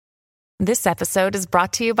This episode is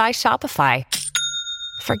brought to you by Shopify.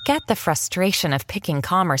 Forget the frustration of picking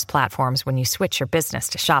commerce platforms when you switch your business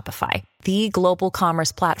to Shopify, the global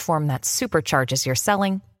commerce platform that supercharges your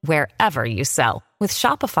selling wherever you sell. With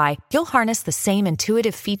Shopify, you'll harness the same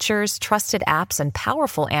intuitive features, trusted apps, and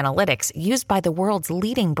powerful analytics used by the world's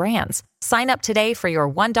leading brands. Sign up today for your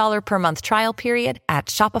 $1 per month trial period at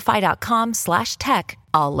shopify.com/tech,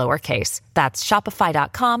 all lowercase. That's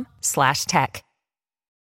shopify.com/tech.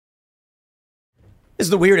 This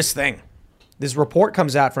is the weirdest thing. This report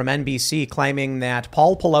comes out from NBC claiming that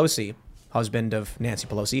Paul Pelosi, husband of Nancy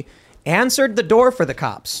Pelosi, answered the door for the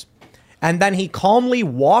cops. And then he calmly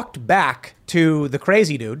walked back to the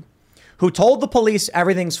crazy dude who told the police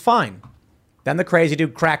everything's fine. Then the crazy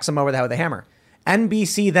dude cracks him over the head with a hammer.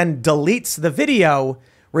 NBC then deletes the video,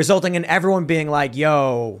 resulting in everyone being like,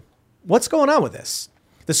 yo, what's going on with this?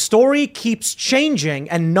 The story keeps changing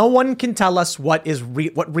and no one can tell us what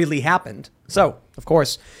really happened. So, of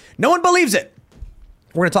course, no one believes it.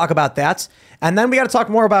 We're going to talk about that. And then we got to talk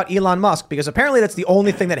more about Elon Musk, because apparently that's the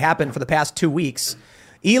only thing that happened for the past 2 weeks.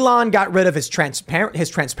 Elon got rid of his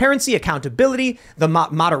transparency, accountability, the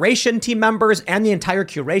moderation team members, and the entire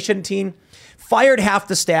curation team. Fired half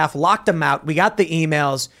the staff, locked them out. We got the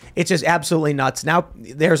emails. It's just absolutely nuts. Now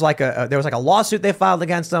there was like a lawsuit they filed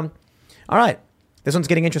against them. All right. This one's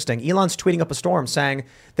getting interesting. Elon's tweeting up a storm saying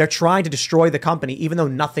they're trying to destroy the company, even though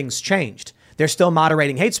nothing's changed. They're still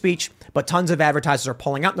moderating hate speech, but tons of advertisers are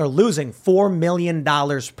pulling out and they're losing $4 million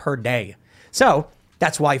per day. So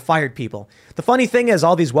that's why he fired people. The funny thing is,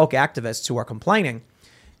 all these woke activists who are complaining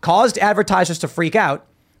caused advertisers to freak out,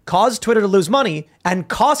 caused Twitter to lose money, and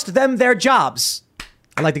cost them their jobs.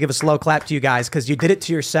 I'd like to give a slow clap to you guys because you did it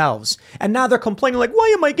to yourselves. And now they're complaining like,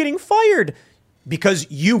 why am I getting fired? Because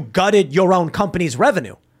you gutted your own company's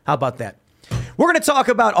revenue. How about that? We're going to talk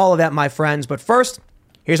about all of that, my friends. But first,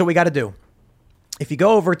 here's what we got to do. If you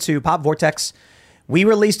go over to Pop Vortex, we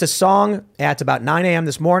released a song at about 9 a.m.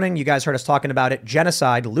 this morning. You guys heard us talking about it.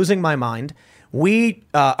 Genocide, Losing My Mind. We,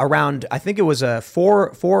 around, I think it was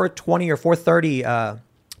 4:20 or 4:30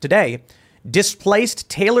 today, displaced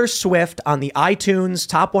Taylor Swift on the iTunes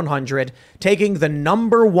Top 100, taking the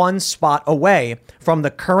 #1 spot away from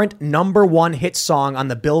the current #1 hit song on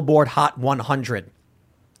the Billboard Hot 100.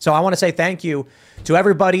 So I want to say thank you to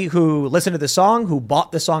everybody who listened to the song, who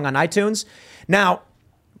bought the song on iTunes. Now,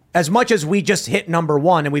 as much as we just hit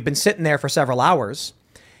 #1 and we've been sitting there for several hours,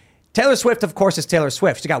 Taylor Swift, of course, is Taylor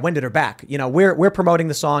Swift. She got wind at her back. You know, we're promoting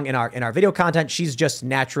the song in our video content. She's just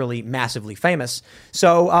naturally massively famous.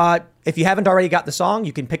 So if you haven't already got the song,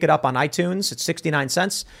 you can pick it up on iTunes. It's 69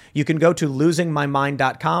 cents. You can go to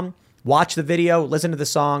losingmymind.com, watch the video, listen to the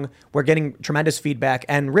song. We're getting tremendous feedback.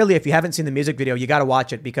 And really, if you haven't seen the music video, you got to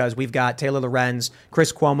watch it because we've got Taylor Lorenz,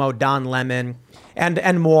 Chris Cuomo, Don Lemon,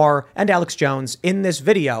 and more, and Alex Jones in this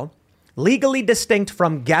video. Legally distinct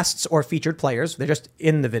from guests or featured players. They're just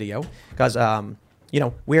in the video because,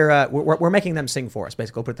 we're making them sing for us,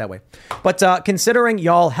 basically. We'll put it that way. But considering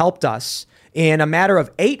y'all helped us in a matter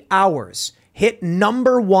of 8 hours, hit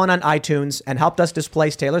 #1 on iTunes and helped us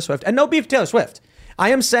displace Taylor Swift. And no beef Taylor Swift. I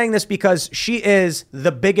am saying this because she is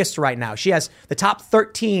the biggest right now. She has the top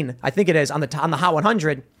 13, I think it is, on the Hot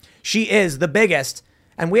 100. She is the biggest.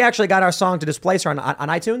 And we actually got our song to displace her on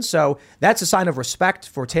iTunes. So that's a sign of respect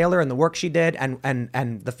for Taylor and the work she did.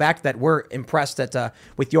 And the fact that we're impressed that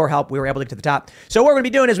with your help, we were able to get to the top. So what we're going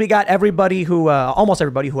to be doing is we got everybody who, almost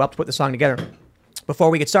everybody who helped put the song together.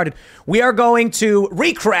 Before we get started, we are going to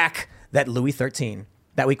re-crack that Louis XIII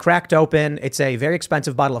that we cracked open. It's a very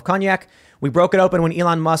expensive bottle of cognac. We broke it open when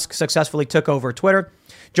Elon Musk successfully took over Twitter.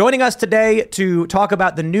 Joining us today to talk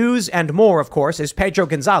about the news and more, of course, is Pedro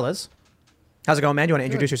Gonzalez. How's it going, man? Do you want to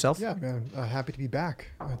introduce yourself? Yeah, man. Happy to be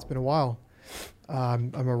back. It's been a while.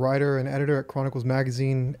 I'm a writer and editor at Chronicles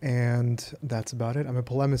Magazine, and that's about it. I'm a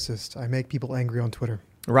polemicist. I make people angry on Twitter.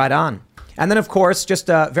 Right on. And then, of course, just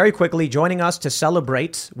very quickly joining us to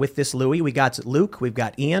celebrate with this Louis, we got Luke, we've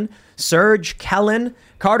got Ian, Serge, Kellen,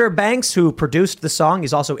 Carter Banks, who produced the song.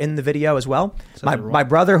 He's also in the video as well. My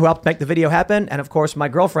brother, who helped make the video happen. And, of course, my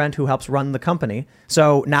girlfriend, who helps run the company.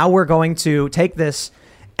 So now we're going to take this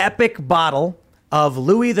epic bottle of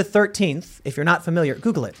Louis XIII. If you're not familiar,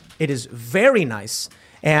 Google it. It is very nice.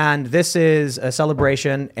 And this is a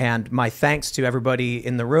celebration, and my thanks to everybody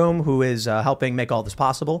in the room who is helping make all this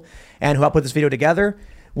possible and who helped put this video together.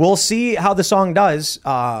 We'll see how the song does.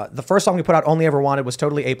 The first song we put out, Only Ever Wanted, was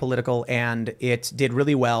totally apolitical, and it did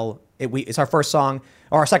really well. It's our first song,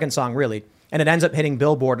 or our second song, really. And it ends up hitting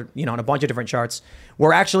Billboard, on a bunch of different charts.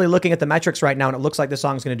 We're actually looking at the metrics right now, and it looks like the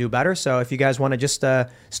song's going to do better. So if you guys want to just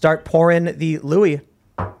start pouring the Louis.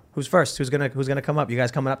 Who's first? Who's gonna come up? You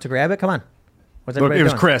guys coming up to grab it? Come on. What's Look, everybody it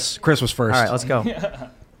was doing? Chris. Chris was first. All right, let's go.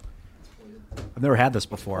 I've never had this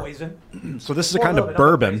before. Poison. So this is a Pour a kind little of bit, don't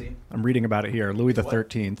go bourbon. crazy. I'm reading about it here. Louis the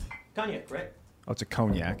 13th. Cognac, right? Oh, it's a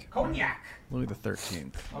cognac. Cognac. Louis the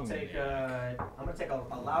 13th. I'll take. I'm gonna take a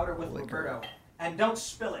louder with Roberto, and don't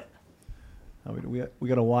spill it. Oh, we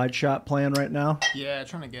got a wide shot plan right now. Yeah,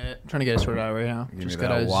 trying to get it sorted out right now. Give Just me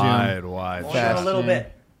gotta that zoom. wide Only shot. a little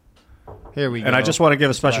bit. Here we go. And I just want to give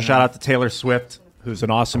a special shout out to Taylor Swift, who's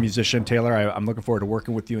an awesome musician. Taylor, I'm looking forward to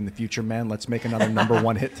working with you in the future, man. Let's make another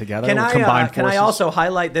 #1 hit together. Can We'll I combine can I forces. also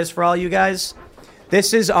highlight this for all you guys?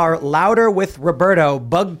 This is our Louder with Roberto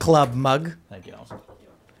Bug Club mug. Thank you.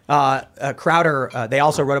 Crowder, they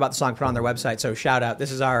also wrote about the song, put it on their website. So shout out.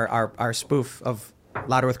 This is our spoof of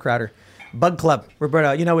Louder with Crowder. Bug Club.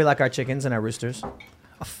 Roberto, you know we like our chickens and our roosters.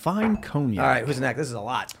 a fine cognac. All right, who's next? This is a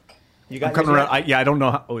lot. You got I'm coming yours around. yet? I don't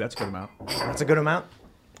know. How, that's a good amount. That's a good amount.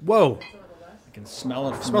 Whoa. I can smell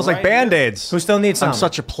it. From Smells like Band-Aids. Who still needs some? I'm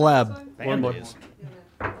such a pleb. Band-Aids.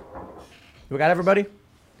 We got everybody?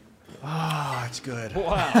 Oh, it's good.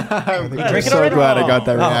 I'm drink it so already? glad I got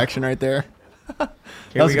that Oh. reaction right there. That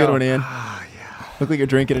Here was we a good go. one, Ian. Look like you're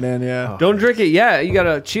drinking it in, yeah. Don't drink it yet. You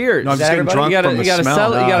gotta cheers. No, I'm just getting everybody? drunk you gotta, from the you gotta, smell.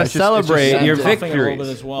 you gotta it's just celebrate your puffing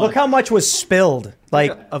victories. Look how much was spilled.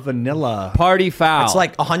 Like, A vanilla. Party foul. it's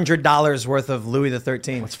like $100 worth of Louis the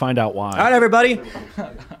 13th. Let's find out why. All right, everybody.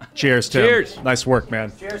 Cheers, Tim. Cheers. Nice work,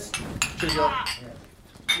 man. Cheers.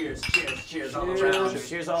 Cheers all around.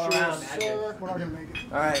 Cheers all around.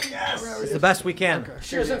 All right. It's the best we can.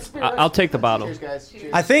 I'll take the bottle.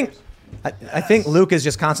 I think Luke is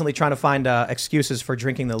just constantly trying to find excuses for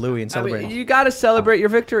drinking the Louis and I celebrating. mean, you got to celebrate your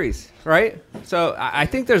victories, right? So I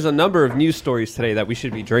think there's a number of news stories today that we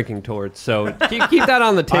should be drinking towards. So keep that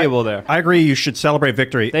on the table there. I agree. You should celebrate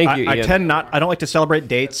victory. Thank you, I Ian. tend not. I don't like to celebrate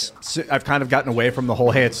dates. I've kind of gotten away from the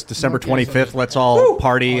whole. Hey, it's December 25th. Let's all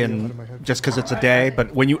party and just because it's a day.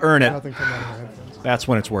 But when you earn it, Nothing coming out of my headphones. that's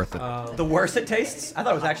when it's worth it. The worse it tastes? I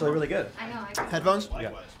thought it was actually really good. Headphones? Yeah.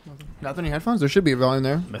 Nothing in your headphones? There should be a volume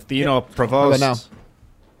there. Mathino Provost. How about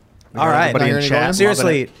All right. Everybody Now in you're chat. gonna go in?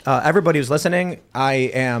 Seriously, everybody who's listening, I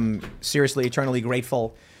am seriously eternally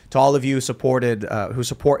grateful to all of you who support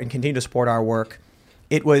and continue to support our work.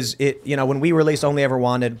 When we released Only Ever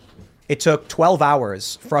Wanted, it took 12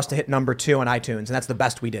 hours for us to hit #2 on iTunes, and that's the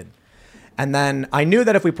best we did. And then I knew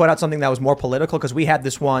that if we put out something that was more political, because we had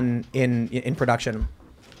this one in production,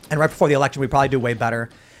 and right before the election, we'd probably do way better.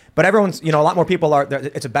 But everyone's, a lot more people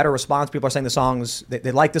it's a better response. People are saying the songs,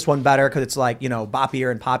 they like this one better because it's like,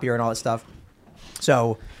 boppier and poppier and all that stuff.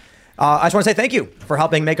 So I just want to say thank you for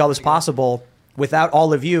helping make all this possible. Without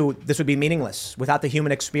all of you, this would be meaningless. Without the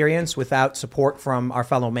human experience, without support from our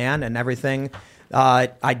fellow man and everything,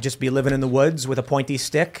 I'd just be living in the woods with a pointy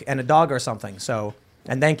stick and a dog or something. So,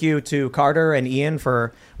 and thank you to Carter and Ian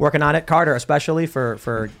for working on it. Carter, especially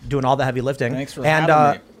for doing all the heavy lifting. Thanks for and,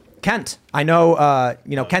 having me. Kent, I know,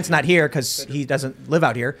 Kent's not here because he doesn't live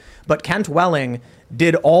out here, but Kent Welling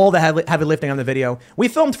did all the heavy lifting on the video. We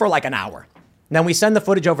filmed for like an hour. Then we send the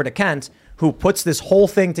footage over to Kent, who puts this whole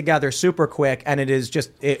thing together super quick, and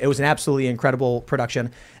it was an absolutely incredible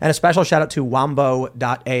production. And a special shout out to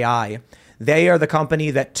Wombo.ai. They are the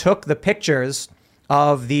company that took the pictures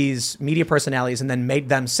of these media personalities and then made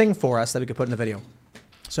them sing for us that we could put in the video.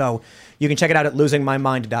 So you can check it out at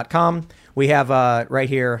losingmymind.com. We have right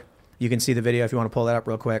here, you can see the video if you want to pull that up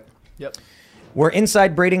real quick. Yep. We're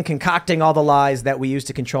inside breeding, concocting all the lies that we use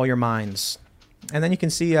to control your minds. And then you can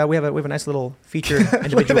see we have a nice little featured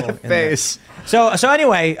individual in there. Face. So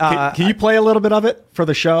anyway, Can you play a little bit of it for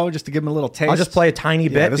the show, just to give them a little taste? I'll just play a tiny Yeah,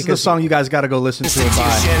 bit. this is the song you guys got to go listen to and buy.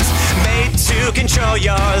 Institutions made to control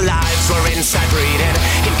your lives. We're inside breeding,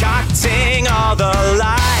 concocting all the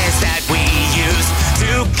lies that we use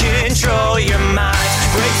to control your mind.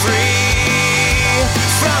 Break free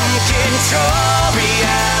from control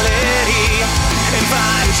reality and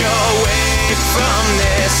find your way from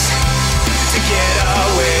this. To get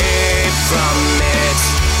away from it,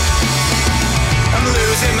 I'm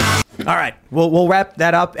losing my. All right, we'll wrap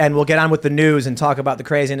that up and we'll get on with the news and talk about the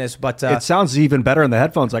craziness. But It sounds even better in the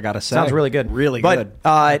headphones, I got to say. sounds really good. Really good.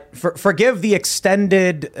 But forgive the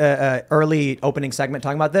extended early opening segment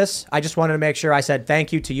talking about this. I just wanted to make sure I said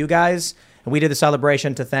thank you to you guys. And we did the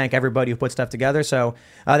celebration to thank everybody who put stuff together. So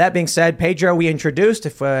that being said, Pedro, we introduced.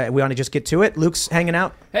 If we want to just get to it, Luke's hanging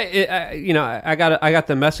out. Hey, I got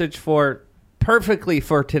the message for perfectly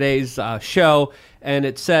for today's show. And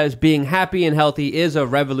it says, being happy and healthy is a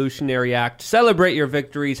revolutionary act. Celebrate your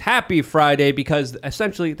victories. Happy Friday, because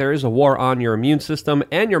essentially there is a war on your immune system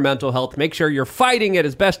and your mental health. Make sure you're fighting it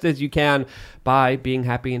as best as you can by being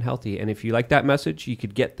happy and healthy. And if you like that message, you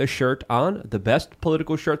could get the shirt on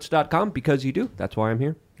thebestpoliticalshirts.com, because you do. That's why I'm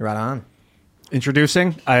here. Right on.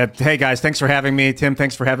 Introducing. Hey guys, thanks for having me. Tim,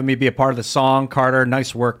 thanks for having me be a part of the song. Carter,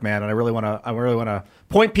 nice work, man. And I really want to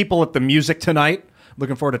point people at the music tonight.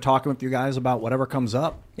 Looking forward to talking with you guys about whatever comes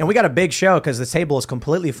up. And we got a big show because the table is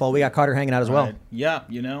completely full. We got Carter hanging out as well. Yeah,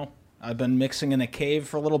 I've been mixing in a cave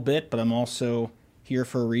for a little bit, but I'm also here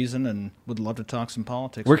for a reason and would love to talk some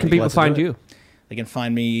politics. Where can people find you? They can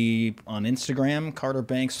find me on Instagram, Carter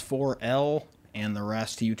Banks 4L, and the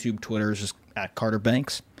rest, YouTube, Twitter is just at Carter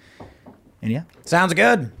Banks. And yeah. Sounds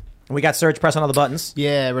good. We got Serge pressing all the buttons.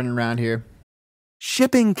 Yeah, running around here.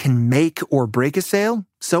 Shipping can make or break a sale,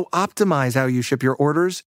 so optimize how you ship your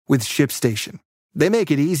orders with ShipStation. They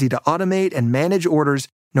make it easy to automate and manage orders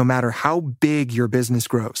no matter how big your business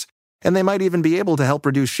grows. And they might even be able to help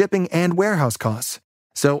reduce shipping and warehouse costs.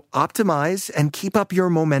 So optimize and keep up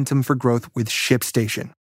your momentum for growth with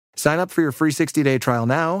ShipStation. Sign up for your free 60-day trial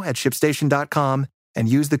now at ShipStation.com and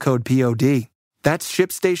use the code POD. That's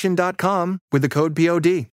ShipStation.com with the code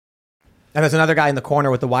POD. And there's another guy in the corner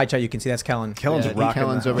with the wide shot. You can see that's Kellen. Kellen's rocking.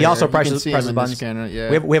 Over He also here. presses buttons.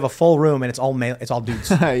 Yeah. We have a full room, and it's all male. It's all dudes.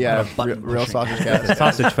 Yeah, real sausage cast.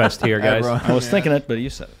 Sausage fest here, guys. I was thinking it, but you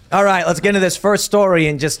said it. All right, let's get into this first story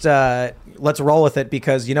and just let's roll with it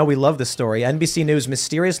because we love this story. NBC News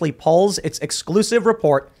mysteriously pulls its exclusive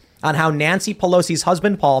report on how Nancy Pelosi's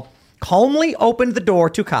husband, Paul, calmly opened the door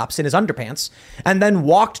to cops in his underpants and then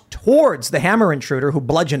walked towards the hammer intruder who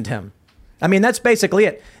bludgeoned him. I mean, that's basically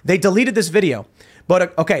it. They deleted this video.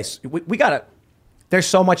 But, okay, so we got to... There's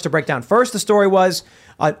so much to break down. First, the story was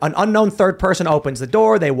an unknown third person opens the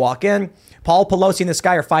door. They walk in. Paul Pelosi and this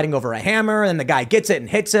guy are fighting over a hammer. And the guy gets it and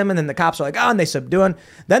hits him. And then the cops are like, and they subdue him.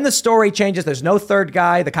 Then the story changes. There's no third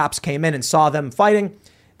guy. The cops came in and saw them fighting.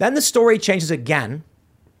 Then the story changes again.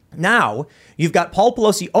 Now, you've got Paul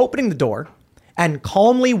Pelosi opening the door and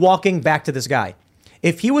calmly walking back to this guy.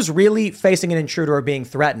 If he was really facing an intruder or being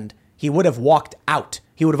threatened, he would have walked out.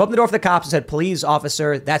 He would have opened the door for the cops and said, please,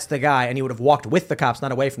 officer, that's the guy. And he would have walked with the cops,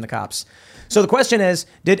 not away from the cops. So the question is,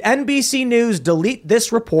 did NBC News delete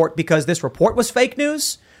this report because this report was fake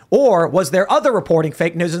news? Or was there other reporting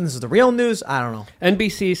fake news and this is the real news? I don't know.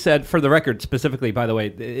 NBC said, for the record specifically, by the way,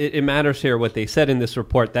 it matters here what they said in this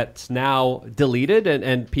report that's now deleted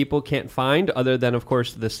and people can't find other than, of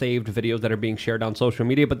course, the saved videos that are being shared on social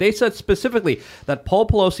media. But they said specifically that Paul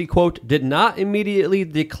Pelosi, quote, did not immediately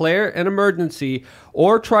declare an emergency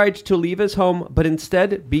or tried to leave his home, but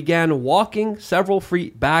instead began walking several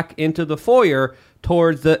feet back into the foyer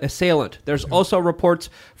towards the assailant. There's also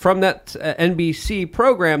reports from that NBC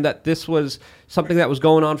program that this was something that was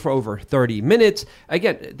going on for over 30 minutes.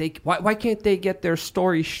 Again, why can't they get their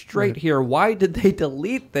story straight here? Why did they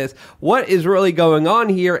delete this? What is really going on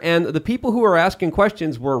here? And the people who are asking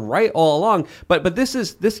questions were right all along. But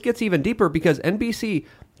this gets even deeper because NBC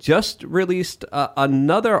just released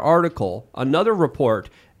another article, another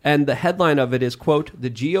report. And the headline of it is, quote, the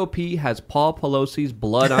GOP has Paul Pelosi's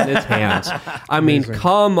blood on its hands. I mean,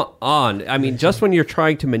 come on. I mean, just when you're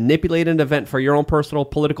trying to manipulate an event for your own personal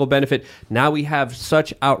political benefit, now we have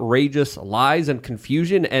such outrageous lies and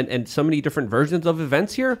confusion and so many different versions of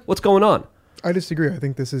events here. What's going on? I disagree. I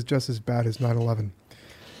think this is just as bad as 9/11.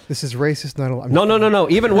 This is racist 9/11. No.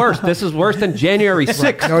 Even worse. This is worse than January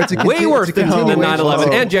 6th. No, it's way worse than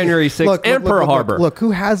 9/11 and January 6th and Pearl Harbor. Look, who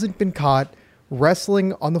hasn't been caught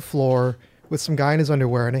wrestling on the floor with some guy in his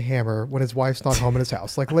underwear and a hammer when his wife's not home in his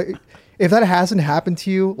house? Like, if that hasn't happened to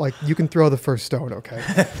you, like, you can throw the first stone, okay?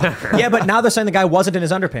 Yeah, but now they're saying the guy wasn't in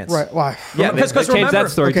his underpants. Right. Why? Yeah, because remember, that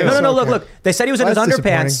story too. No, look. They said he was in his That's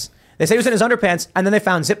underpants. They said he was in his underpants, and then they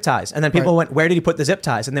found zip ties. And then people went, where did he put the zip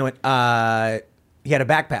ties? And they went, he had a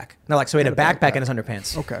backpack. And they're like, so he had a backpack in his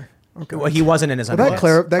underpants. Okay. Well, he wasn't in his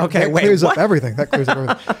underpants. That clears up everything. That clears up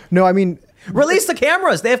everything. No, I mean... Release the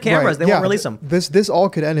cameras. They have cameras. They won't release them. This all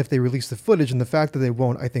could end if they release the footage, and the fact that they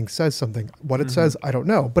won't, I think, says something. What it says, I don't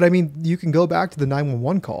know. But I mean, you can go back to the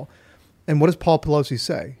 911 call, and what does Paul Pelosi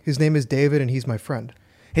say? His name is David, and he's my friend.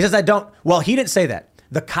 He says, Well, he didn't say that.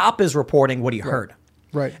 The cop is reporting what he heard.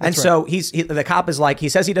 Right. And so the cop is like, he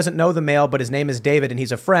says he doesn't know the male, but his name is David and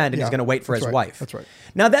he's a friend and he's going to wait for his wife. That's right.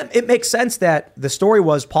 Now that it makes sense that the story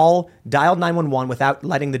was Paul dialed 911 without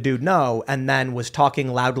letting the dude know and then was talking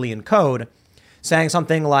loudly in code, saying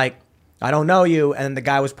something like, I don't know you. And the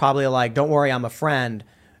guy was probably like, don't worry, I'm a friend.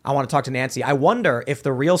 I want to talk to Nancy. I wonder if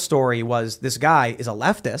the real story was this guy is a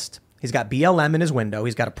leftist He's got BLM in his window.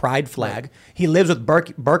 He's got a pride flag. Right. He lives with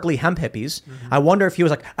Berkeley hemp hippies. I wonder if he was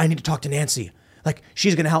like, I need to talk to Nancy. Like,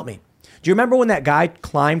 she's going to help me. Do you remember when that guy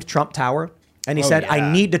climbed Trump Tower and he said,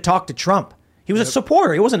 I need to talk to Trump? He was a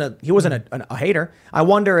supporter. He wasn't a hater. I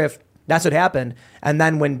wonder if that's what happened. And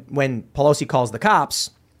then when Pelosi calls the cops,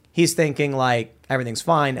 he's thinking like everything's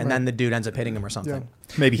fine. And then the dude ends up hitting him or something.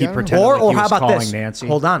 Yeah. Maybe he pretended or like he how was about calling this? Nancy.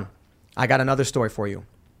 Hold on. I got another story for you.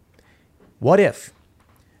 What if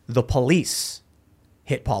the police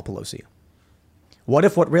hit Paul Pelosi? What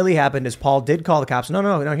if what really happened is Paul did call the cops?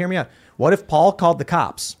 No, hear me out. What if Paul called the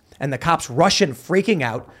cops and the cops rush in freaking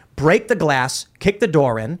out, break the glass, kick the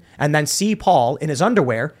door in, and then see Paul in his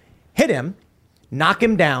underwear, hit him, knock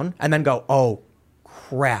him down, and then go, oh,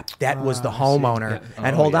 crap, that was the homeowner.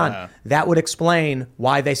 And hold on. That would explain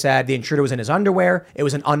why they said the intruder was in his underwear. It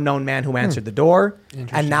was an unknown man who answered the door.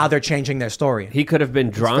 And now they're changing their story. He could have been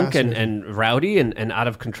drunk and rowdy and out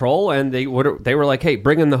of control. And they were like, hey,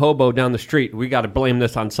 bring in the hobo down the street. We got to blame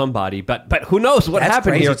this on somebody. But who knows what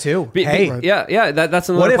happened crazy here. Too. That's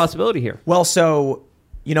another possibility here. Well, so,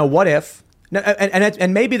 what if,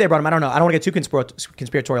 and maybe they brought him, I don't know. I don't want to get too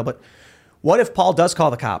conspiratorial, but what if Paul does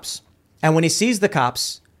call the cops? And when he sees the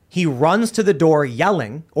cops, he runs to the door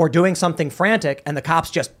yelling or doing something frantic, and the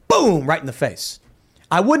cops just boom right in the face.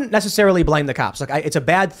 I wouldn't necessarily blame the cops. Like, it's a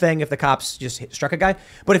bad thing if the cops just struck a guy.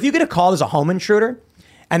 But if you get a call as a home intruder,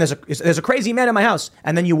 and there's a crazy man in my house,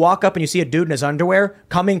 and then you walk up and you see a dude in his underwear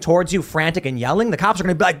coming towards you, frantic and yelling, the cops are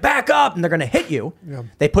going to be like, back up, and they're going to hit you. Yeah.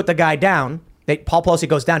 They put the guy down. Paul Pelosi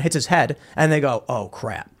goes down, hits his head, and they go, oh,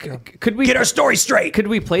 crap. Could we get our story straight? Could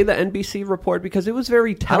we play the NBC report? Because it was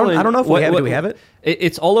very telling. I don't know if we have it. Do we have it?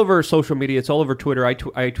 It's all over social media. It's all over Twitter. I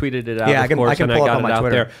tweeted it out, I can and pull I got up on it out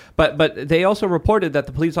Twitter. there. But they also reported that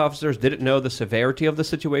the police officers didn't know the severity of the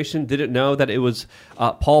situation, didn't know that it was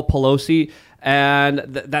Paul Pelosi. And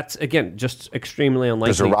that's, again, just extremely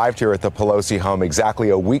unlikely. Arrived here at the Pelosi home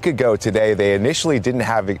exactly a week ago today. They initially didn't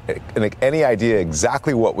have any idea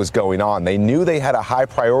exactly what was going on. They knew they had a high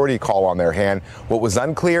priority call on their hand. What was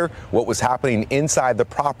unclear, what was happening inside the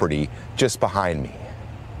property just behind me.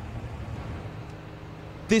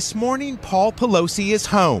 This morning, Paul Pelosi is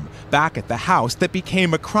home, back at the house that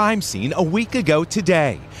became a crime scene a week ago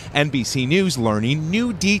today. NBC News learning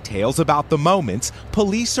new details about the moments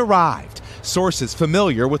police arrived. Sources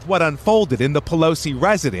familiar with what unfolded in the Pelosi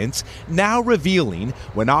residence now revealing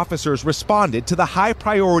when officers responded to the high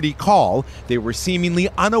priority call, they were seemingly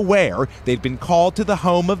unaware they'd been called to the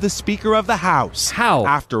home of the Speaker of the House. How?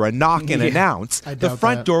 After a knock and announce, the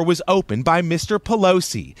front door was opened by Mr.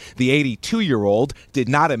 Pelosi. The 82-year-old did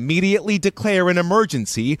not immediately declare an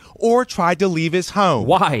emergency or try to leave his home.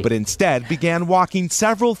 Why? But instead began walking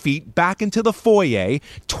several feet back into the foyer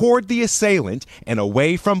toward the assailant and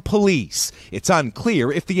away from police. It's unclear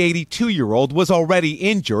if the 82-year-old was already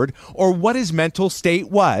injured or what his mental state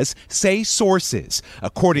was, say sources.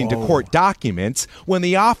 According to court documents, when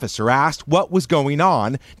the officer asked what was going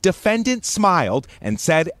on, defendant smiled and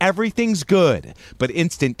said everything's good. But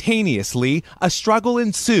instantaneously, a struggle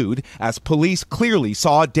ensued as police clearly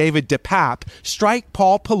saw David DePape strike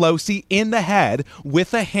Paul Pelosi in the head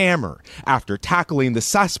with a hammer. After tackling the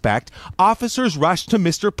suspect, officers rushed to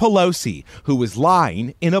Mr. Pelosi, who was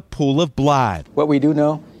lying in a pool of blood. What we do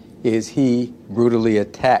know is he brutally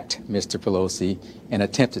attacked Mr. Pelosi and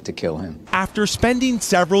attempted to kill him. After spending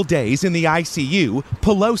several days in the ICU,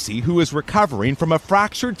 Pelosi, who is recovering from a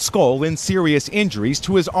fractured skull and serious injuries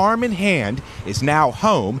to his arm and hand, is now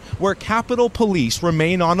home where Capitol Police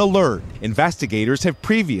remain on alert. Investigators have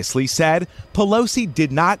previously said Pelosi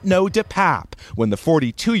did not know DePape when the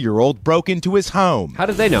 42-year-old broke into his home. How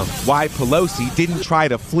did they know? Why Pelosi didn't try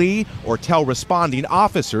to flee or tell responding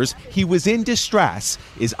officers he was in distress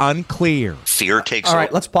is unclear. Fear takes over. All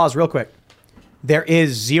right, let's pause real quick. There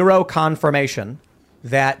is zero confirmation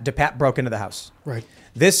that DePape broke into the house. Right.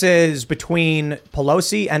 This is between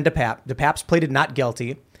Pelosi and DePape. DePape's pleaded not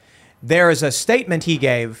guilty. There is a statement he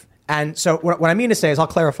gave. And so what I mean to say is, I'll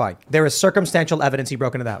clarify. There is circumstantial evidence he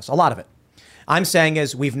broke into the house. A lot of it. I'm saying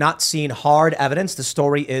is we've not seen hard evidence. The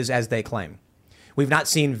story is as they claim. We've not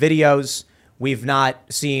seen videos. We've not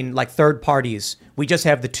seen like third parties. We just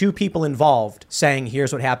have the two people involved saying,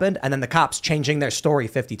 here's what happened. And then the cops changing their story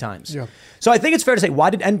 50 times. Yeah. So I think it's fair to say,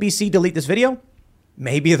 why did NBC delete this video?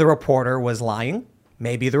 Maybe the reporter was lying.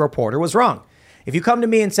 Maybe the reporter was wrong. If you come to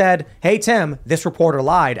me and said, hey, Tim, this reporter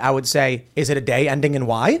lied, I would say, is it a day ending in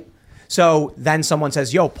Y? So then someone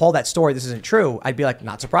says, yo, pull that story. This isn't true. I'd be like,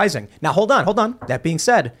 not surprising. Now, hold on. That being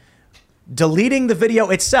said, deleting the video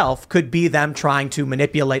itself could be them trying to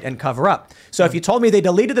manipulate and cover up. So if you told me they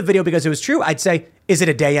deleted the video because it was true, I'd say, is it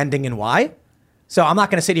a day ending in Y? So I'm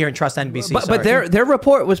not going to sit here and trust NBC. But their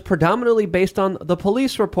report was predominantly based on the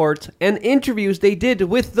police reports and interviews they did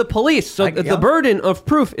with the police. So the burden of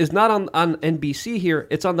proof is not on NBC here.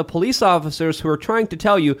 It's on the police officers who are trying to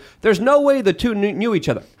tell you there's no way the two knew each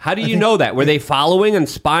other. How do you know that? Were they following and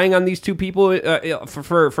spying on these two people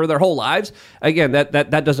for their whole lives? Again,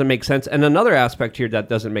 that doesn't make sense. And another aspect here that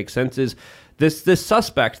doesn't make sense is this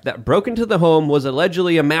suspect that broke into the home was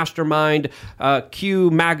allegedly a mastermind,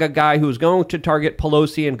 Q MAGA guy who was going to target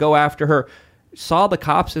Pelosi and go after her, saw the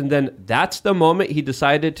cops, and then that's the moment he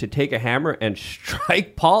decided to take a hammer and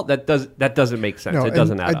strike Paul. That doesn't make sense. It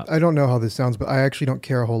doesn't add up. I don't know how this sounds, but I actually don't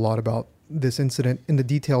care a whole lot about this incident in the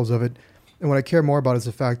details of it. And what I care more about is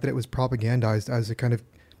the fact that it was propagandized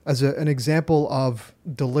as an example of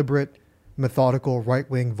deliberate, methodical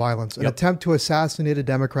right-wing violence, an attempt to assassinate a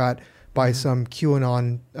Democrat by some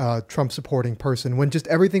QAnon Trump-supporting person, when just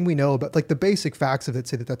everything we know about, like the basic facts of it,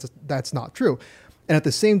 say that that's not true. And at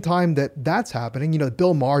the same time that's happening,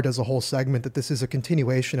 Bill Maher does a whole segment that this is a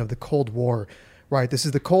continuation of the Cold War, right? This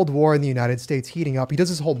is the Cold War in the United States heating up. He does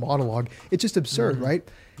this whole monologue. It's just absurd, right?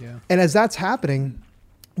 Yeah. And as that's happening,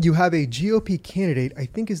 you have a GOP candidate, I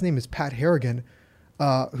think his name is Pat Harrigan,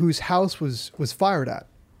 whose house was fired at.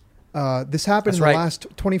 This happened in the last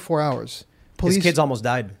 24 hours. His kids almost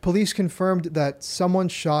died. Police confirmed that someone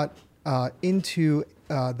shot into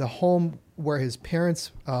the home where his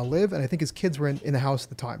parents live, and I think his kids were in the house at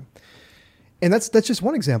the time. And that's just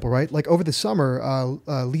one example, right? Like over the summer,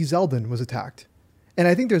 Lee Zeldin was attacked. And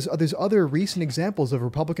I think there's other recent examples of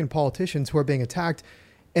Republican politicians who are being attacked.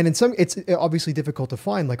 And in some, it's obviously difficult to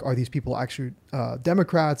find, like, are these people actually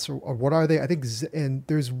Democrats or what are they? I think, and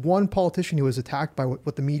there's one politician who was attacked by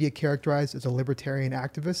what the media characterized as a libertarian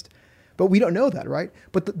activist. But we don't know that, right?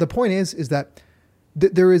 But the point is that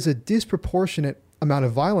there is a disproportionate amount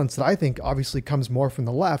of violence that I think obviously comes more from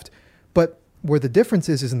the left, but where the difference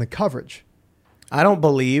is in the coverage. I don't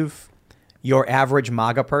believe your average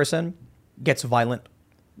MAGA person gets violent.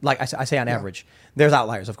 Like I say on average. There's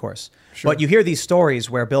outliers, of course. Sure. But you hear these stories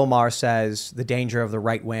where Bill Maher says the danger of the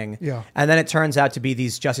right wing, and then it turns out to be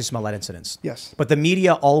these Jussie Smollett incidents. Yes. But the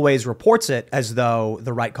media always reports it as though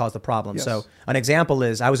the right caused the problem. Yes. So an example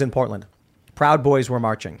is, I was in Portland. Proud Boys were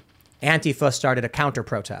marching. Antifa started a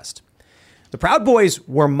counter-protest. The Proud Boys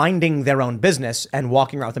were minding their own business and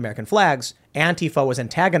walking around with American flags. Antifa was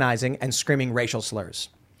antagonizing and screaming racial slurs.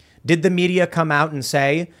 Did the media come out and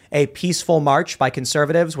say a peaceful march by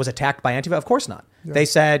conservatives was attacked by Antifa? Of course not. Yeah. They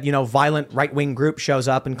said, violent right-wing group shows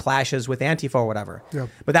up and clashes with Antifa or whatever. Yeah.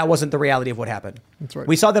 But that wasn't the reality of what happened. That's right.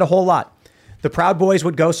 We saw that a whole lot. The Proud Boys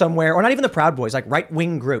would go somewhere, or not even the Proud Boys, like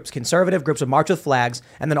right-wing groups, conservative groups would march with flags,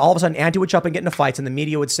 and then all of a sudden Antifa would show up and get into fights, and the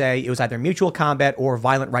media would say it was either mutual combat or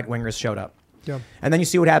violent right-wingers showed up. Yeah. And then you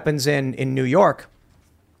see what happens in New York,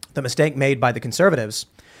 the mistake made by the conservatives.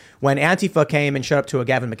 When Antifa came and showed up to a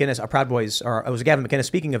Gavin McInnes, a Proud Boys, or it was a Gavin McInnes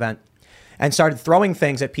speaking event, and started throwing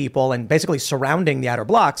things at people and basically surrounding the outer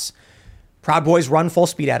blocks, Proud Boys run full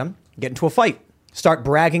speed at them, get into a fight, start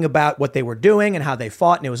bragging about what they were doing and how they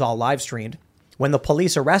fought, and it was all live streamed. When the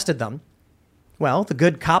police arrested them, well, the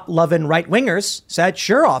good cop-loving right-wingers said,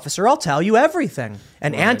 sure, officer, I'll tell you everything.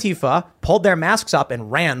 And Antifa pulled their masks up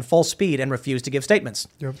and ran full speed and refused to give statements.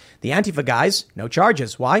 Yep. The Antifa guys, no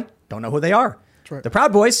charges. Why? Don't know who they are. Right. The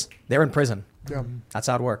Proud Boys, they're in prison. Yeah. That's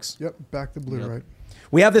how it works. Yep, back to blue, right?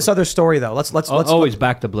 We have this other story though. Let's always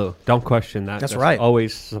back to blue. Don't question that. That's right.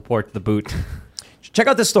 Always support the boot. Check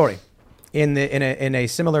out this story in a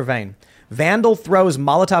similar vein. Vandal throws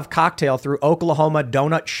Molotov cocktail through Oklahoma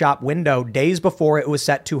donut shop window days before it was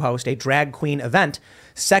set to host a drag queen event.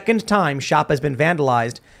 Second time shop has been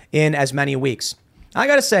vandalized in as many weeks. I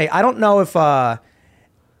gotta say, I don't know if I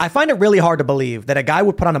find it really hard to believe that a guy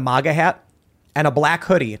would put on a MAGA hat and a black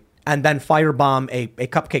hoodie and then firebomb a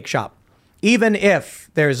cupcake shop, even if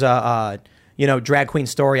there's a drag queen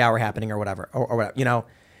story hour happening or whatever, or whatever,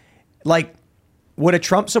 like, would a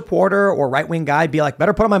Trump supporter or right-wing guy be like,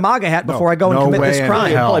 better put on my MAGA hat before I go and commit this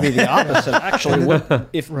crime? It would probably be the opposite. Actually,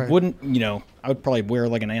 I would probably wear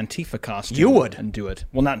like an Antifa costume. You would. And do it.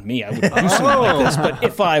 Well, not me. I would do something like this. But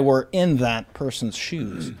if I were in that person's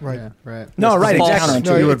shoes. Right. Yeah, right. No, right, exactly.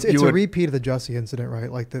 No, it's a repeat of the Jussie incident,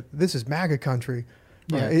 right? Like, this is MAGA country.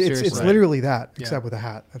 Yeah, it's literally that, except with a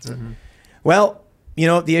hat. That's it. Well,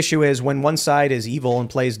 the issue is when one side is evil and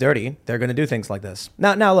plays dirty, they're going to do things like this.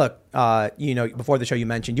 Now, look, before the show you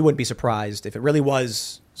mentioned, you wouldn't be surprised if it really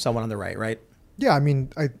was someone on the right? Yeah, I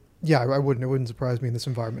mean, I wouldn't. It wouldn't surprise me in this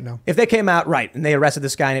environment, no. If they came out, right, and they arrested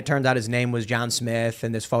this guy and it turned out his name was John Smith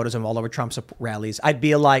and there's photos of him all over Trump's rallies, I'd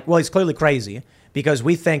be like, well, he's clearly crazy because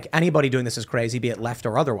we think anybody doing this is crazy, be it left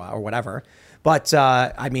or otherwise or whatever. But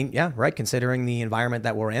I mean, yeah, right. Considering the environment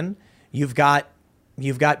that we're in, you've got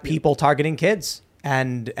people targeting kids,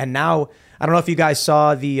 and now I don't know if you guys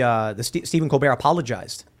saw the Stephen Colbert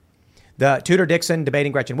apologized. The Tudor Dixon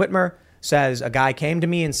debating Gretchen Whitmer says a guy came to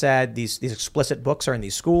me and said these explicit books are in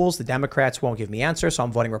these schools. The Democrats won't give me answers, so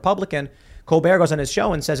I'm voting Republican. Colbert goes on his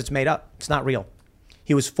show and says it's made up. It's not real.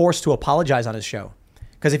 He was forced to apologize on his show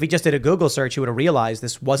because if he just did a Google search, he would have realized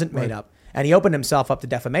this wasn't made up. And he opened himself up to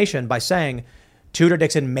defamation by saying Tudor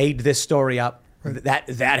Dixon made this story up. Right.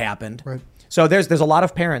 That happened. Right. So there's a lot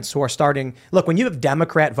of parents who are starting. Look, when you have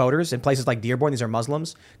Democrat voters in places like Dearborn, these are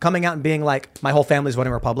Muslims, coming out and being like, my whole family's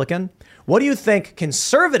voting Republican. What do you think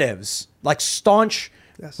conservatives, like staunch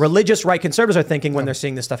religious right conservatives, are thinking when they're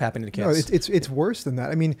seeing this stuff happening to kids? No, it's worse than that.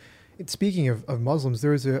 I mean, speaking of Muslims,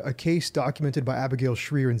 there was a case documented by Abigail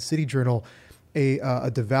Shrier in City Journal.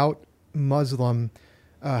 A devout Muslim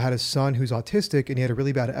had a son who's autistic, and he had a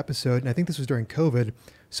really bad episode. And I think this was during COVID.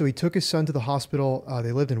 So he took his son to the hospital.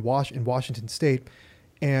 They lived in Washington State.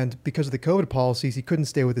 And because of the COVID policies, he couldn't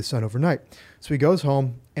stay with his son overnight. So he goes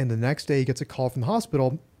home, and the next day he gets a call from the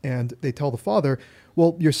hospital, and they tell the father,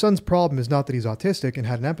 well, your son's problem is not that he's autistic and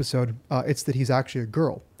had an episode. It's that he's actually a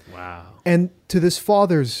girl. Wow. And to this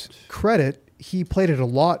father's credit, he played it a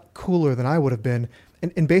lot cooler than I would have been.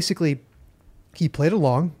 And basically, he played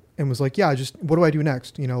along and was like, yeah, just what do I do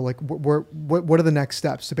next? You know, like what are the next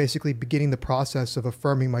steps to basically beginning the process of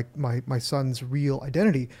affirming my son's real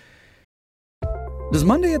identity? Does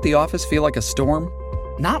Monday at the office feel like a storm?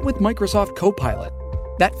 Not with Microsoft Copilot.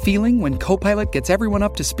 That feeling when Copilot gets everyone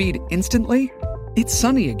up to speed instantly? It's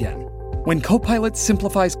sunny again. When Copilot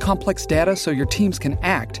simplifies complex data so your teams can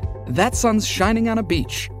act, that sun's shining on a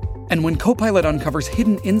beach. And when Copilot uncovers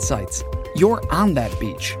hidden insights, you're on that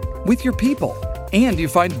beach with your people, and you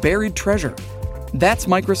find buried treasure. That's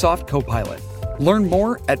Microsoft Copilot. Learn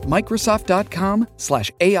more at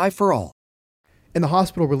Microsoft.com/AI for all. And the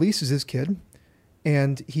hospital releases his kid,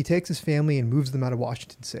 and he takes his family and moves them out of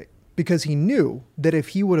Washington State because he knew that if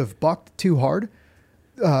he would have bucked too hard,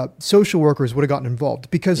 social workers would have gotten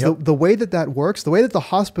involved. Because the way that works, the way that the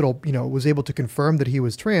hospital, was able to confirm that he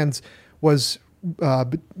was trans was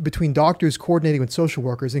between doctors coordinating with social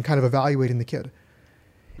workers and kind of evaluating the kid.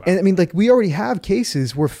 And I mean, like, we already have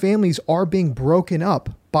cases where families are being broken up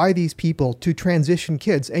by these people to transition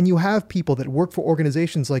kids. And you have people that work for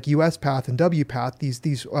organizations like USPath and WPath,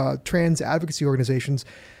 these trans advocacy organizations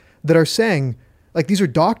that are saying, like, these are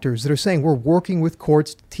doctors that are saying we're working with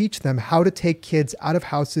courts to teach them how to take kids out of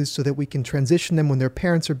houses so that we can transition them when their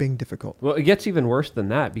parents are being difficult. Well, it gets even worse than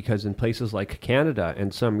that, because in places like Canada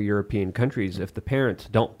and some European countries, if the parents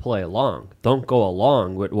don't go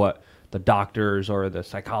along with what the doctors or the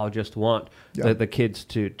psychologists want the kids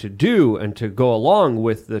to do and to go along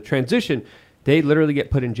with the transition, they literally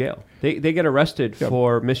get put in jail. They get arrested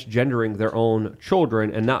for misgendering their own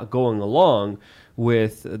children and not going along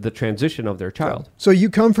with the transition of their child. So you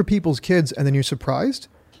come for people's kids and then you're surprised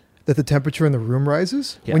that the temperature in the room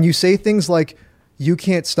rises? Yeah. When you say things like, you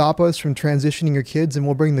can't stop us from transitioning your kids and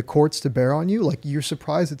we'll bring the courts to bear on you, like, you're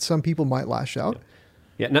surprised that some people might lash out?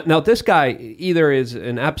 Yeah. Now this guy either is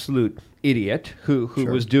an absolute idiot who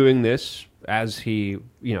was doing this as he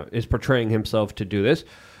is portraying himself to do this,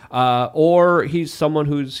 or he's someone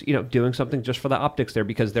who's doing something just for the optics there,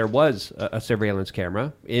 because there was a surveillance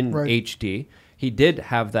camera in HD. He did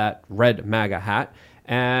have that red MAGA hat,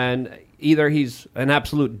 and either he's an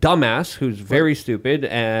absolute dumbass who's very stupid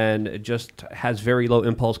and just has very low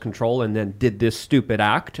impulse control and then did this stupid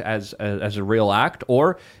act as a real act,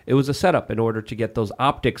 or it was a setup in order to get those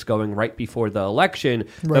optics going right before the election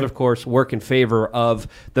that, of course, work in favor of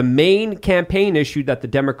the main campaign issue that the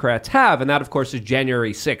Democrats have, and that, of course, is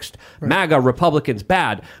January 6th. MAGA Republicans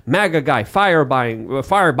bad. MAGA guy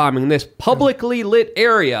firebombing this publicly lit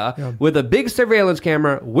area with a big surveillance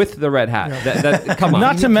camera with the red hat. Come on.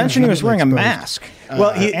 Not to mention he was wearing a mask.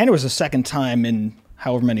 And it was the second time in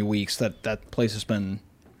however many weeks that place has been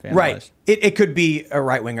vandalized. Right. It could be a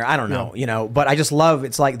right winger. I don't know, but I just love,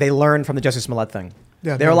 it's like they learned from the Justice Smollett thing.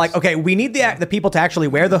 Yeah, they were like, okay, we need the people to actually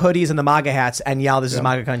wear the hoodies and the MAGA hats and yell, this is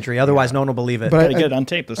MAGA country. Otherwise, no one will believe it. But I get it on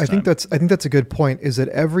tape this time. I think that's a good point, is that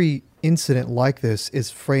every incident like this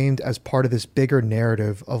is framed as part of this bigger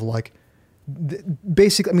narrative of, like,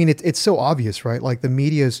 basically, I mean, it's so obvious, right? Like, the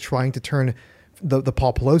media is trying to turn the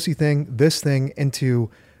Paul Pelosi thing, this thing, into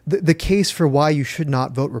the case for why you should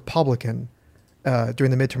not vote Republican during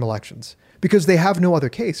the midterm elections, because they have no other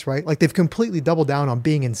case, right? Like, they've completely doubled down on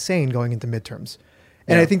being insane going into midterms.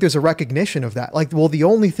 And I think there's a recognition of that. Like, well, the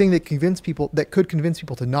only thing that could convince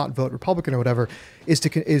people to not vote Republican or whatever is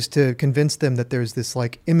to convince them that there's this,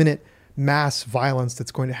 like, imminent mass violence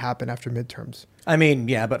that's going to happen after midterms. I mean,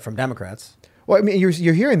 yeah, but from Democrats. Well, I mean,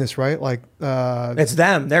 you're hearing this, right? Like, it's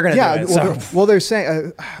them. They're going to do it. Well, they're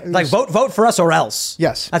saying like vote for us or else.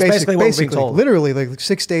 Yes, that's basically what we're being told. Literally, like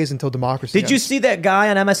 6 days until democracy. Did you see that guy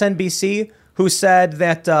on MSNBC who said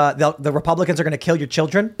that the Republicans are going to kill your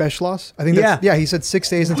children? Beschloss? I think. Yeah, he said 6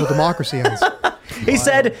 days until democracy ends. He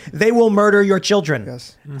said they will murder your children.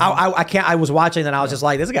 Yes. I can't. I was watching and I was just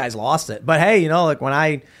like, this guy's lost it. But hey, like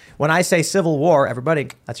when I say civil war, everybody,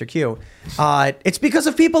 that's your cue. It's because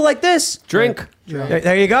of people like this. Drink.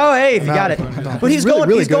 There you go. Hey, if you got it. But he's really, going.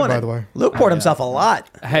 Really he's good, going. By the way. Luke poured himself a lot.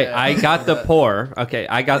 Hey, I got the pour. Okay,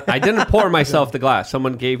 I didn't pour myself the glass.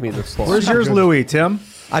 Someone gave me the pour. Where's yours, Louis? Tim?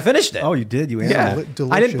 I finished it. Oh, you did. You yeah.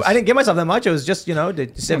 I didn't give myself that much. It was just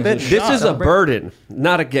to sip it. This is a burden,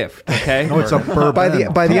 not a gift. Okay. No, it's a burden.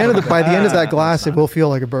 By the end of that glass, it will feel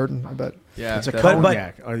like a burden. I bet. Yeah, it's a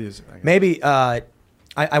cognac. Maybe.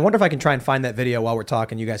 I wonder if I can try and find that video while we're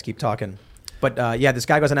talking. You guys keep talking. But this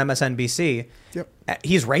guy goes on MSNBC. Yep.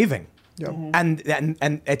 He's raving. Yep.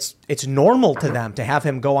 And it's normal to them to have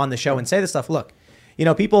him go on the show and say this stuff. Look,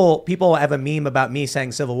 people have a meme about me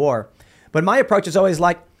saying civil war. But my approach is always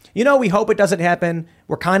like, we hope it doesn't happen.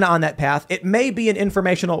 We're kind of on that path. It may be an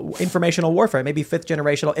informational warfare. It may be fifth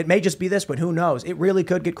generational. It may just be this, but who knows? It really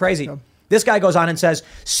could get crazy. Yeah. This guy goes on and says,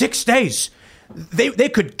 6 days. They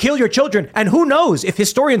could kill your children. And who knows if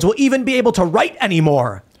historians will even be able to write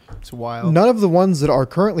anymore. It's wild. None of the ones that are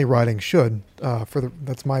currently writing should.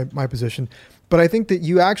 That's my position. But I think that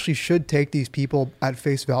you actually should take these people at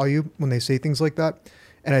face value when they say things like that.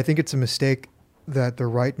 And I think it's a mistake that the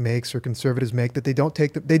right makes or conservatives make, that they don't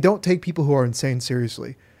take people who are insane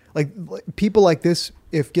seriously. Like people like this,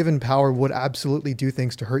 if given power, would absolutely do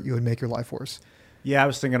things to hurt you and make your life worse. Yeah, I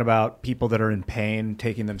was thinking about people that are in pain,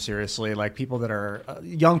 taking them seriously, like people that are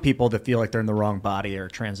young people that feel like they're in the wrong body or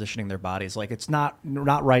transitioning their bodies. Like it's not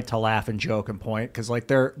right to laugh and joke and point, because like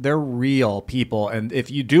they're real people, and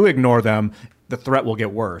if you do ignore them, the threat will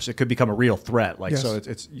get worse. It could become a real threat. Like, yes. So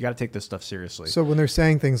it's you got to take this stuff seriously. So when they're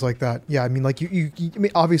saying things like that, yeah, I mean, like I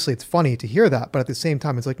mean, obviously it's funny to hear that, but at the same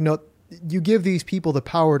time, it's like, no, you give these people the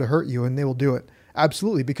power to hurt you and they will do it.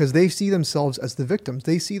 Absolutely. Because they see themselves as the victims.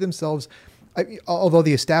 They see themselves, although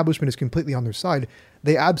the establishment is completely on their side,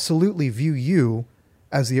 they absolutely view you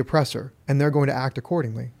as the oppressor, and they're going to act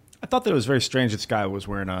accordingly. I thought that it was very strange this guy was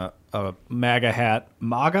wearing a MAGA hat.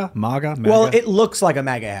 MAGA? Well, it looks like a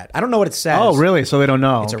MAGA hat. I don't know what it says. Oh, really? So they don't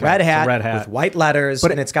know. It's a red hat with white letters,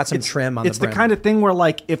 and it's got some trim on the brim. It's the kind of thing where,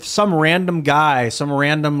 like, if some random guy, some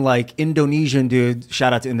random, like, Indonesian dude,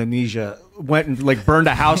 shout out to Indonesia, went and, like, burned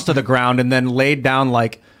a house to the ground and then laid down,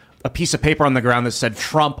 like, a piece of paper on the ground that said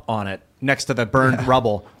Trump on it next to the burned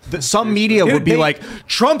rubble. Some media would be like,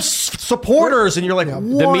 Trump's supporters, and you're like,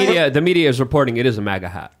 what? The media is reporting it is a MAGA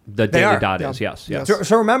hat. The Daily Dot is, yes.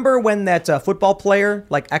 So remember when that football player,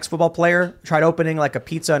 like ex-football player, tried opening like a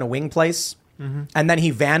pizza and a wing place? Mm-hmm. And then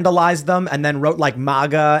he vandalized them and then wrote like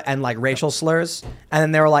MAGA and like racial slurs. And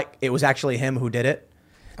then they were like, it was actually him who did it.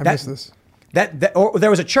 I missed this. Or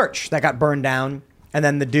there was a church that got burned down. And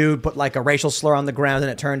then the dude put like a racial slur on the ground, and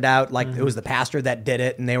it turned out like it was the pastor that did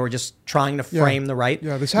it, and they were just trying to frame the right.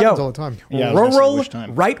 Yeah, this happens all the time. Yeah, rural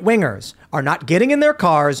right-wingers are not getting in their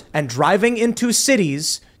cars and driving into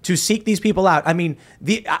cities to seek these people out. I mean,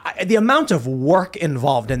 the amount of work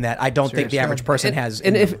involved in that, I don't think the average person has.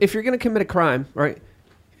 And if you're going to commit a crime, right,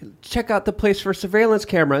 check out the place for surveillance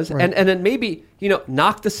cameras, and then maybe,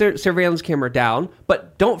 knock the surveillance camera down,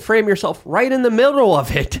 but don't frame yourself right in the middle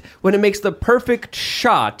of it when it makes the perfect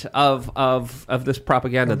shot of this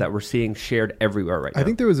propaganda that we're seeing shared everywhere right now. I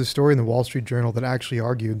think there was a story in the Wall Street Journal that actually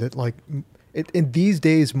argued that, like, in these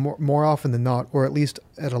days, more often than not, or at least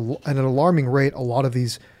at an alarming rate, a lot of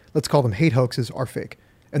these, let's call them hate hoaxes, are fake,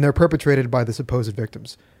 and they're perpetrated by the supposed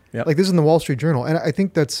victims. Yep. Like, this is in the Wall Street Journal, and I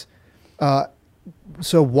think that's...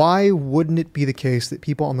 So why wouldn't it be the case that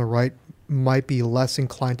people on the right might be less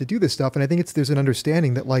inclined to do this stuff? And I think there's an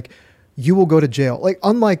understanding that, like, you will go to jail. Like,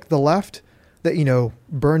 unlike the left that,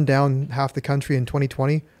 burned down half the country in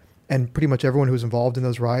 2020, and pretty much everyone who was involved in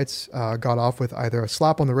those riots got off with either a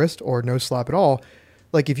slap on the wrist or no slap at all.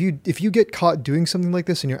 Like, if you get caught doing something like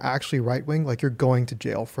this and you're actually right-wing, like, you're going to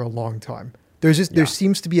jail for a long time. There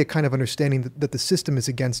seems to be a kind of understanding that the system is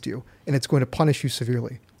against you and it's going to punish you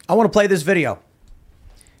severely. I want to play this video.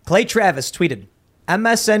 Clay Travis tweeted,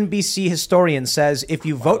 MSNBC historian says, if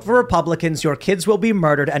you vote for Republicans, your kids will be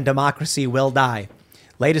murdered and democracy will die.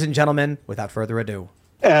 Ladies and gentlemen, without further ado.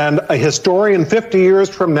 And a historian 50 years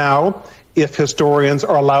from now if historians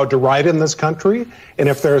are allowed to write in this country, and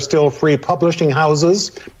if there are still free publishing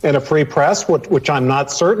houses and a free press, which I'm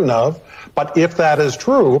not certain of. But if that is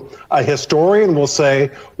true, a historian will say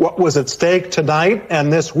what was at stake tonight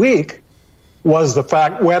and this week was the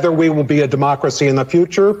fact whether we will be a democracy in the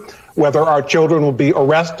future, whether our children will be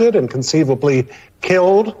arrested and conceivably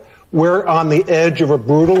killed. We're on the edge of a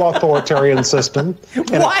brutal authoritarian system, and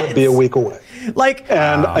it could be a week away. Like,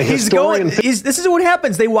 and a historian this is what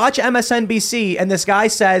happens. They watch MSNBC, and this guy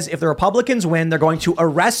says if the Republicans win, they're going to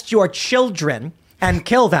arrest your children and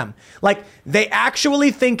kill them. Like, they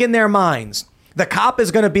actually think in their minds, the cop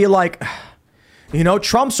is going to be like, you know,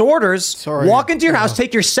 Trump's orders, walk into your house,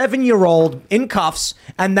 take your 7-year-old in cuffs,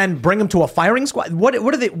 and then bring him to a firing squad. What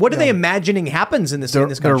are they imagining happens in this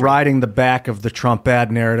country? They're riding the back of the Trump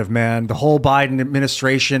bad narrative, man. The whole Biden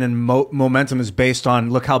administration and momentum is based on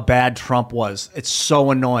look how bad Trump was. It's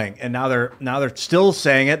so annoying. And now they're still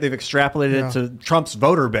saying it. They've extrapolated it to Trump's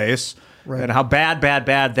voter base. Right. And how bad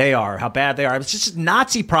they are. How bad they are. It's just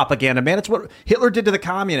Nazi propaganda, man. It's what Hitler did to the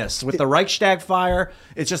communists with the Reichstag fire.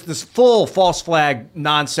 It's just this full false flag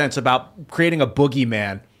nonsense about creating a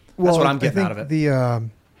boogeyman. That's what I'm getting out of it.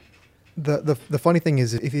 The funny thing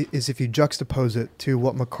is if you juxtapose it to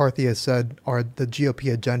what McCarthy has said or the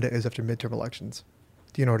GOP agenda is after midterm elections.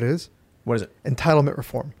 Do you know what it is? What is it? Entitlement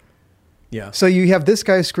reform. Yeah. So you have this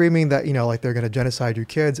guy screaming that, you know, like they're going to genocide your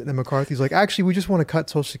kids. And then McCarthy's like, actually, we just want to cut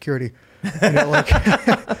Social Security. You know, like,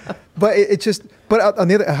 but on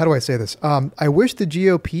the other, how do I say this? I wish the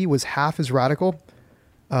GOP was half as radical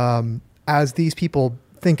as these people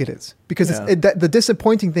think it is. Because the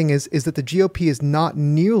disappointing thing is that the GOP is not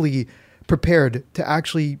nearly prepared to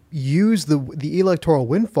actually use the electoral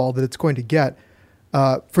windfall that it's going to get.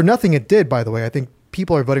 For nothing it did, by the way. I think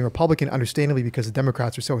people are voting Republican, understandably, because the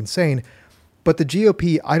Democrats are so insane. But the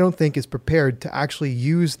GOP, I don't think, is prepared to actually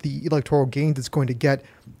use the electoral gains it's going to get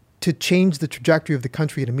to change the trajectory of the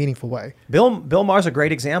country in a meaningful way. Bill Maher's a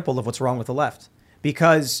great example of what's wrong with the left,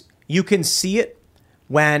 because you can see it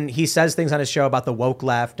when he says things on his show about the woke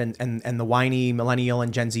left and the whiny millennial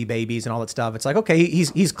and Gen Z babies and all that stuff. It's like, okay,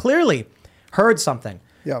 he's clearly heard something,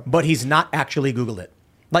 but he's not actually Googled it.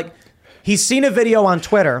 Like, he's seen a video on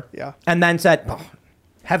Twitter and then said, oh,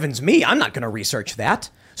 heavens me, I'm not going to research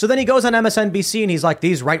that. So then he goes on MSNBC and he's like,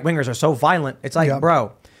 these right wingers are so violent. It's like,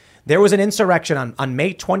 bro, there was an insurrection on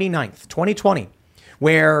May 29th, 2020,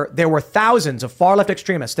 where there were thousands of far left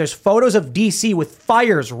extremists. There's photos of DC with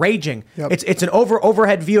fires raging. It's an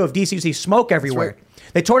overhead view of DC. You see smoke everywhere.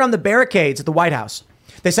 They tore down the barricades at the White House.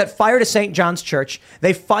 They set fire to St. John's Church.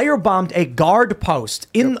 They firebombed a guard post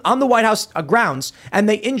on the White House grounds, and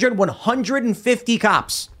they injured 150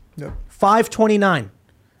 cops. 529.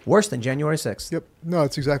 Worse than January 6th. Yep. No,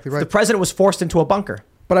 that's exactly right. The president was forced into a bunker.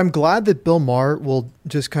 But I'm glad that Bill Maher will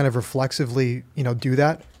just kind of reflexively, do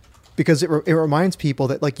that, because it reminds people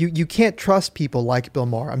that, like, you can't trust people like Bill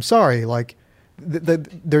Maher. I'm sorry. Like,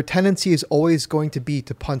 their tendency is always going to be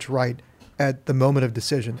to punch right at the moment of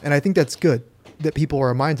decision. And I think that's good that people are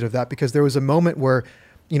reminded of that, because there was a moment where,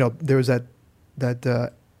 there was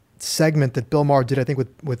that segment that Bill Maher did, I think,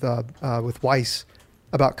 with Weiss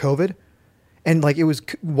about COVID. And like, it was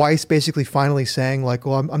Weiss basically finally saying like,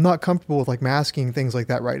 well, I'm not comfortable with like masking, things like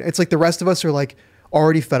that. Right. It's like the rest of us are like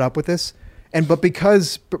already fed up with this. But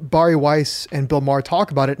because Bari Weiss and Bill Maher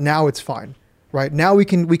talk about it, now it's fine. Right. Now we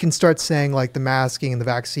can start saying like the masking and the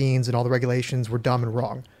vaccines and all the regulations were dumb and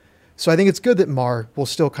wrong. So I think it's good that Maher will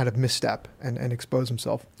still kind of misstep and expose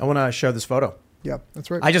himself. I want to show this photo. Yeah,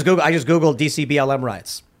 that's right. I just Googled DC BLM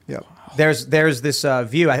riots. Yeah. There's this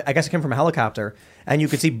view. I guess it came from a helicopter, and you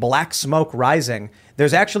could see black smoke rising.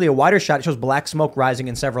 There's actually a wider shot. It shows black smoke rising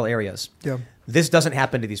in several areas. Yeah. This doesn't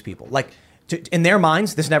happen to these people. Like, in their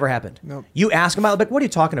minds, this never happened. No. You ask them about, like, what are you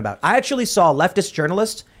talking about? I actually saw leftist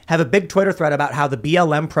journalists have a big Twitter thread about how the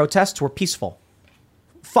BLM protests were peaceful.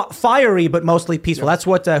 Fiery, but mostly peaceful. Yeah. That's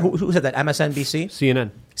what, who said that? MSNBC?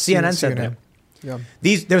 CNN said that. Yeah.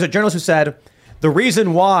 There's a journalist who said, the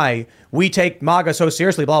reason why we take MAGA so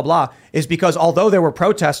seriously, blah, blah, is because although there were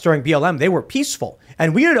protests during BLM, they were peaceful.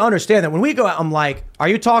 And we need to understand that when we go out, I'm like, are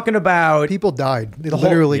you talking about... People died. They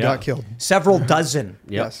literally got killed. Several dozen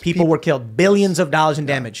people were killed. Billions of dollars in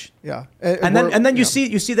damage. Yeah. And then you see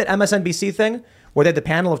that MSNBC thing where they had the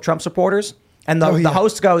panel of Trump supporters. And the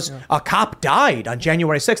host goes, a cop died on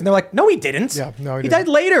January 6th. And they're like, no, he didn't. Yeah, no, he died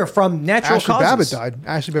later from natural causes.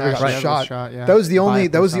 Ashley Babbitt got shot. That was the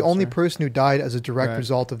only person who died as a direct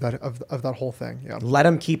result of that whole thing. Yeah. Let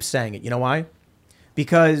him keep saying it. You know why?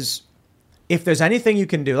 Because if there's anything you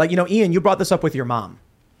can do, like, Ian, you brought this up with your mom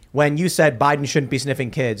when you said Biden shouldn't be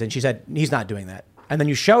sniffing kids. And she said, he's not doing that. And then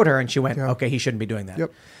you showed her and she went, okay, he shouldn't be doing that.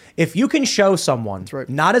 Yep. If you can show someone,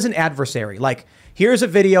 not as an adversary, like here's a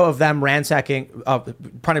video of them ransacking,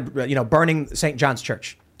 burning St. John's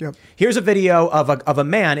Church. Yep. Here's a video of a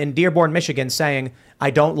man in Dearborn, Michigan saying, I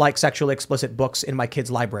don't like sexually explicit books in my kids'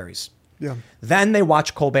 libraries. Yeah. Then they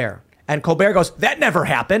watch Colbert. And Colbert goes, that never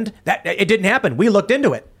happened. It didn't happen. We looked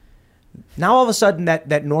into it. Now all of a sudden that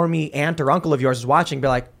normie aunt or uncle of yours is watching, be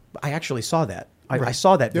like, I actually saw that. I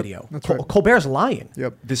saw that video. Colbert's lying.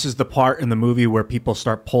 Yep. This is the part in the movie where people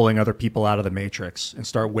start pulling other people out of the matrix and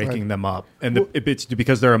start waking them up. And it's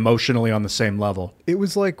because they're emotionally on the same level. It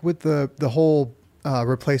was like with the whole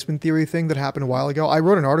replacement theory thing that happened a while ago. I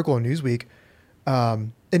wrote an article in Newsweek,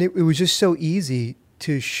 and it was just so easy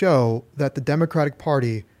to show that the Democratic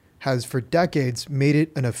Party has for decades made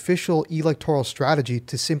it an official electoral strategy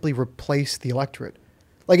to simply replace the electorate.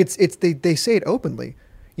 Like they say it openly,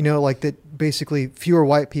 like that basically fewer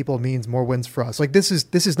white people means more wins for us. Like this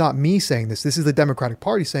is not me saying this. This is the Democratic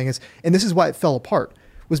Party saying this. And this is why it fell apart,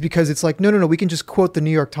 was because it's like, no, we can just quote the New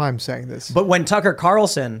York Times saying this. But when Tucker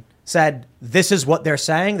Carlson said, this is what they're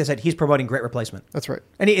saying, they said he's promoting great replacement. That's right.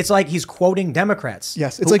 And it's like he's quoting Democrats.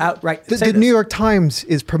 Yes, it's like outright the New York Times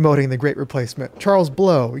is promoting the great replacement. Charles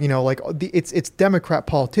Blow, it's Democrat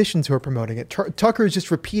politicians who are promoting it. Tucker is just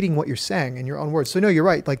repeating what you're saying in your own words. So no, you're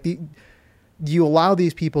right. Like you allow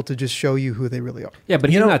these people to just show you who they really are. Yeah,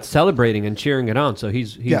 but he's not celebrating and cheering it on, so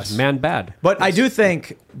he's man bad. But I do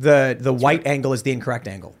think the white angle is the incorrect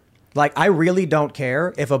angle. Like, I really don't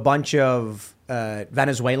care if a bunch of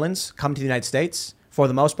Venezuelans come to the United States for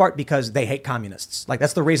the most part because they hate communists. Like,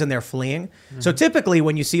 that's the reason they're fleeing. Mm-hmm. So typically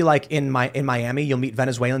when you see like in Miami, you'll meet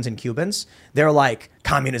Venezuelans and Cubans. They're like,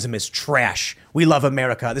 communism is trash. We love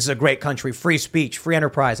America. This is a great country, free speech, free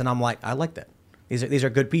enterprise. And I'm like, I like that. These are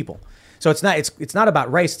good people. So it's not about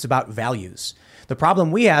race. It's about values. The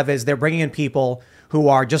problem we have is they're bringing in people who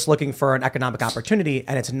are just looking for an economic opportunity.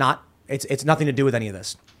 And it's nothing to do with any of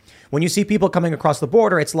this. When you see people coming across the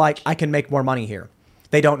border, it's like, I can make more money here.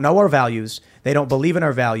 They don't know our values. They don't believe in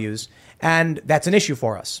our values. And that's an issue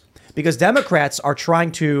for us because Democrats are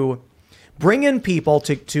trying to bring in people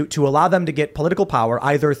to allow them to get political power,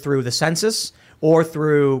 either through the census or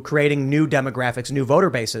through creating new demographics, new voter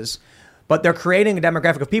bases. But they're creating a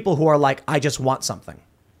demographic of people who are like, I just want something.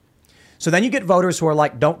 So then you get voters who are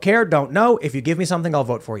like, don't care, don't know. If you give me something, I'll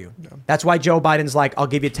vote for you. No. That's why Joe Biden's like, I'll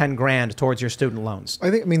give you $10,000 towards your student loans.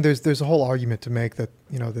 I mean, there's a whole argument to make that,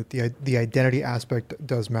 that the identity aspect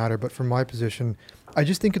does matter. But from my position, I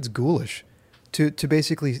just think it's ghoulish to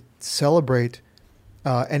basically celebrate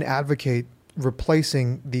and advocate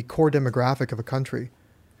replacing the core demographic of a country.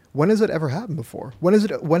 When has it ever happened before? When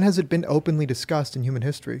has it been openly discussed in human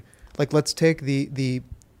history? Like, let's take the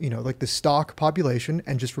stock population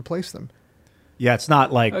and just replace them. Yeah, it's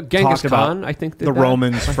not like Genghis talked Khan, about I think the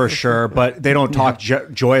Romans for sure, but they don't talk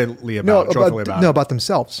joyfully about it. About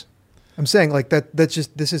themselves. I'm saying like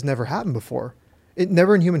this has never happened before. It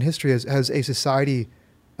never in human history has a society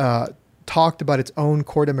talked about its own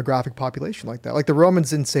core demographic population like that. Like the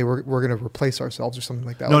Romans didn't say we're going to replace ourselves or something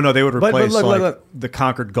like that. No, they would replace look. The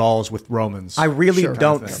conquered Gauls with Romans. I really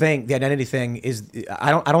don't think the identity thing is.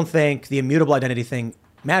 I don't think the immutable identity thing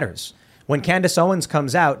matters. When Candace Owens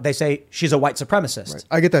comes out, they say she's a white supremacist. Right.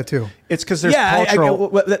 I get that too. It's because there's cultural.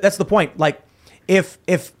 That's the point. Like,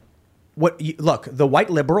 the white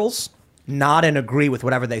liberals nod and agree with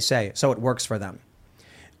whatever they say, so it works for them.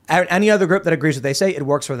 Any other group that agrees with what they say, it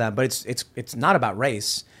works for them. But it's not about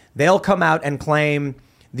race. They'll come out and claim,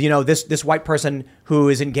 this white person who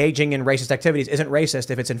is engaging in racist activities isn't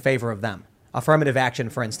racist if it's in favor of them. Affirmative action,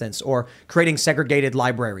 for instance, or creating segregated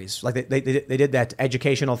libraries. Like they did that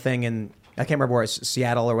educational thing in, I can't remember where it's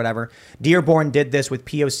Seattle or whatever. Dearborn did this with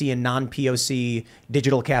POC and non-POC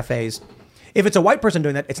digital cafes. If it's a white person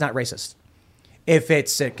doing that, it's not racist. If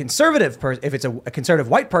it's a conservative if it's a conservative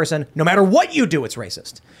white person, no matter what you do, it's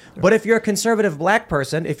racist. But if you're a conservative black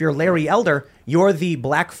person, if you're Larry Elder, you're the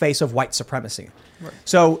black face of white supremacy. Right.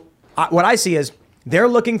 So what I see is they're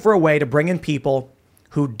looking for a way to bring in people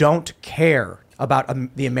who don't care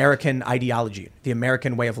about the American ideology, the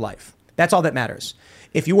American way of life. That's all that matters.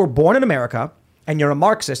 If you were born in America and you're a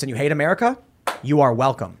Marxist and you hate America, you are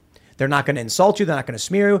welcome. They're not going to insult you. They're not going to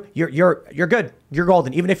smear you. You're good. You're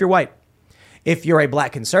golden, even if you're white. If you're a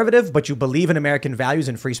black conservative, but you believe in American values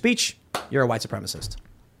and free speech, you're a white supremacist.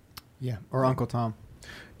 Yeah, or Uncle Tom.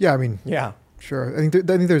 Yeah, I mean, yeah, sure. I think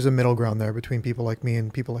there's a middle ground there between people like me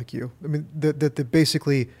and people like you. I mean, that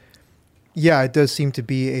basically, yeah, it does seem to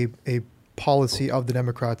be a policy of the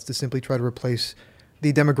Democrats to simply try to replace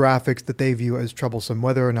the demographics that they view as troublesome,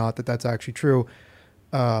 whether or not that's actually true.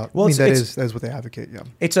 That is what they advocate. Yeah,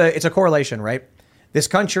 it's a correlation, right? This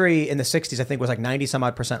country in the 60s, I think, was like 90 some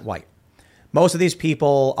odd percent white. Most of these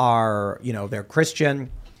people are, they're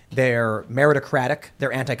Christian, they're meritocratic,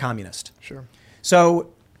 they're anti-communist. Sure.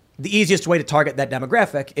 So the easiest way to target that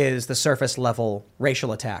demographic is the surface level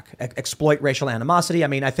racial attack, exploit racial animosity. I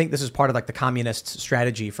mean, I think this is part of like the communist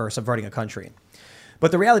strategy for subverting a country.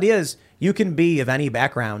 But the reality is you can be of any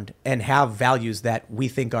background and have values that we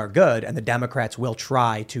think are good, and the Democrats will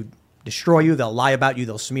try to destroy you. They'll lie about you.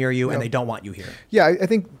 They'll smear you, and they don't want you here. Yeah, I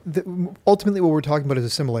think that ultimately what we're talking about is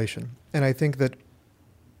assimilation. And I think that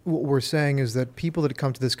what we're saying is that people that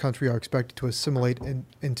come to this country are expected to assimilate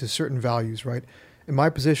into certain values, right? And my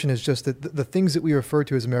position is just that the things that we refer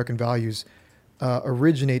to as American values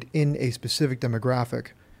originate in a specific demographic.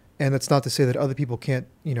 And that's not to say that other people can't,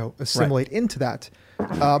 assimilate into that.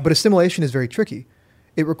 But assimilation is very tricky.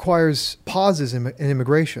 It requires pauses in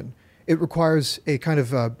immigration. It requires a kind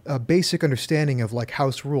of a basic understanding of like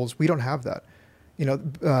house rules. We don't have that.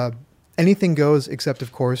 Anything goes except,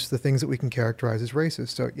 of course, the things that we can characterize as racist.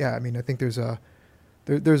 So, yeah, I mean, I think there's an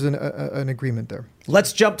agreement there.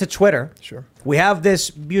 Let's jump to Twitter. Sure. We have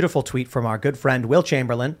this beautiful tweet from our good friend, Will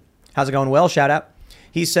Chamberlain. How's it going, Will? Shout out.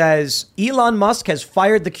 He says, Elon Musk has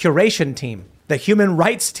fired the curation team, the human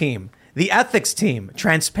rights team, the ethics team,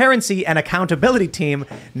 transparency and accountability team.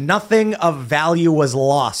 Nothing of value was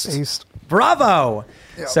lost. Bravo.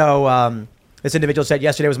 Yep. So this individual said,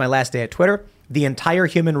 yesterday was my last day at Twitter. The entire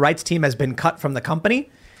human rights team has been cut from the company.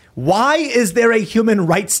 Why is there a human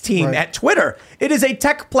rights team at Twitter? It is a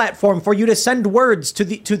tech platform for you to send words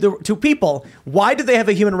to people. Why do they have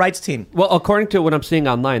a human rights team? Well, according to what I'm seeing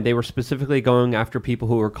online, they were specifically going after people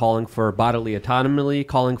who were calling for bodily autonomy,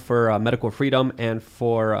 calling for medical freedom, and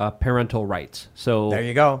for parental rights. So there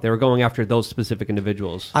you go. They were going after those specific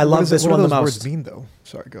individuals. I love this one the most. What do those words mean, though?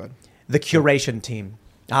 Sorry, go ahead. The curation team.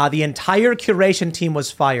 The entire curation team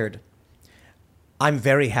was fired. I'm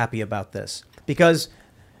very happy about this because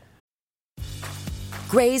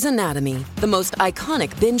Grey's Anatomy, the most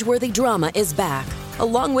iconic binge-worthy drama, is back,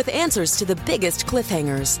 along with answers to the biggest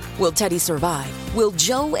cliffhangers. Will Teddy survive? Will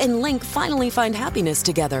Joe and Link finally find happiness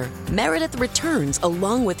together? Meredith returns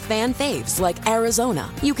along with fan faves like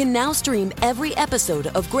Arizona. You can now stream every episode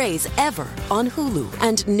of Grey's ever on Hulu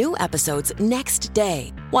and new episodes next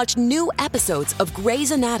day. Watch new episodes of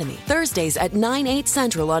Grey's Anatomy Thursdays at 9/8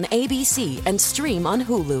 Central on ABC and stream on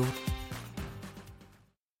Hulu.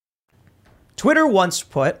 Twitter once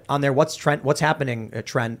put on their what's happening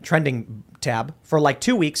trending tab for like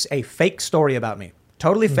 2 weeks a fake story about me.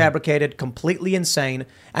 Totally fabricated, completely insane.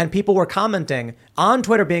 And people were commenting on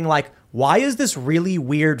Twitter being like, why is this really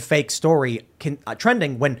weird fake story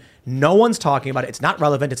trending when no one's talking about it? It's not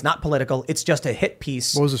relevant. It's not political. It's just a hit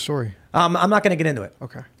piece. What was the story? I'm not going to get into it.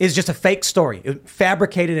 Okay. It's just a fake story,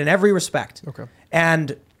 fabricated in every respect. Okay.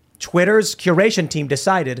 And Twitter's curation team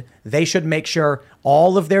decided they should make sure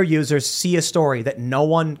all of their users see a story that no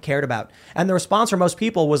one cared about. And the response from most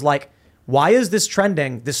people was like, why is this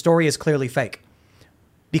trending? This story is clearly fake.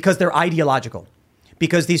 Because they're ideological.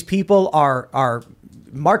 Because these people are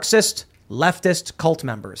Marxist, leftist cult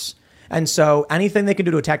members. And so anything they can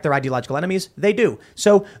do to attack their ideological enemies, they do.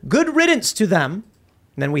 So good riddance to them.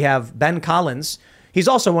 And then we have Ben Collins. He's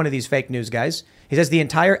also one of these fake news guys. He says the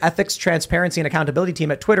entire ethics, transparency, and accountability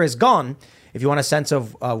team at Twitter is gone. If you want a sense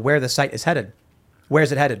of where the site is headed. Where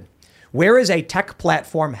is it headed? Where is a tech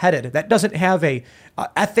platform headed that doesn't have a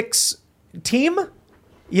ethics team?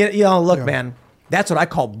 Look, man, that's what I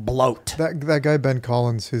call bloat. That guy, Ben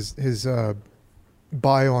Collins, his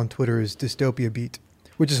bio on Twitter is Dystopia Beat,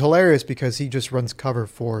 which is hilarious because he just runs cover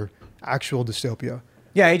for actual dystopia.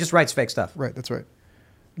 Yeah, he just writes fake stuff. Right, that's right.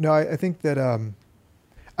 No, I think that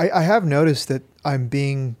I have noticed that I'm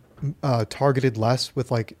being targeted less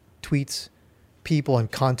with like tweets, people, and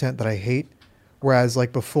content that I hate. Whereas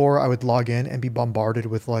like before I would log in and be bombarded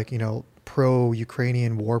with like,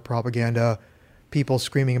 pro-Ukrainian war propaganda, people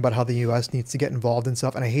screaming about how the U.S. needs to get involved and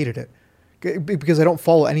stuff. And I hated it because I don't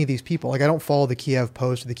follow any of these people. Like I don't follow the Kiev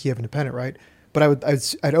Post or the Kiev Independent, right? But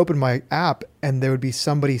I'd open my app and there would be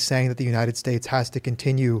somebody saying that the United States has to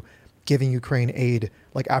continue giving Ukraine aid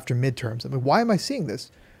like after midterms. I mean, why am I seeing this?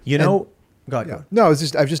 Go ahead. No,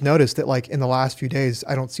 I've just noticed that like in the last few days,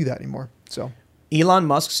 I don't see that anymore. So Elon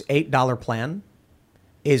Musk's $8 plan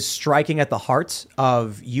is striking at the heart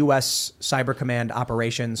of U.S. Cyber Command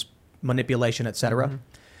operations, manipulation, etc. Mm-hmm.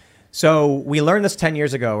 So we learned this 10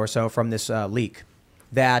 years ago or so from this leak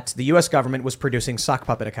that the U.S. government was producing sock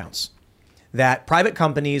puppet accounts, that private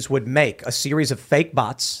companies would make a series of fake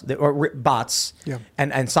bots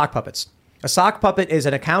and sock puppets. A sock puppet is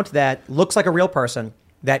an account that looks like a real person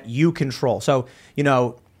that you control. So,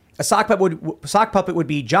 a sock puppet would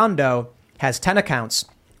be John Doe has 10 accounts.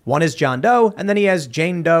 One is John Doe, and then he has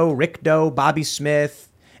Jane Doe, Rick Doe, Bobby Smith,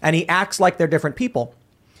 and he acts like they're different people.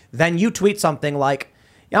 Then you tweet something like,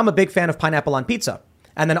 yeah, I'm a big fan of pineapple on pizza.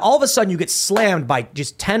 And then all of a sudden you get slammed by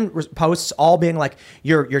just 10 posts all being like,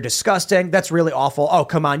 you're disgusting. That's really awful. Oh,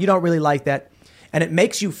 come on. You don't really like that. And it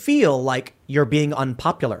makes you feel like you're being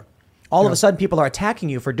unpopular. All of a sudden people are attacking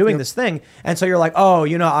you for doing this thing. And so you're like, oh,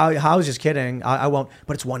 I was just kidding. I won't.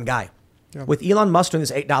 But it's one guy. Yeah. With Elon Musk doing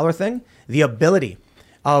this $8 thing, the ability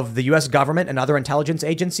of the U.S. government and other intelligence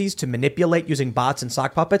agencies to manipulate using bots and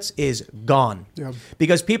sock puppets is gone. Yeah.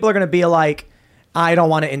 Because people are going to be like, I don't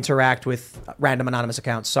want to interact with random anonymous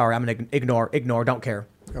accounts. Sorry, I'm going to ignore, don't care.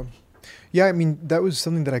 Yeah, I mean, that was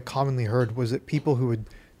something that I commonly heard, was that people who would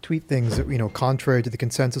tweet things that, contrary to the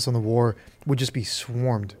consensus on the war, would just be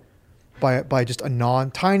swarmed by just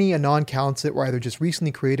tiny anon accounts that were either just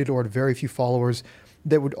recently created or had very few followers,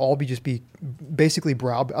 that would all be basically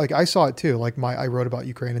like I saw it too. Like I wrote about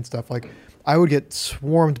Ukraine and stuff. Like I would get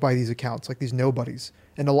swarmed by these accounts, like these nobodies,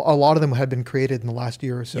 and a lot of them had been created in the last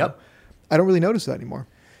year or so. Yep. I don't really notice that anymore.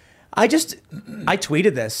 I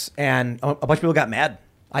tweeted this and a bunch of people got mad.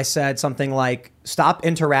 I said something like, stop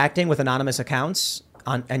interacting with anonymous accounts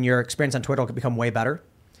and your experience on Twitter will become way better.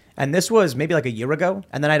 And this was maybe like a year ago.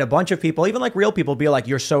 And then I had a bunch of people, even like real people, be like,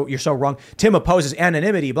 you're so wrong. Tim opposes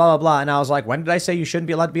anonymity, blah, blah, blah. And I was like, when did I say you shouldn't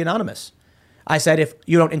be allowed to be anonymous? I said, if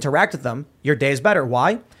you don't interact with them, your day is better.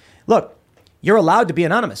 Why? Look, you're allowed to be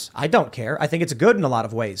anonymous. I don't care. I think it's good in a lot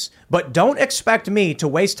of ways. But don't expect me to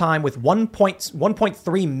waste time with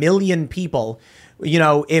 1.3 million people,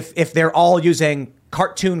 if they're all using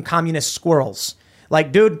cartoon communist squirrels.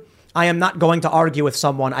 Like, dude, I am not going to argue with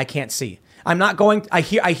someone I can't see. I'm not going, I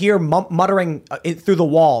hear muttering through the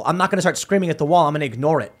wall. I'm not going to start screaming at the wall. I'm going to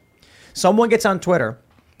ignore it. Someone gets on Twitter.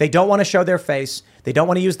 They don't want to show their face. They don't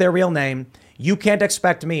want to use their real name. You can't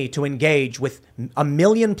expect me to engage with 1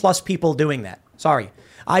 million plus people doing that. Sorry.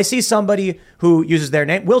 I see somebody who uses their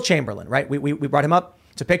name, Will Chamberlain, right? We brought him up.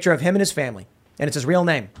 It's a picture of him and his family, and it's his real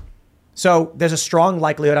name. So there's a strong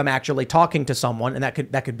likelihood I'm actually talking to someone, and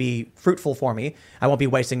that could be fruitful for me. I won't be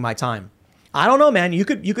wasting my time. I don't know, man. You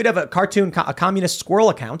could have a communist squirrel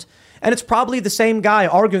account, and it's probably the same guy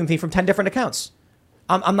arguing with me from 10 different accounts.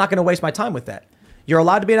 I'm not going to waste my time with that. You're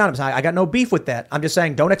allowed to be anonymous. I got no beef with that. I'm just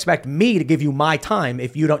saying, don't expect me to give you my time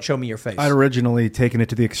if you don't show me your face. I'd originally taken it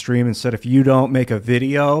to the extreme and said, if you don't make a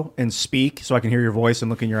video and speak so I can hear your voice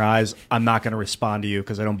and look in your eyes, I'm not going to respond to you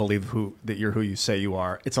because I don't believe that you're who you say you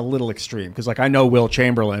are. It's a little extreme because, I know Will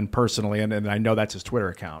Chamberlain personally, and I know that's his Twitter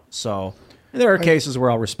account. So there are cases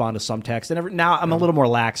where I'll respond to some text. And now I'm a little more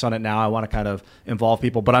lax on it now. I want to kind of involve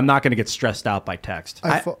people, but I'm not going to get stressed out by text.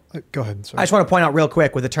 Go ahead. Sorry. I just want to point out real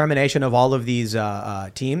quick, with the termination of all of these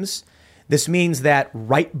teams, this means that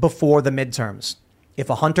right before the midterms, if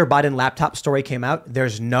a Hunter Biden laptop story came out,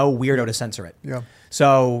 there's no weirdo to censor it. Yeah.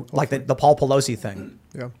 So like the Paul Pelosi thing.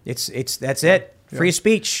 Yeah. That's it. Free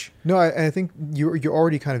speech. No, I think you're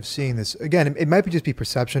already kind of seeing this. Again, it might just be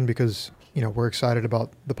perception because we're excited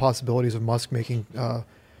about the possibilities of Musk making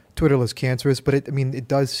Twitter less cancerous, but it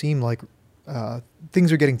does seem like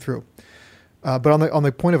things are getting through. But on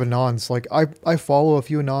the point of anons, like I follow a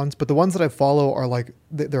few anons, but the ones that I follow are like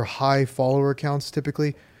they're high follower accounts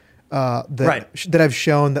typically. That I've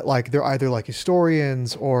shown that like they're either like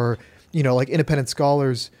historians or like independent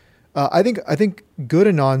scholars. I think good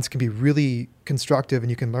anons can be really constructive and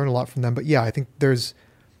you can learn a lot from them. But yeah, I think there's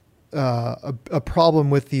a problem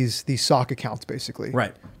with these sock accounts basically.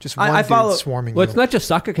 Right. Just one dude swarming. Well, it's not just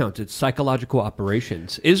sock accounts; it's psychological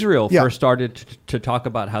operations. Israel first started to talk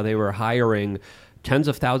about how they were hiring tens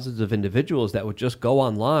of thousands of individuals that would just go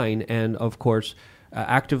online and, of course,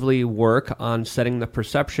 actively work on setting the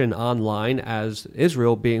perception online as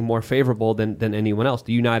Israel being more favorable than anyone else.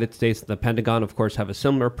 The United States and the Pentagon, of course, have a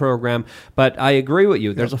similar program. But I agree with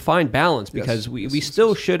you. There's a fine balance because we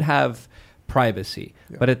still should have privacy.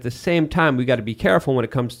 Yeah. But at the same time, we got to be careful when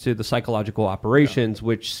it comes to the psychological operations,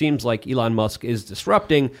 which seems like Elon Musk is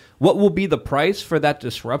disrupting. What will be the price for that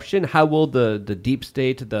disruption? How will the deep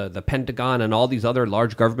state, the Pentagon, and all these other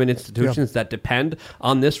large government institutions that depend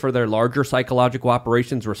on this for their larger psychological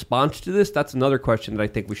operations response to this? That's another question that I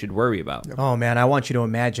think we should worry about. Oh, man, I want you to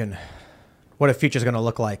imagine what a future is going to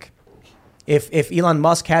look like. If Elon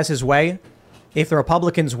Musk has his way, if the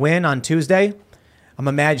Republicans win on Tuesday, I'm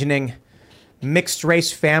imagining mixed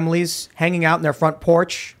race families hanging out in their front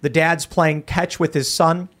porch. The dad's playing catch with his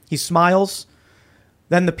son. He smiles.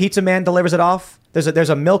 Then the pizza man delivers it off. There's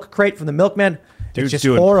a milk crate from the milkman. Dude's it's just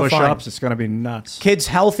doing horrifying. Push-ups. It's going to be nuts. Kids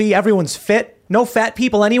healthy. Everyone's fit. No fat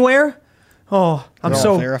people anywhere. Oh, I'm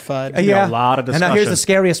so verified. Yeah. A lot of discussion. And now here's the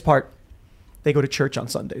scariest part. They go to church on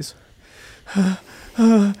Sundays.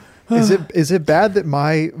 Is it bad that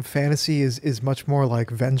my fantasy is much more like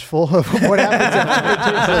vengeful of what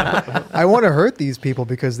happens? I want to hurt these people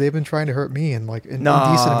because they've been trying to hurt me and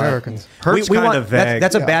indecent Americans. Hurt's kind of vague.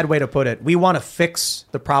 That's a bad way to put it. We want to fix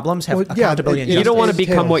the problems, have accountability, and you justice. don't want to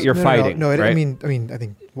become what you're fighting. No, right? I mean, I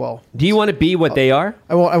think. Well, do you want to be what they are?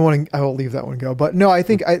 I won't leave that one go. But no, I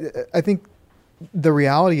think I think the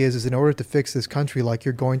reality is in order to fix this country,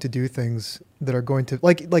 you're going to do things that are going to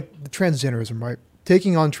like transgenderism, right?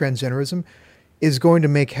 Taking on transgenderism is going to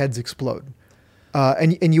make heads explode.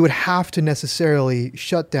 And you would have to necessarily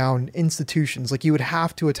shut down institutions. You would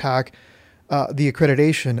have to attack the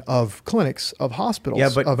accreditation of clinics, of hospitals.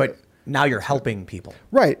 Yeah, but now you're helping people.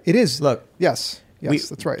 Right. It is. Look. Yes,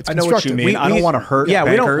 that's right. It's I know what you mean. I don't want to hurt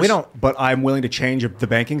bankers, we don't. But I'm willing to change the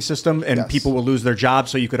banking system, and people will lose their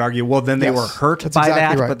jobs. So you could argue, well, then they were hurt by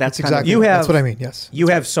that. Right. But that's exactly kind of, that's what I mean. Yes. You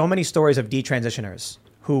have so many stories of detransitioners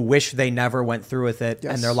who wish they never went through with it,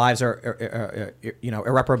 and their lives are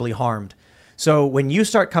irreparably harmed. So when you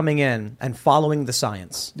start coming in and following the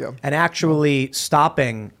science and actually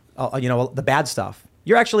stopping, the bad stuff,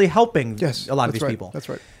 you're actually helping a lot of these people. That's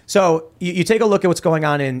right. So you take a look at what's going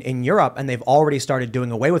on in Europe, and they've already started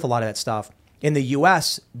doing away with a lot of that stuff. In the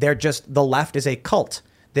U.S., the left is a cult.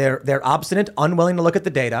 They're obstinate, unwilling to look at the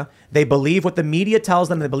data. They believe what the media tells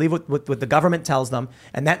them. They believe what the government tells them,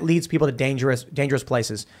 and that leads people to dangerous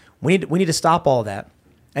places. We need to stop all of that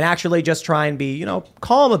and actually just try and be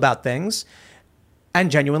calm about things and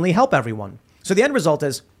genuinely help everyone. So the end result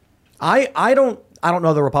is, I don't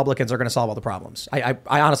know the Republicans are going to solve all the problems. I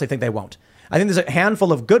honestly think they won't. I think there's a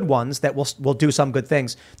handful of good ones that will do some good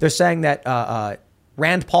things. They're saying that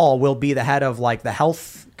Rand Paul will be the head of the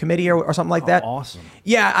health committee or something like that. Awesome.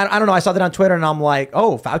 Yeah, I don't know. I saw that on Twitter and I'm like,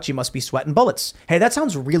 oh, Fauci must be sweating bullets. Hey, that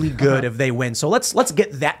sounds really good if they win. So let's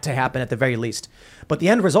get that to happen at the very least. But the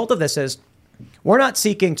end result of this is we're not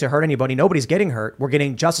seeking to hurt anybody. Nobody's getting hurt. We're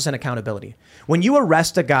getting justice and accountability. When you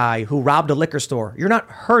arrest a guy who robbed a liquor store, you're not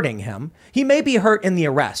hurting him. He may be hurt in the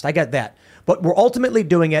arrest. I get that. But we're ultimately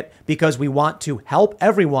doing it because we want to help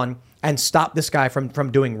everyone and stop this guy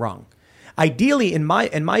from doing wrong. Ideally, in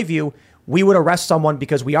my view, we would arrest someone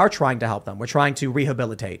because we are trying to help them. We're trying to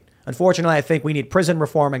rehabilitate. Unfortunately, I think we need prison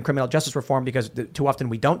reform and criminal justice reform because too often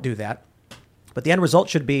we don't do that. But the end result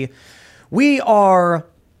should be we are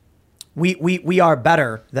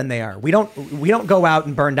better than they are. We don't go out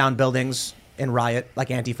and burn down buildings and riot like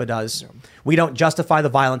Antifa does. We don't justify the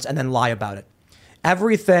violence and then lie about it.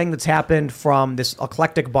 Everything that's happened from this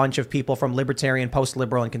eclectic bunch of people from libertarian,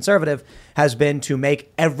 post-liberal, and conservative has been to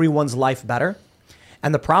make everyone's life better.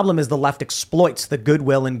 And the problem is the left exploits the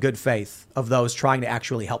goodwill and good faith of those trying to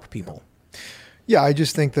actually help people. Yeah, I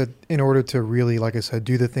just think that in order to really, like I said,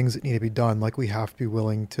 do the things that need to be done, we have to be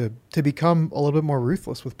willing to become a little bit more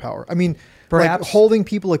ruthless with power. I mean, perhaps holding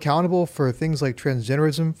people accountable for things like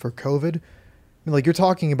transgenderism, for COVID. I mean, you're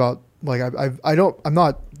talking about, I'm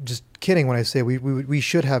not just kidding when I say we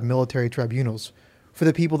should have military tribunals for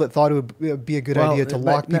the people that thought it would be a good idea to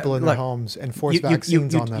lock people in their homes and force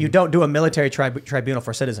vaccines on them. You don't do a military tribunal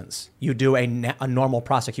for citizens. You do a normal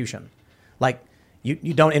prosecution.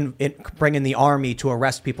 You don't bring in the army to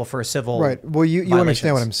arrest people for a civil right. Well, you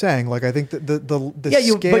understand what I'm saying. I think that the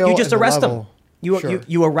scale but you just arrest them.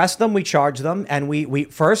 You arrest them. We charge them, and we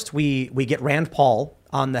get Rand Paul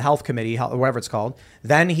on the health committee, or whatever it's called.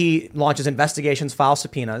 Then he launches investigations, files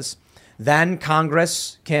subpoenas. Then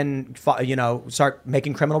Congress can, start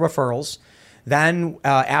making criminal referrals. Then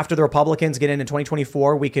after the Republicans get in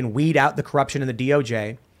 2024, we can weed out the corruption in the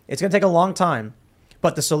DOJ. It's going to take a long time,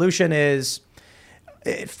 but the solution is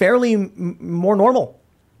fairly more normal.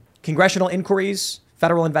 Congressional inquiries,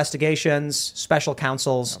 federal investigations, special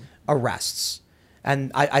counsels, arrests.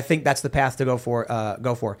 And I think that's the path to go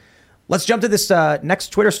for. Let's jump to this next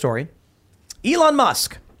Twitter story. Elon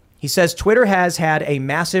Musk. He says Twitter has had a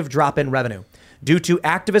massive drop in revenue due to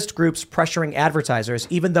activist groups pressuring advertisers,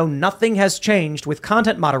 even though nothing has changed with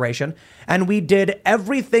content moderation, and we did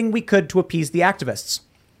everything we could to appease the activists.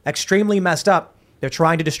 Extremely messed up. They're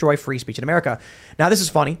trying to destroy free speech in America. Now, this is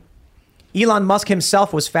funny. Elon Musk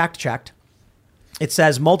himself was fact-checked. It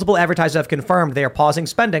says multiple advertisers have confirmed they are pausing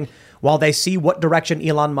spending while they see what direction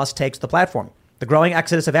Elon Musk takes the platform. The growing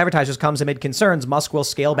exodus of advertisers comes amid concerns Musk will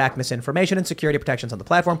scale back misinformation and security protections on the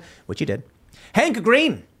platform, which he did. Hank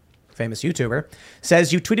Green, famous YouTuber,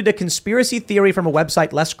 says you tweeted a conspiracy theory from a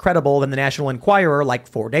website less credible than the National Enquirer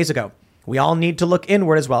 4 days ago. We all need to look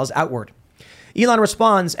inward as well as outward. Elon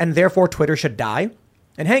responds, and therefore Twitter should die.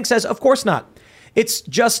 And Hank says, of course not. It's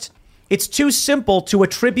too simple to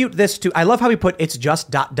attribute this to, I love how he put it's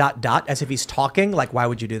just ... as if he's talking. Why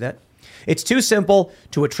would you do that? It's too simple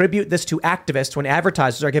to attribute this to activists when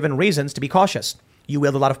advertisers are given reasons to be cautious. You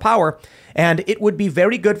wield a lot of power, and it would be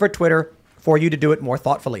very good for Twitter for you to do it more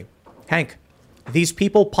thoughtfully. Hank, these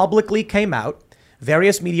people publicly came out,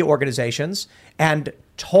 various media organizations, and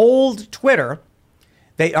told Twitter,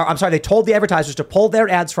 they told the advertisers to pull their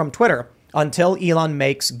ads from Twitter until Elon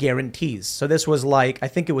makes guarantees. So this was like, I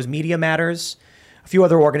think it was Media Matters, a few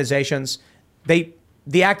other organizations. The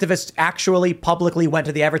activists actually publicly went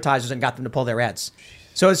to the advertisers and got them to pull their ads.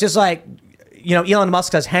 So it's just like, Elon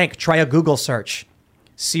Musk says, Hank, try a Google search.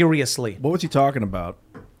 Seriously. What was he talking about?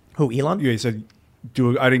 Who, Elon? Yeah, he said,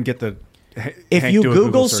 I didn't get the... If Hank, you do a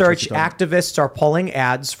Google search, search activists are pulling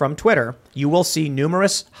ads from Twitter, you will see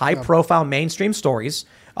numerous high-profile mainstream stories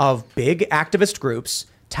of big activist groups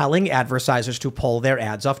telling advertisers to pull their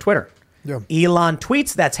ads off Twitter. Yeah. Elon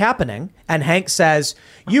tweets that's happening, and Hank says,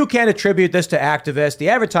 you can't attribute this to activists. The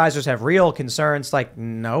advertisers have real concerns. Like,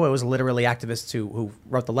 no, it was literally activists who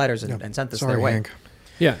wrote the letters and sent this their way. Hank.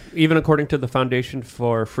 Yeah, even according to the Foundation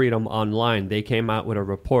for Freedom Online, they came out with a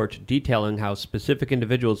report detailing how specific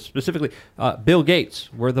individuals, specifically Bill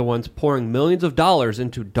Gates, were the ones pouring millions of dollars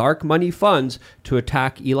into dark money funds to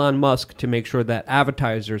attack Elon Musk to make sure that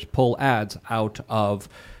advertisers pull ads out of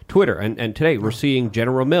Twitter. And today we're seeing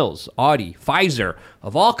General Mills, Audi, Pfizer,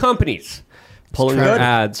 of all companies, pulling their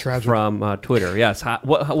ads from Twitter. Yes.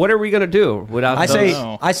 What are we going to do without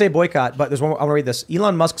I say boycott, but there's one more. I'll read this.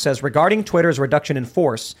 Elon Musk says, regarding Twitter's reduction in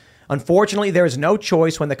force, unfortunately, there is no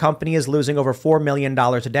choice when the company is losing over $4 million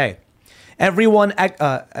a day. Everyone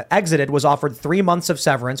exited was offered 3 months of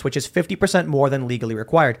severance, which is 50% more than legally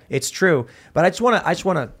required. It's true. But I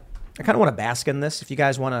kind of want to bask in this. If you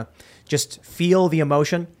guys want to just feel the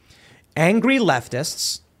emotion. Angry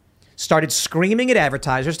leftists started screaming at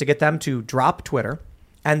advertisers to get them to drop Twitter.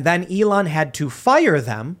 And then Elon had to fire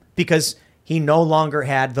them because he no longer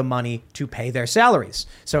had the money to pay their salaries.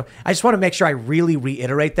 So I just want to make sure I really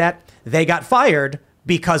reiterate that. They got fired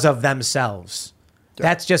because of themselves.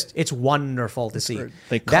 That's just, it's wonderful to see.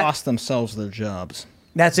 They cost themselves their jobs.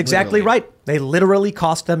 That's exactly right. They literally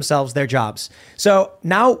cost themselves their jobs. So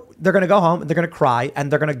now they're going to go home and they're going to cry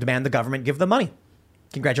and they're going to demand the government give them money.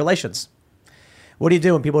 Congratulations. What do you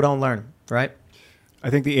do when people don't learn, right? I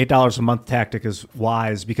think the $8 a month tactic is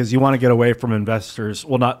wise because you want to get away from investors.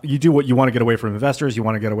 Well, you do what you want to get away from investors. You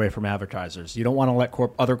want to get away from advertisers. You don't want to let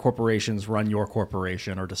other corporations run your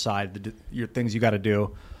corporation or decide your things you got to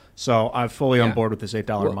do. So I'm fully on board with this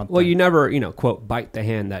 $8 a month. Well, you never, quote, bite the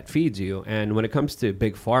hand that feeds you. And when it comes to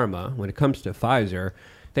Big Pharma, when it comes to Pfizer,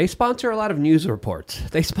 they sponsor a lot of news reports.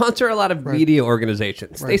 They sponsor a lot of media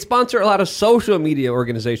organizations. They sponsor a lot of social media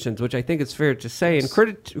organizations, which I think it's fair to say and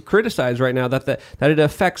criticize right now that it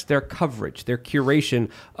affects their coverage, their curation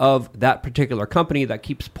of that particular company that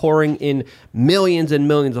keeps pouring in millions and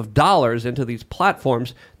millions of dollars into these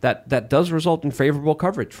platforms that does result in favorable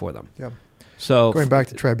coverage for them. Yeah. So going back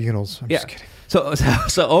to tribunals. I'm just kidding.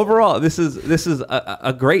 So overall, this is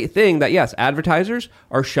a great thing that, yes, advertisers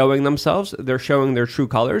are showing themselves. They're showing their true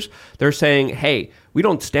colors. They're saying, hey, we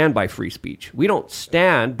don't stand by free speech. We don't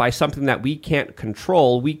stand by something that we can't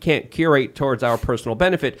control. We can't curate towards our personal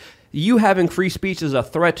benefit. You having free speech is a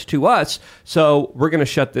threat to us, so we're going to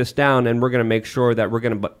shut this down and we're going to make sure that we're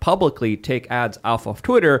going to publicly take ads off of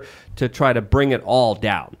Twitter to try to bring it all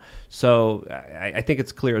down. I think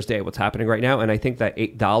it's clear as day what's happening right now, and I think that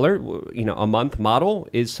 $8 a month model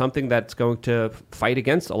is something that's going to fight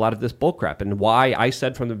against a lot of this bullcrap, and why I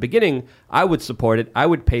said from the beginning I would support it, I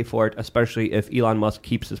would pay for it, especially if Elon Musk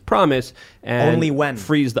keeps his promise and only when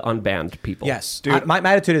frees the unbanned people. Yes, my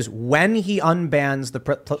attitude is when he unbans the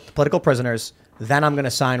political prisoners, then I'm going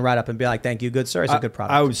to sign right up and be like, thank you, good sir. It's a good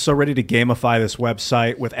product. I was so ready to gamify this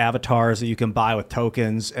website with avatars that you can buy with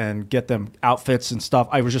tokens and get them outfits and stuff.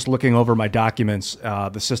 I was just looking over my documents,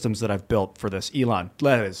 the systems that I've built for this. Elon,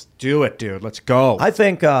 let's do it, dude. Let's go. I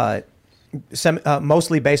think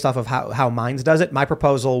mostly based off of how Minds does it, my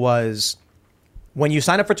proposal was when you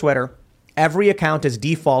sign up for Twitter, every account is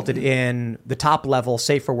defaulted in the top level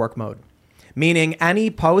safe for work mode. Meaning any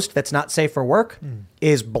post that's not safe for work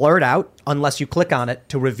is blurred out unless you click on it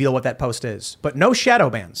to reveal what that post is. But no shadow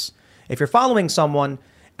bans. If you're following someone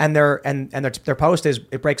and their post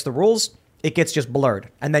it breaks the rules, it gets just blurred.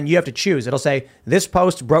 And then you have to choose. It'll say this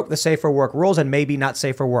post broke the safe for work rules and maybe not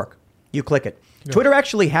safe for work. You click it. Yeah. Twitter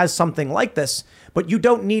actually has something like this, but you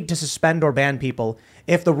don't need to suspend or ban people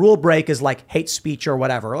if the rule break is like hate speech or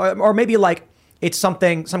whatever, or maybe like it's some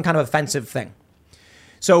kind of offensive thing.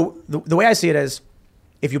 So the way I see it is,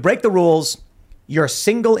 if you break the rules, your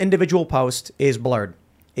single individual post is blurred.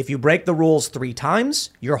 If you break the rules 3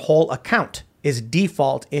 times, your whole account is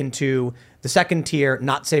default into the second tier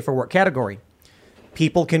not safe for work category.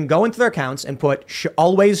 People can go into their accounts and put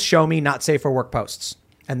always show me not safe for work posts.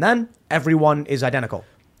 And then everyone is identical.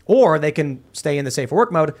 Or they can stay in the safe for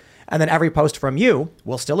work mode, and then every post from you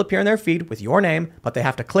will still appear in their feed with your name, but they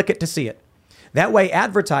have to click it to see it. That way,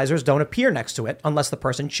 advertisers don't appear next to it unless the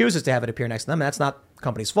person chooses to have it appear next to them, and that's not the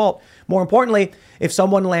company's fault. More importantly, if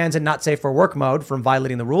someone lands in not safe for work mode from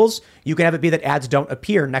violating the rules, you can have it be that ads don't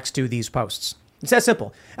appear next to these posts. It's that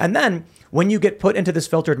simple. And then when you get put into this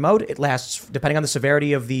filtered mode, it lasts, depending on the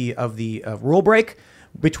severity of the rule break,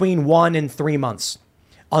 between 1 and 3 months,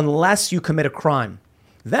 unless you commit a crime.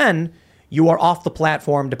 Then you are off the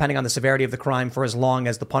platform, depending on the severity of the crime, for as long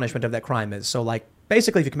as the punishment of that crime is. So, like,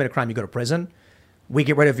 basically, if you commit a crime, you go to prison. We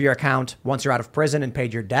get rid of your account once you're out of prison and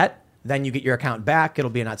paid your debt. Then you get your account back.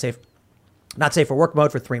 It'll be not safe for work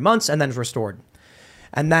mode for 3 months, and then it's restored.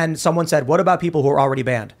 And then someone said, what about people who are already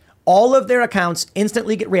banned? All of their accounts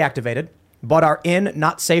instantly get reactivated, but are in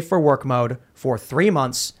not safe for work mode for 3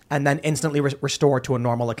 months, and then instantly restored to a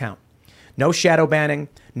normal account. No shadow banning,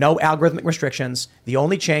 no algorithmic restrictions. The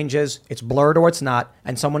only change is it's blurred or it's not,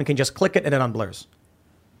 and someone can just click it and it unblurs.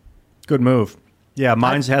 Good move. Yeah,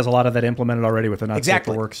 mine has a lot of that implemented already with the not safe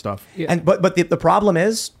for work stuff. Yeah. And but the problem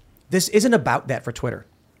is, this isn't about that for Twitter.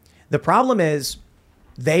 The problem is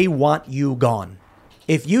they want you gone.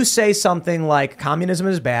 If you say something like communism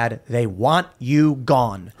is bad, they want you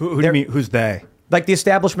gone. Who do you mean? Who's they? Like the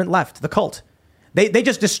establishment left, the cult. They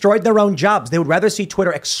just destroyed their own jobs. They would rather see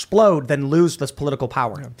Twitter explode than lose this political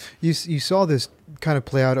power. Yeah. You saw this kind of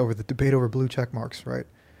play out over the debate over blue check marks, right?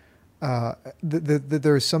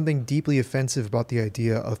 There is something deeply offensive about the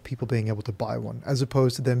idea of people being able to buy one, as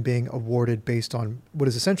opposed to them being awarded based on what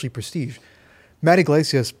is essentially prestige. Matt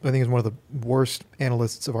Iglesias, I think, is one of the worst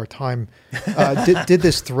analysts of our time, did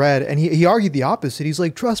this thread, and he argued the opposite. He's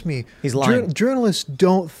like, trust me, he's lying. Journalists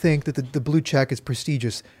don't think that the blue check is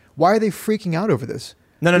prestigious. Why are they freaking out over this?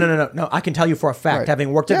 No. I can tell you for a fact,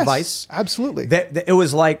 having worked at Vice, absolutely. That it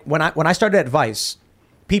was like when I started at Vice,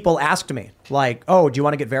 people asked me like, "Oh, do you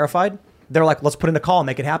want to get verified?" They're like, "Let's put in a call and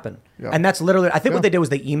make it happen." Yeah. And that's literally, I think what they did was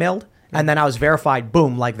they emailed, and then I was verified,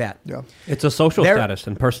 boom, like that. Yeah, it's a social status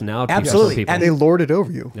and personality. Absolutely, people. And they lord it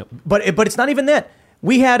over you. Yep. But it's not even that.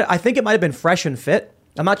 We had, I think it might have been Fresh and Fit.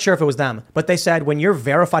 I'm not sure if it was them, but they said when you're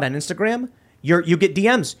verified on Instagram, you get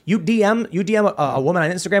DMs. You DM a woman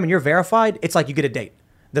on Instagram and you're verified. It's like you get a date.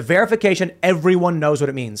 The verification, everyone knows what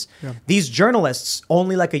it means. Yeah. These journalists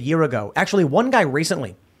only like a year ago, actually one guy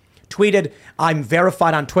recently tweeted, "I'm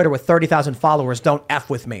verified on Twitter with 30,000 followers. Don't F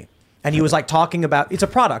with me." And he was like talking about, it's a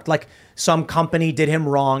product, like some company did him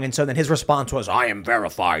wrong. And so then his response was, "I am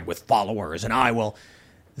verified with followers and I will."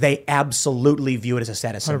 They absolutely view it as a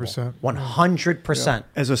status symbol. 100%.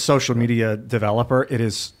 As a social media developer, it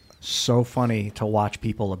is so funny to watch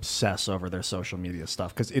people obsess over their social media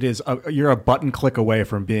stuff, because it is you're a button click away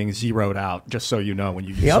from being zeroed out, just so you know, when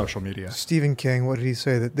you use social media. Stephen King, what did he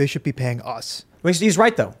say? That they should be paying us. Well, he's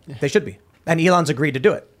right, though. They should be. And Elon's agreed to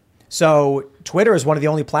do it. So Twitter is one of the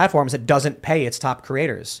only platforms that doesn't pay its top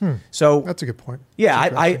creators. So that's a good point.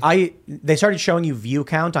 Yeah, they started showing you view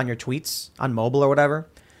count on your tweets on mobile or whatever.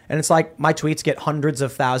 And it's like my tweets get hundreds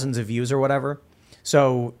of thousands of views or whatever.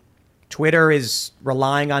 So Twitter is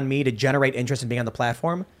relying on me to generate interest in being on the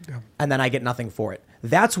platform, and then I get nothing for it.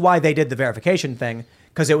 That's why they did the verification thing,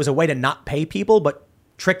 because it was a way to not pay people, but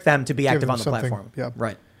trick them to be active on the platform. Yeah,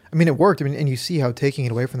 right. I mean, it worked. I mean, and you see how taking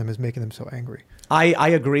it away from them is making them so angry. I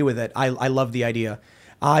agree with it. I love the idea.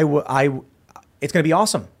 It's going to be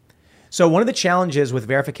awesome. So one of the challenges with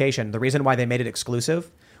verification, the reason why they made it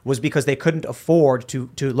exclusive, was because they couldn't afford to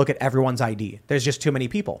look at everyone's ID. There's just too many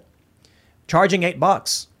people. Charging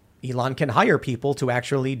 $8. Elon can hire people to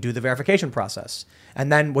actually do the verification process.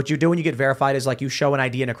 And then what you do when you get verified is like you show an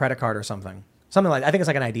ID and a credit card or something. Something like, I think it's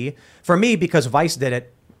like an ID. For me, because Vice did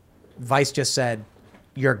it, Vice just said,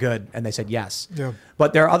 "You're good." And they said yes. Yeah.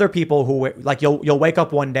 But there are other people who, like, you'll wake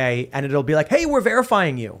up one day and it'll be like, "Hey, we're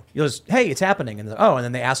verifying you." You'll just, "Hey, it's happening." And and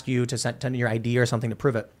then they ask you to send in your ID or something to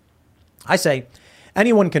prove it. I say,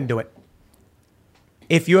 anyone can do it.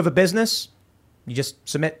 If you have a business, you just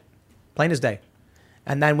submit, plain as day.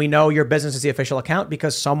 And then we know your business is the official account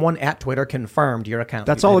because someone at Twitter confirmed your account.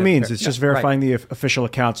 That's all it means. It's just verifying the official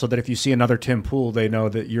account so that if you see another Tim Pool, they know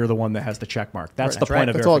that you're the one that has the check mark. That's the point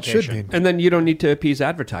of verification. That's all it should mean. And then you don't need to appease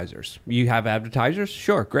advertisers. You have advertisers,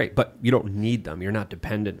 sure, great, but you don't need them. You're not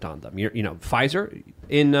dependent on them. Pfizer,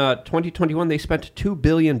 in 2021, they spent $2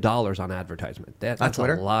 billion on advertisement. That's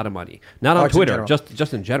a lot of money. Not on Twitter,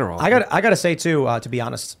 just in general. I got to say, too, to be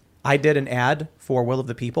honest, I did an ad for Will of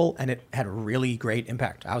the People, and it had a really great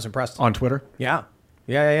impact. I was impressed. On Twitter? Yeah.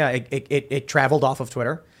 Yeah. It traveled off of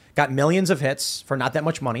Twitter, got millions of hits for not that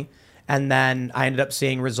much money. And then I ended up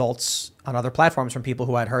seeing results on other platforms from people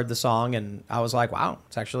who had heard the song. And I was like, wow,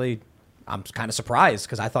 I'm kind of surprised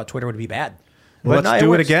because I thought Twitter would be bad. Well, let's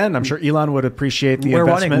do it again. I'm sure Elon would appreciate the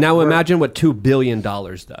investment. Now imagine what $2 billion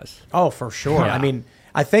does. Oh, for sure. Yeah. I mean,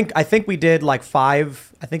 I think we did like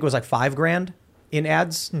 $5,000 in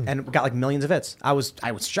ads and got like millions of hits. I was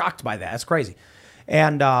shocked by that. That's crazy.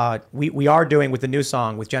 And we are doing with the new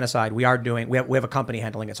song with Genocide. We have a company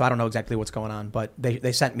handling it, so I don't know exactly what's going on. But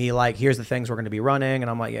they sent me like, here's the things we're going to be running, and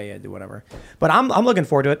I'm like, yeah, do whatever. But I'm looking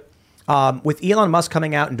forward to it. With Elon Musk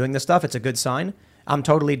coming out and doing this stuff, it's a good sign. I'm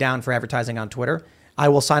totally down for advertising on Twitter. I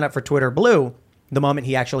will sign up for Twitter Blue the moment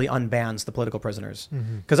he actually unbans the political prisoners,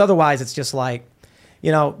 because otherwise it's just like,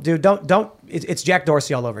 dude, don't. It's Jack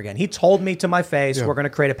Dorsey all over again. He told me to my face, we're going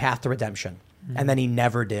to create a path to redemption, and then he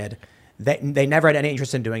never did. They never had any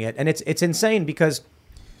interest in doing it. And it's insane because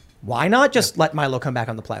why not just let Milo come back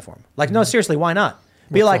on the platform? Like, no, seriously, why not?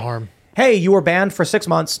 Be like, hey, you were banned for 6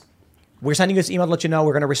 months. We're sending you this email to let you know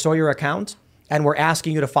we're going to restore your account. And we're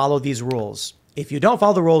asking you to follow these rules. If you don't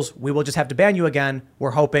follow the rules, we will just have to ban you again.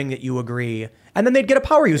 We're hoping that you agree. And then they'd get a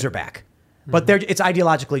power user back. But it's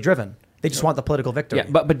ideologically driven. They just want the political victory.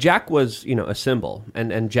 Yeah, but Jack was, a symbol.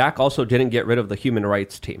 And Jack also didn't get rid of the human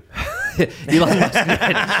rights team. Elon Musk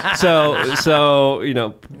did.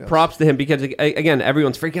 So props to him because, again,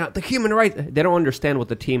 everyone's freaking out. The human rights, they don't understand what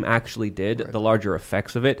the team actually did, the larger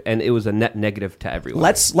effects of it, and it was a net negative to everyone.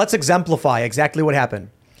 Let's exemplify exactly what happened.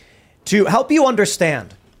 To help you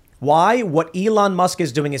understand why what Elon Musk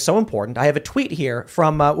is doing is so important, I have a tweet here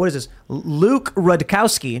from, Luke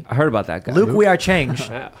Rudkowski. I heard about that guy. Luke, we are changed.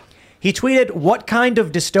 Yeah. He tweeted, what kind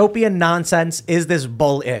of dystopian nonsense is this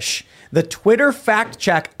bullish? The Twitter fact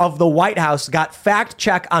check of the White House got fact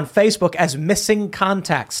check on Facebook as missing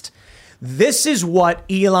context. This is what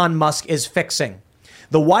Elon Musk is fixing.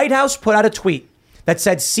 The White House put out a tweet that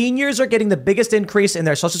said seniors are getting the biggest increase in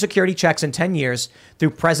their Social Security checks in 10 years through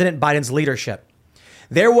President Biden's leadership.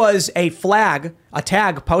 There was a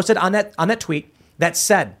tag posted on that tweet that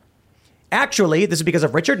said, actually, this is because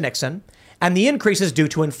of Richard Nixon, and the increase is due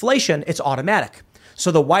to inflation. It's automatic.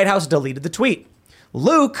 So the White House deleted the tweet.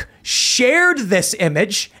 Luke shared this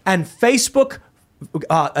image, and Facebook,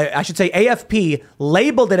 AFP,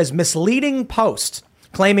 labeled it as misleading post,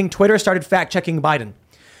 claiming Twitter started fact-checking Biden.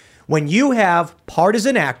 When you have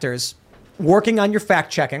partisan actors working on your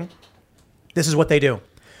fact-checking, this is what they do.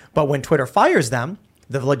 But when Twitter fires them,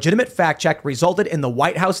 the legitimate fact-check resulted in the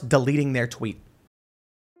White House deleting their tweet.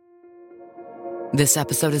 This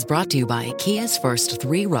episode is brought to you by Kia's first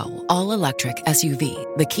 3-row, all-electric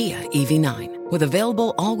SUV, the Kia EV9, with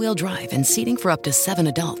available all-wheel drive and seating for up to 7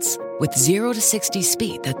 adults, with 0 to 60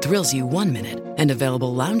 speed that thrills you 1 minute, and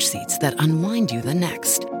available lounge seats that unwind you the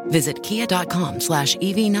next. Visit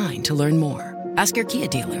kia.com/EV9 to learn more. Ask your Kia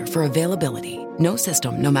dealer for availability. No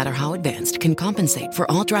system, no matter how advanced, can compensate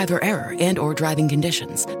for all driver error and or driving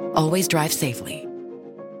conditions. Always drive safely.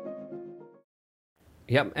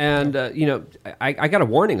 Yep, and I got a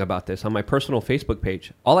warning about this on my personal Facebook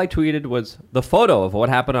page. All I tweeted was the photo of what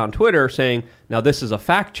happened on Twitter saying, now this is a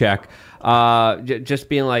fact check, just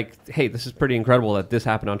being like, hey, this is pretty incredible that this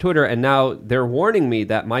happened on Twitter, and now they're warning me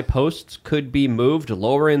that my posts could be moved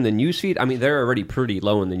lower in the newsfeed. I mean, they're already pretty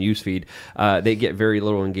low in the newsfeed. They get very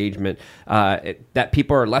little engagement. That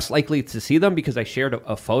people are less likely to see them because I shared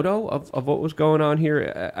a photo of what was going on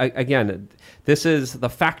here. Again, this is the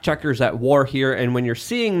fact checkers at war here, and when you're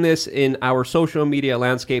seeing this in our social media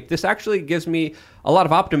landscape, this actually gives me a lot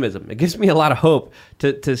of optimism. It gives me a lot of hope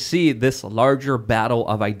to see this larger battle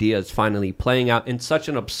of ideas finally playing out in such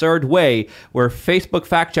an absurd way where Facebook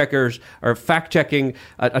fact checkers are fact checking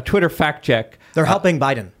a Twitter fact check. They're helping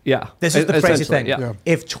Biden. Yeah. This is the crazy thing. Yeah.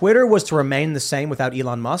 If Twitter was to remain the same without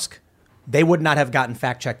Elon Musk, they would not have gotten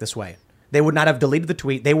fact checked this way. They would not have deleted the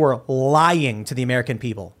tweet. They were lying to the American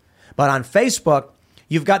people. But on Facebook,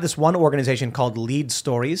 you've got this one organization called Lead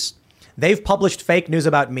Stories. They've published fake news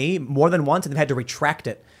about me more than once, and they've had to retract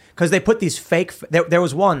it because they put these fake. There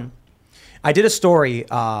was one. I did a story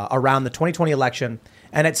around the 2020 election,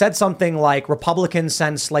 and it said something like Republicans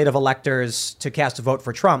send slate of electors to cast a vote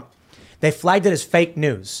for Trump. They flagged it as fake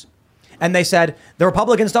news. And they said, the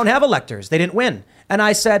Republicans don't have electors. They didn't win. And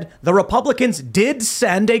I said, the Republicans did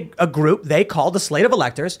send a group they called a slate of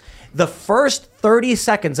electors. The first 30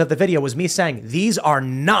 seconds of the video was me saying, these are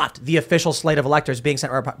not the official slate of electors being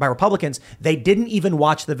sent by Republicans. They didn't even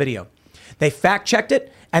watch the video. They fact checked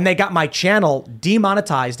it, and they got my channel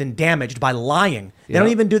demonetized and damaged by lying. They don't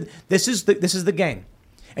even do, this is the game.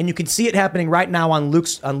 And you can see it happening right now on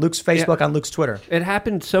Luke's Facebook, on Luke's Twitter. It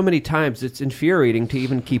happened so many times, it's infuriating to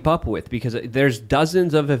even keep up with, because there's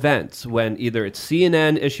dozens of events when either it's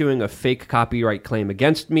CNN issuing a fake copyright claim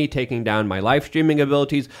against me, taking down my live streaming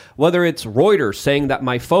abilities, whether it's Reuters saying that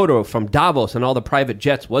my photo from Davos and all the private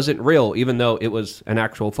jets wasn't real, even though it was an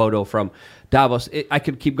actual photo from Davos. I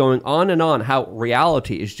could keep going on and on how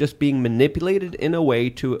reality is just being manipulated in a way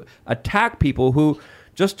to attack people who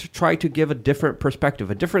just try to give a different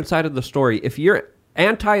perspective, a different side of the story. If you're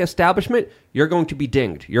anti-establishment, you're going to be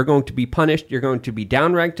dinged. You're going to be punished. You're going to be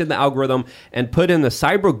downranked in the algorithm and put in the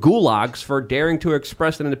cyber gulags for daring to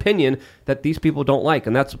express an opinion that these people don't like.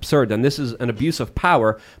 And that's absurd. And this is an abuse of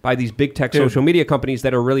power by these big tech social media companies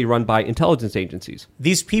that are really run by intelligence agencies.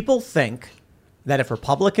 These people think that if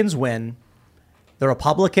Republicans win, the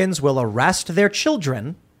Republicans will arrest their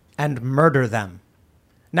children and murder them.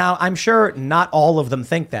 Now, I'm sure not all of them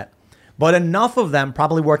think that, but enough of them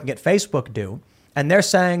probably working at Facebook do. And they're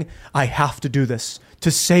saying, I have to do this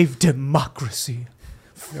to save democracy.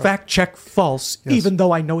 Fact check false, even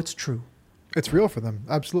though I know it's true. It's real for them.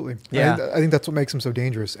 Absolutely. Yeah. I think that's what makes them so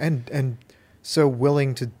dangerous and so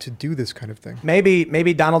willing to do this kind of thing.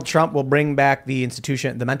 Maybe Donald Trump will bring back the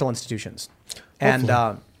mental institutions.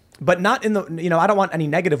 And, but not in the, I don't want any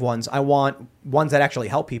negative ones. I want ones that actually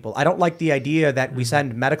help people. I don't like the idea that we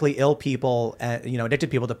send medically ill people,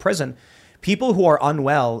 addicted people to prison. People who are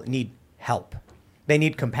unwell need help. They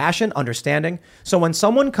need compassion, understanding. So when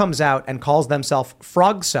someone comes out and calls themselves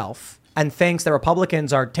Frog Self and thinks that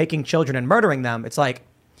Republicans are taking children and murdering them, it's like,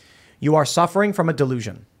 you are suffering from a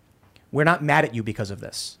delusion. We're not mad at you because of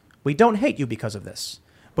this. We don't hate you because of this.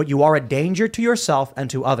 But you are a danger to yourself and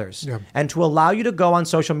to others. Yeah. And to allow you to go on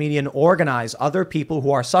social media and organize other people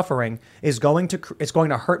who are suffering it's going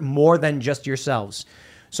to hurt more than just yourselves.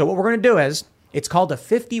 So what we're going to do is, it's called a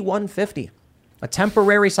 5150, a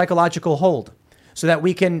temporary psychological hold, so that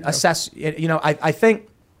we can assess, I think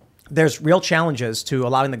there's real challenges to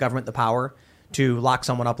allowing the government the power to lock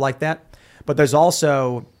someone up like that. But there's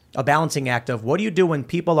also a balancing act of what do you do when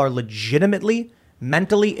people are legitimately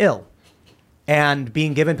mentally ill and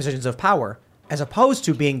being given positions of power, as opposed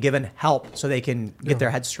to being given help so they can get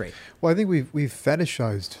their heads straight. Well, I think we've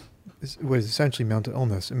fetishized what is essentially mental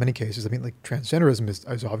illness in many cases. I mean, like transgenderism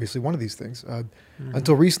is obviously one of these things.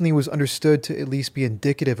 Until recently, was understood to at least be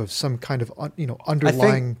indicative of some kind of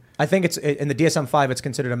underlying. I think it's in the DSM-5. It's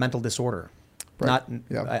considered a mental disorder. Right.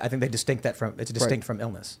 I think they distinct that from it's distinct from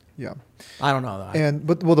illness. Yeah, I don't know.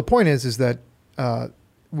 But the point is that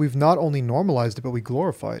we've not only normalized it, but we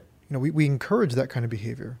glorify it. We encourage that kind of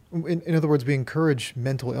behavior. In other words, we encourage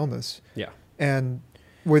mental illness. Yeah. And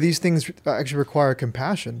where these things actually require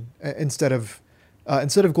compassion instead of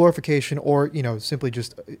glorification or, simply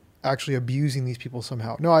just actually abusing these people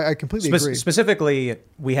somehow. No, I completely agree. Specifically,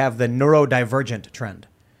 we have the neurodivergent trend.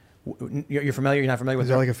 You're familiar? You're not familiar with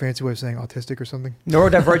that? Is that like a fancy way of saying autistic or something?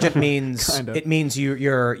 Neurodivergent means it means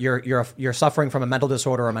you're suffering from a mental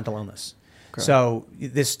disorder or a mental illness. Okay. So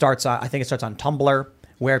this starts. I think it starts on Tumblr,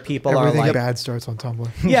 where people Everything are like bad starts on Tumblr.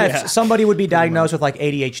 Yeah, if somebody would be diagnosed with like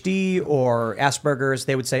ADHD or Asperger's,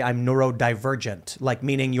 they would say I'm neurodivergent, like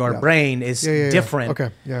meaning your brain is different.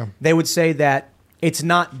 Okay, yeah. They would say that it's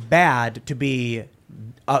not bad to be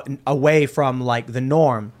away from like the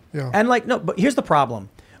norm. Yeah. And like no, but here's the problem.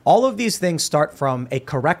 All of these things start from a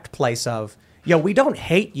correct place of, we don't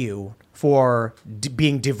hate you for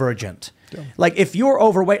being divergent. Yeah. Like if you're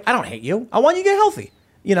overweight, I don't hate you. I want you to get healthy.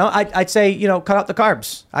 I'd say, cut out the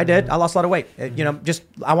carbs. I did. I lost a lot of weight. Just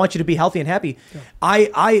I want you to be healthy and happy.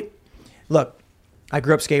 Yeah. Look, I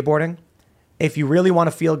grew up skateboarding. If you really want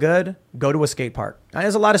to feel good, go to a skate park. Now,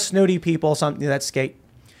 there's a lot of snooty people that skate.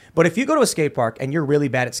 But if you go to a skate park and you're really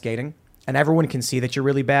bad at skating and everyone can see that you're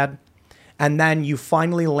really bad, and then you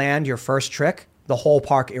finally land your first trick, the whole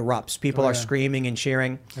park erupts. People are screaming and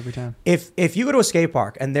cheering. Every time. If you go to a skate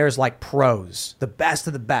park and there's like pros, the best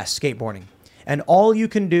of the best skateboarding, and all you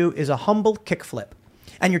can do is a humble kickflip,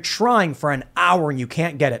 and you're trying for an hour and you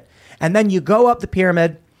can't get it, and then you go up the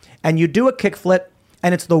pyramid and you do a kickflip,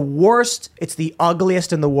 and it's the worst, it's the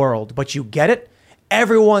ugliest in the world, but you get it,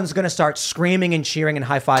 everyone's going to start screaming and cheering and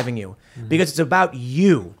high-fiving you because it's about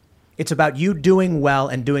you. It's about you doing well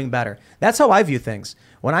and doing better. That's how I view things.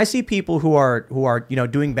 When I see people who are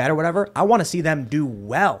doing bad or whatever, I want to see them do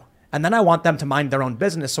well and then I want them to mind their own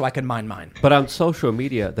business so I can mind mine. But on social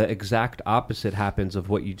media, the exact opposite happens of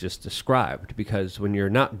what you just described, because when you're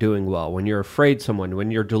not doing well, when you're afraid of someone,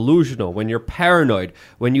 when you're delusional, when you're paranoid,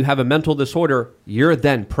 when you have a mental disorder, you're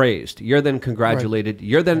then praised, you're then congratulated,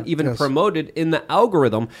 you're then even promoted in the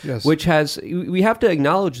algorithm, which has, we have to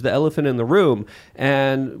acknowledge the elephant in the room.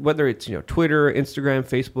 And whether it's, Twitter, Instagram,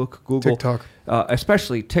 Facebook, Google, TikTok.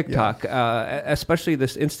 Especially TikTok, especially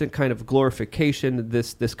this instant kind of glorification,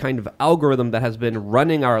 this kind of algorithm that has been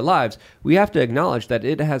running our lives, we have to acknowledge that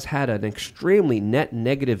it has had an extremely net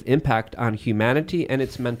negative impact on humanity and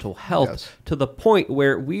its mental health, to the point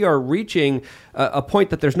where we are reaching a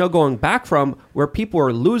point that there's no going back from, where people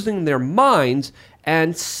are losing their minds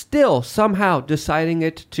and still somehow deciding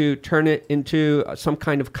to turn it into some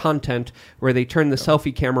kind of content where they turn the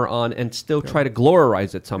selfie camera on and still try to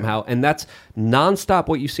glorize it somehow. And that's nonstop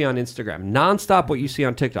what you see on Instagram, nonstop what you see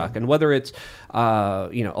on TikTok. And whether it's,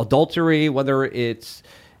 adultery, whether it's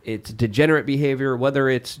degenerate behavior, whether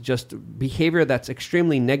it's just behavior that's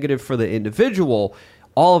extremely negative for the individual,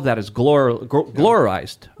 all of that is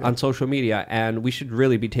glorified on social media, and we should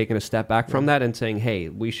really be taking a step back from that and saying, hey,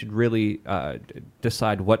 we should really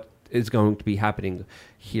decide what is going to be happening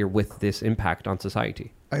here with this impact on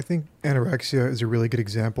society. I think anorexia is a really good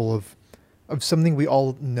example of something we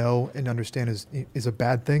all know and understand is a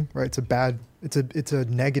bad thing, right? It's a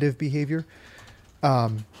negative behavior.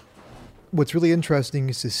 What's really interesting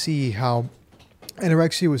is to see how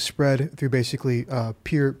anorexia was spread through basically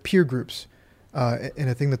peer groups. In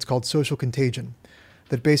a thing that's called social contagion,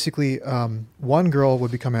 that basically one girl would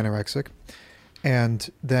become anorexic, and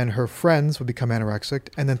then her friends would become anorexic,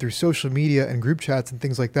 and then through social media and group chats and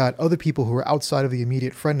things like that, other people who were outside of the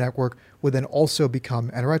immediate friend network would then also become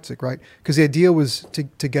anorexic, right? Because the idea was to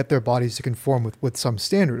get their bodies to conform with some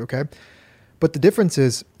standard, okay? But the difference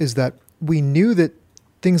is that we knew that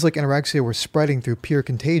things like anorexia were spreading through peer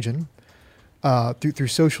contagion, through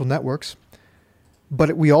social networks.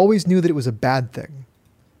 But we always knew that it was a bad thing.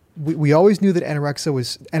 We always knew that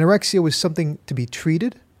anorexia was something to be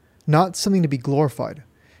treated, not something to be glorified.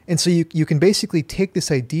 And so you can basically take this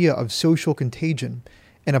idea of social contagion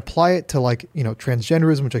and apply it to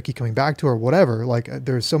transgenderism, which I keep coming back to, or whatever.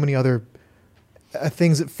 There's so many other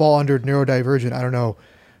things that fall under neurodivergent. I don't know.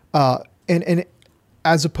 And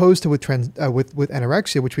as opposed to with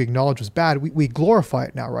anorexia, which we acknowledge was bad, we glorify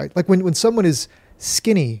it now, right? Like when someone is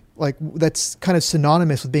skinny, that's kind of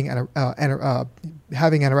synonymous with being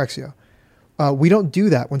having anorexia. We don't do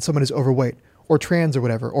that when someone is overweight or trans or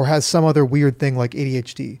whatever, or has some other weird thing like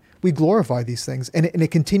ADHD. We glorify these things, and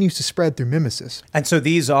it continues to spread through mimesis. And so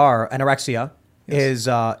anorexia is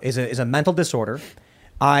a mental disorder.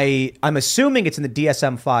 I'm assuming it's in the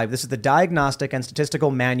DSM-5. This is the Diagnostic and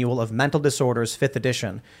Statistical Manual of Mental Disorders, 5th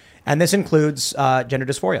edition, and this includes gender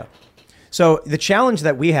dysphoria. So the challenge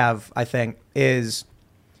that we have, I think, is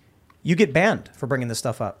you get banned for bringing this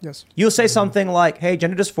stuff up. Yes. You'll say something like, hey,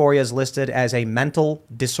 gender dysphoria is listed as a mental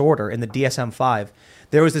disorder in the DSM-5.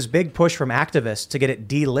 There was this big push from activists to get it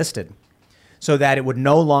delisted so that it would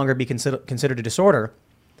no longer be considered a disorder.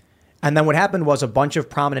 And then what happened was a bunch of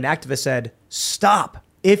prominent activists said, stop.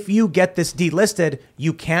 If you get this delisted,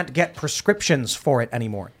 you can't get prescriptions for it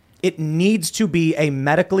anymore. It needs to be a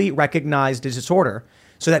medically recognized disorder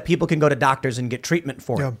so that people can go to doctors and get treatment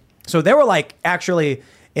for it. So they were actually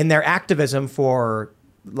in their activism for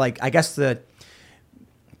I guess the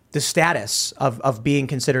status of being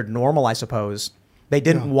considered normal, I suppose. They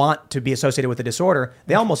didn't want to be associated with the disorder.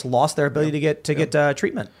 They almost lost their ability to get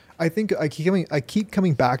treatment. I think I keep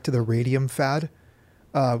coming back to the radium fad.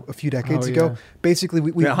 A few decades ago. Basically,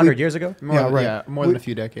 we 100 years ago? More than a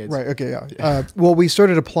few decades. Right, okay, yeah. Well, we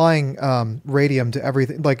started applying radium to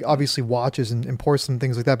everything, obviously watches and porcelain,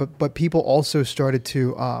 things like that, but people also started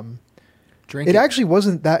to drink it. Actually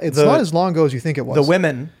wasn't that, it's not as long ago as you think it was. The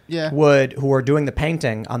women who were doing the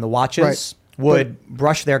painting on the watches would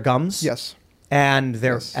brush their gums. Yes. And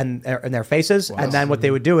their faces. Wow. And then what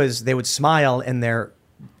they would do is they would smile and their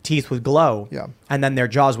teeth would glow, and then their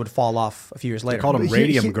jaws would fall off a few years later. They called them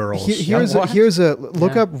radium girls. Here's a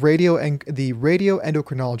look up the radio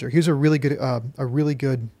endocrinologist. Here's a really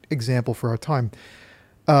good example for our time.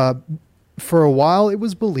 For a while, it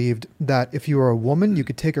was believed that if you were a woman, you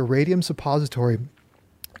could take a radium suppository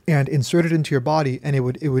and insert it into your body, and it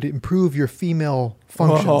would improve your female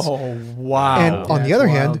functions. Oh, wow! And on the other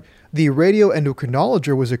hand, the radio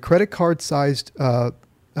endocrinologist was a credit card-sized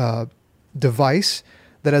device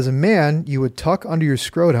that as a man you would tuck under your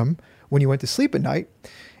scrotum when you went to sleep at night,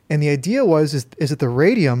 and the idea is that the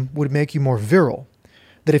radium would make you more virile.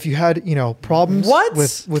 That if you had problems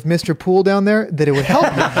with Mr. Poole down there, that it would help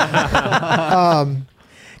you.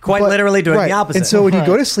 Quite literally doing the opposite. And so when you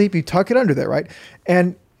go to sleep, you tuck it under there, right?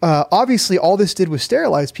 And obviously, all this did was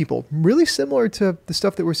sterilize people, really similar to the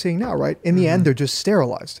stuff that we're seeing now, right? In the end, they're just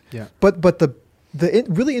sterilized. Yeah. But the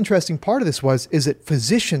really interesting part of this is that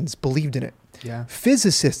physicians believed in it. Yeah.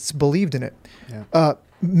 Physicists believed in it. Yeah.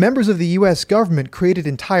 Members of the U.S. government created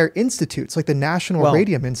entire institutes, like the National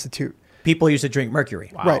Radium Institute. People used to drink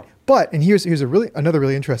mercury. Wow. Right. But, and here's another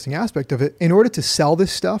really interesting aspect of it. In order to sell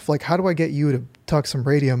this stuff, like how do I get you to tuck some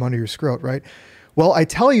radium under your scrot, right? Well, I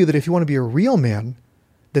tell you that if you want to be a real man,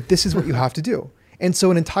 that this is what you have to do. And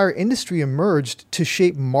so an entire industry emerged to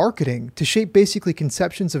shape marketing, to shape basically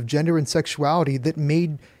conceptions of gender and sexuality that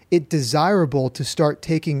made it desirable to start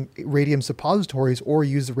taking radium suppositories or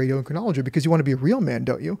use the radioendocrinology, because you want to be a real man,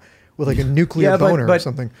 don't you? With like a nuclear boner or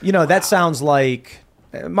something. You know, that sounds like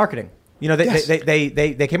marketing. You know,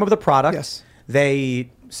 they came up with a product. Yes.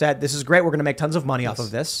 They said, this is great. We're going to make tons of money off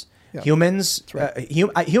of this. Yeah. Humans,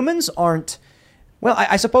 humans aren't, well,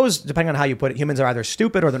 I suppose, depending on how you put it, humans are either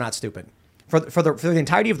stupid or they're not stupid. For the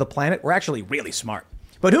entirety of the planet, we're actually really smart.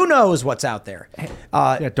 But who knows what's out there?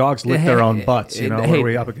 Dogs lick their own butts. You know, what are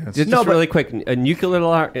we up against? Just really quick,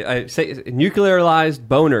 nuclearized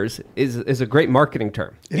boners is a great marketing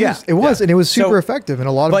term. It was, and it was super effective, and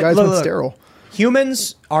a lot of guys went sterile.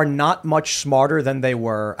 Humans are not much smarter than they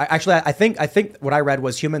were. I think what I read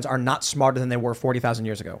was humans are not smarter than they were 40,000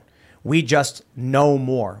 years ago. We just know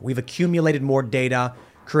more. We've accumulated more data,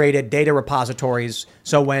 created data repositories.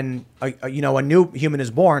 So when a new human is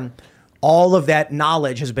born, all of that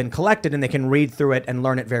knowledge has been collected, and they can read through it and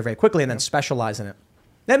learn it very, very quickly, and then specialize in it.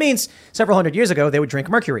 That means several hundred years ago, they would drink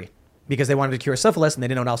mercury because they wanted to cure syphilis and they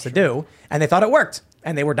didn't know what else to do, and they thought it worked,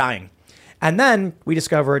 and they were dying. And then we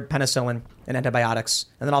discovered penicillin and antibiotics,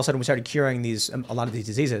 and then all of a sudden we started curing a lot of these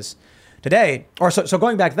diseases. Today, so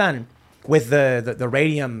going back then, with the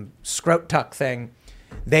radium scrot tuck thing,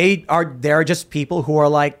 they're just people who are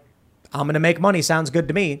like, I'm going to make money. Sounds good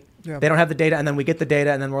to me. Yeah. They don't have the data, and then we get the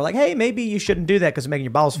data, and then we're like, hey, maybe you shouldn't do that because it's making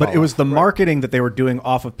your balls fall But it was off. the marketing that they were doing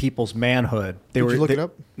off of people's manhood. Did you look it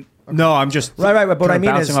up? No, I'm just right. But what I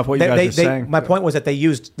mean is, off what you guys are saying. My point was that they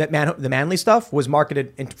used that the manly stuff was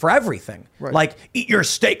marketed for everything. Right. Like, eat your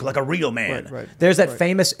steak like a real man. Right. There's that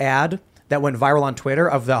famous ad that went viral on Twitter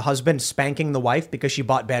of the husband spanking the wife because she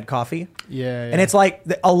bought bad coffee. Yeah. And it's like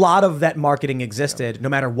a lot of that marketing existed no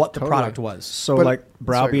matter what the product was. So like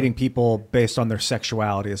browbeating people based on their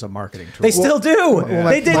sexuality as a marketing tool. They still do.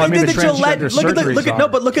 They did the Gillette.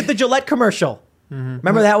 Look at the Gillette commercial. Mm-hmm.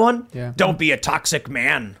 Remember that one? Yeah. Don't be a toxic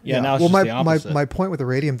man. Yeah. Now it's just the opposite. my point with the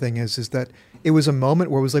radium thing is that it was a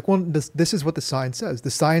moment where it was like, well, this is what the science says.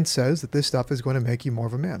 The science says that this stuff is going to make you more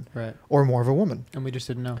of a man, right, or more of a woman, and we just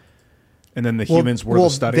didn't know. And then the humans were the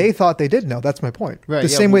study. They thought they did know. That's my point. Right, the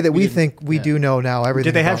same way that we think we do know now everything.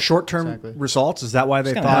 Did they have about- short-term results? Is that why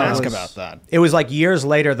they thought? Ask about that. It was like years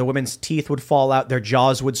later, the women's teeth would fall out, their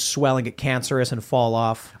jaws would swell and get cancerous and fall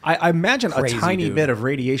off. I imagine Crazy, a tiny dude. bit of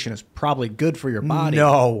radiation is probably good for your body.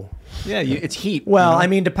 No. Yeah, it's heat. Well, I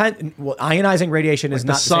mean, ionizing radiation is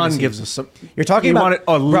the not sun same as gives heat. us some. You're talking you about want it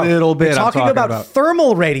a little bit. You're I'm talking about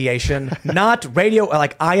thermal radiation, not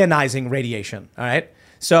ionizing radiation. All right.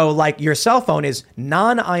 So, like, your cell phone is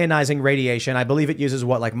non-ionizing radiation. I believe it uses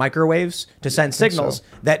microwaves to send signals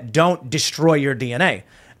that don't destroy your DNA.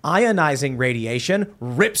 Ionizing radiation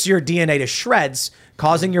rips your DNA to shreds,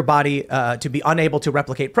 causing your body to be unable to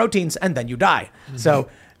replicate proteins, and then you die. So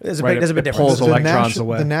there's a big difference. Pulls electrons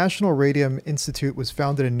away. The National Radium Institute was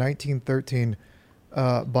founded in 1913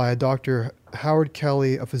 by a Dr. Howard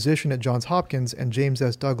Kelly, a physician at Johns Hopkins, and James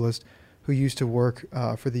S. Douglas, who used to work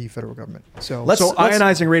for the federal government. So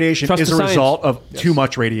ionizing radiation is a science. result of too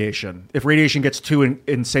much radiation. If radiation gets too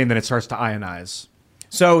insane, then it starts to ionize.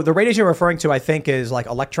 So the radiation you're referring to, I think, is like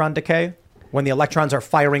electron decay, when the electrons are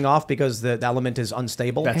firing off because the element is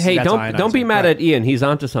unstable. Hey, don't be mad at Ian. He's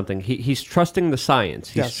onto something. He's trusting the science.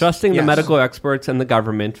 He's trusting the medical experts and the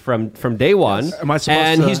government from day one. Yes. Am I supposed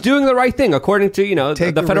and to he's doing the right thing according to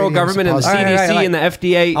the federal government and the CDC and the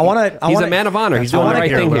FDA. He's a man of honor. He's doing the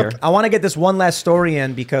right thing here. I want to get this one last story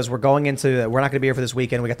in because we're not going to be here for this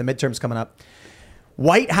weekend. We got the midterms coming up.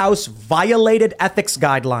 White House violated ethics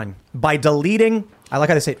guideline by deleting, I like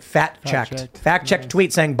how they say it, fact-checked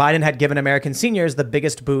tweet saying Biden had given American seniors the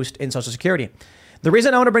biggest boost in Social Security. The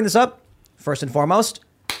reason I want to bring this up, first and foremost,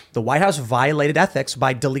 the White House violated ethics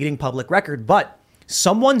by deleting public record, but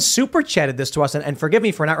someone super chatted this to us, and forgive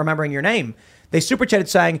me for not remembering your name. They super chatted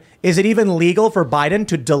saying, is it even legal for Biden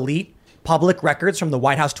to delete public records from the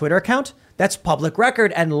White House Twitter account? That's public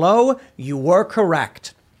record, and lo, you were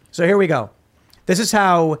correct. So here we go. This is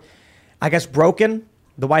how, I guess, broken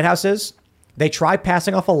the White House is. They try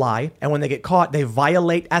passing off a lie, and when they get caught, they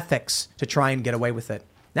violate ethics to try and get away with it.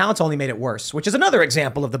 Now it's only made it worse, which is another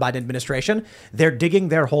example of the Biden administration. They're digging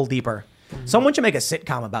their hole deeper. Someone should make a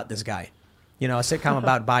sitcom about this guy. A sitcom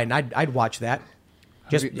about Biden. I'd watch that.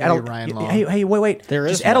 Just Ryan Long. hey, wait.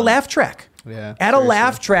 Just add a laugh track. Yeah. Add a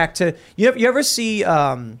laugh track to. You ever see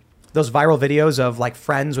those viral videos of like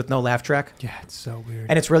Friends with no laugh track? Yeah, it's so weird.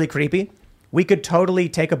 And it's really creepy. We could totally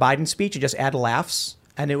take a Biden speech and just add laughs,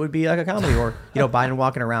 and it would be like a comedy, or Biden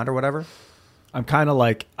walking around or whatever. I'm kind of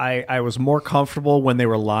like, I was more comfortable when they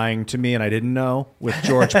were lying to me and I didn't know, with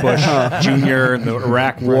George Bush Jr. and the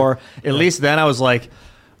Iraq War. At least then I was like,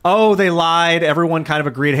 oh, they lied. Everyone kind of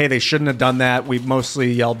agreed, hey, they shouldn't have done that. We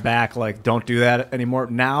mostly yelled back, like, don't do that anymore.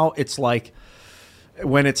 Now it's like,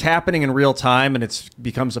 when it's happening in real time and it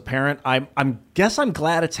becomes apparent, I'm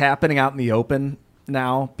glad it's happening out in the open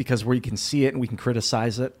now, because where you can see it and we can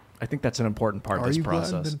criticize it. I think that's an important part of this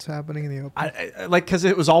process. Are you glad that it's happening in the open? Because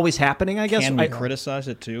it was always happening, I guess. Can we criticize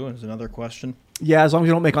it too, is another question. Yeah, as long as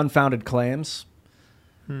you don't make unfounded claims.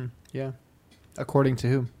 Yeah. According to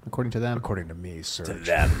who? According to them. According to me, sir. To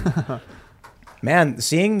them. Man,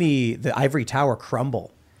 seeing the ivory tower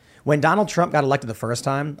crumble. When Donald Trump got elected the first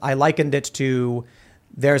time, I likened it to,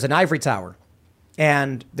 there's an ivory tower.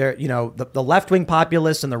 And there, the left-wing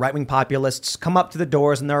populists and the right-wing populists come up to the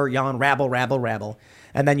doors and they're yelling, rabble, rabble, rabble.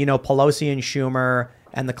 And then, Pelosi and Schumer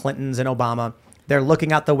and the Clintons and Obama, they're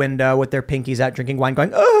looking out the window with their pinkies out, drinking wine,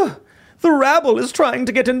 going, oh, the rabble is trying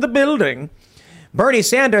to get in the building. Bernie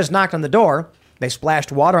Sanders knocked on the door. They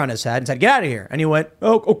splashed water on his head and said, get out of here. And he went,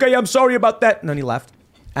 oh, okay, I'm sorry about that. And then he left.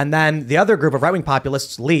 And then the other group of right-wing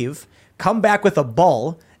populists leave, come back with a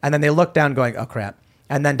bull, and then they look down going, oh, crap.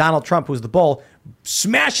 And then Donald Trump, who's the bull,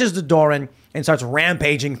 smashes the door in and starts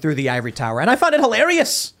rampaging through the ivory tower. And I found it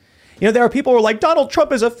hilarious. There are people who are like, Donald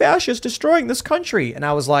Trump is a fascist destroying this country. And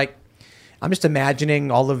I was like, I'm just imagining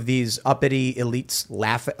all of these uppity elites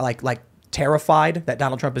laugh, like terrified that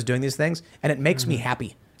Donald Trump is doing these things. And it makes me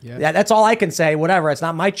happy. Yeah. That's all I can say. Whatever. It's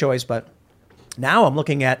not my choice. But now I'm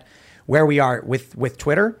looking at where we are with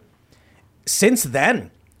Twitter. Since then,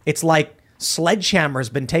 it's like sledgehammer's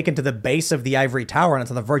been taken to the base of the ivory tower and it's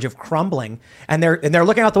on the verge of crumbling. And they're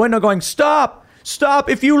looking out the window going, stop.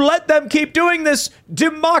 If you let them keep doing this,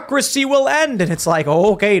 democracy will end. And it's like,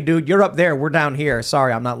 oh, okay, dude, you're up there. We're down here.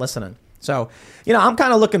 Sorry, I'm not listening. So, I'm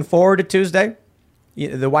kind of looking forward to Tuesday.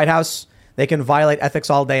 The White House, they can violate ethics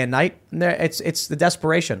all day and night. And it's the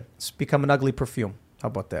desperation. It's become an ugly perfume. How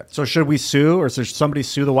about that? So should we sue, or should somebody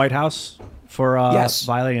sue the White House for yes.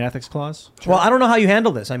 violating an ethics clause? Well, I don't know how you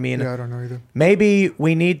handle this. I mean, I don't know either. Maybe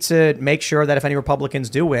we need to make sure that if any Republicans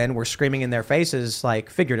do win, we're screaming in their faces, like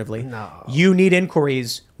figuratively. No. You need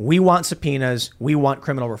inquiries. We want subpoenas. We want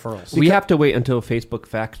criminal referrals. We have to wait until Facebook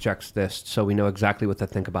fact checks this so we know exactly what to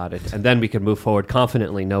think about it. And then we can move forward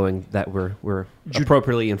confidently knowing that we're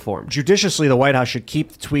appropriately informed. Judiciously, the White House should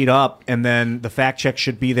keep the tweet up, and then the fact check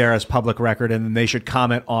should be there as public record, and then they should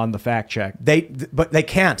comment on the fact check. But they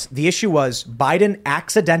can't. The issue was Biden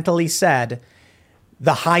accidentally said,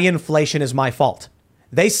 the high inflation is my fault.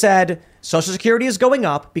 They said Social Security is going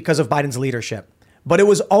up because of Biden's leadership. But it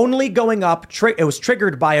was only going up. It was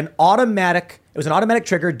triggered by an automatic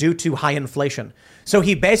trigger due to high inflation. So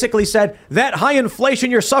he basically said that high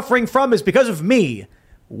inflation you're suffering from is because of me.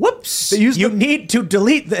 Whoops. You need to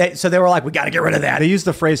delete that. So they were like, we got to get rid of that. They used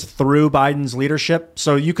the phrase through Biden's leadership.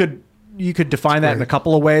 So you could define that in a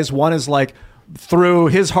couple of ways. One is like, through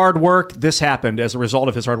his hard work, this happened as a result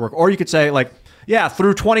of his hard work. Or you could say like, yeah,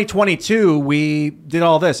 through 2022, we did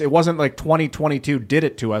all this. It wasn't like 2022 did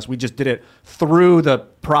it to us. We just did it through the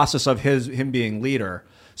process of him being leader.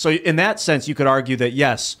 So in that sense, you could argue that,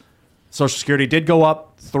 yes, Social Security did go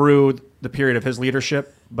up through the period of his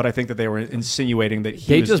leadership, but I think that they were insinuating that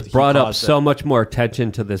they just brought up so much more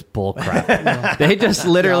attention to this bull crap. They just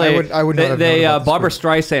literally, I would not have Barbara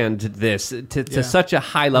Streisand did this to such a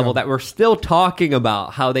high level that we're still talking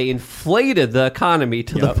about how they inflated the economy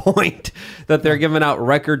to the point that they're giving out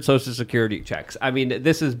record Social Security checks. I mean,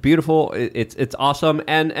 this is beautiful. It's awesome.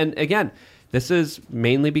 And again, this is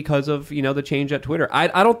mainly because of, the change at Twitter.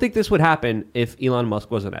 I don't think this would happen if Elon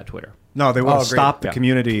Musk wasn't at Twitter. No, they won't stop the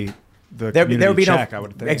community. There would be check, I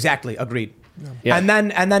would think. Exactly, agreed. Yeah. And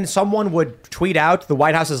then someone would tweet out the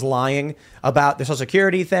White House is lying about the Social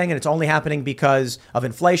Security thing, and it's only happening because of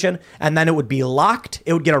inflation. And then it would be locked.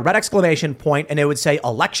 It would get a red exclamation point, and it would say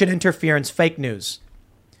election interference, fake news.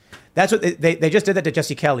 That's what they just did that to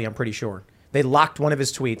Jesse Kelly. I'm pretty sure they locked one of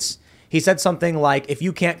his tweets. He said something like, "If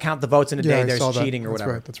you can't count the votes in a day, there's cheating or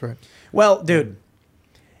whatever." That's right. Well, dude,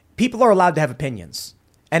 people are allowed to have opinions.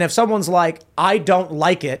 And if someone's like, I don't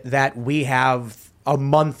like it that we have a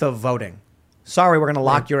month of voting, Sorry, we're going to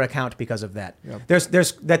lock your account because of that. Yep.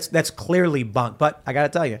 That's clearly bunk. But I got to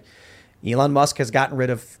tell you, Elon Musk has gotten rid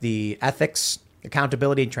of the ethics,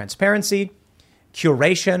 accountability, and transparency,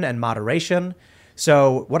 curation and moderation.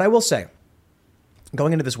 So what I will say,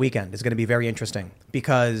 going into this weekend is going to be very interesting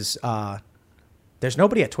because there's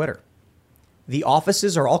nobody at Twitter. The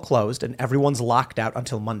offices are all closed and everyone's locked out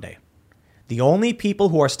until Monday. The only people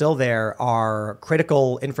who are still there are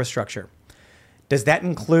critical infrastructure. Does that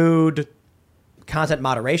include content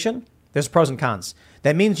moderation? There's pros and cons.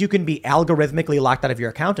 That means you can be algorithmically locked out of your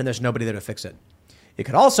account and there's nobody there to fix it. It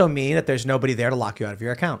could also mean that there's nobody there to lock you out of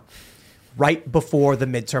your account right before the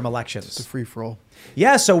midterm elections. It's a free-for-all.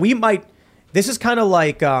 Yeah, so we might... This is kind of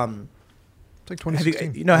like... it's like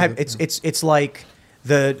 2016. It's like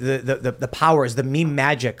the powers, the meme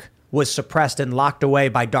magic was suppressed and locked away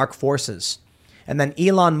by dark forces. And then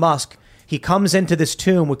Elon Musk, he comes into this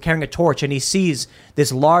tomb with carrying a torch and he sees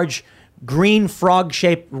this large green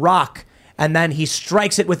frog-shaped rock, and then he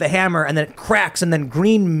strikes it with a hammer and then it cracks and then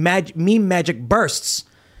green meme magic bursts.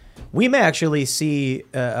 We may actually see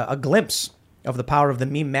a glimpse of the power of the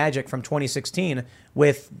meme magic from 2016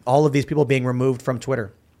 with all of these people being removed from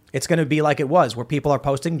Twitter. It's going to be like it was, where people are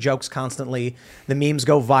posting jokes constantly, the memes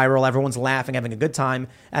go viral, everyone's laughing, having a good time,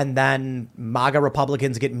 and then MAGA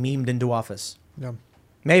Republicans get memed into office. Yeah.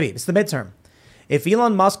 Maybe. It's the midterm. If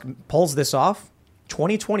Elon Musk pulls this off,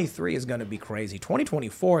 2023 is going to be crazy.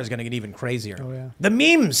 2024 is going to get even crazier. Oh, yeah. The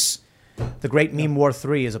memes! The great meme war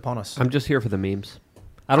 3 is upon us. I'm just here for the memes.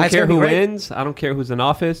 I don't It's care gonna be who great. wins. I don't care who's in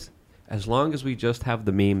office. As long as we just have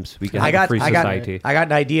the memes, we can have a free society. I got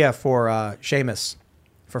an idea for Seamus,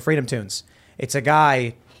 for Freedom Tunes. It's a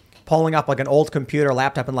guy pulling up like an old computer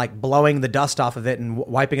laptop and like blowing the dust off of it and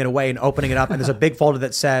wiping it away and opening it up. And there's a big folder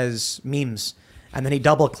that says memes. And then he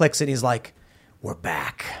double clicks it and he's like, we're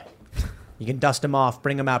back. You can dust them off,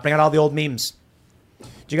 bring them out, bring out all the old memes.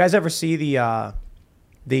 Did you guys ever see the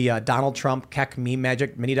Donald Trump Keck meme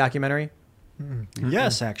magic mini documentary?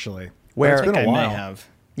 Yes, actually. Where I think I may have.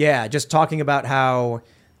 Yeah, just talking about how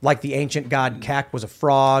like the ancient god Kek was a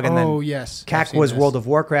frog, and then yes, I've Kek seen was this. World of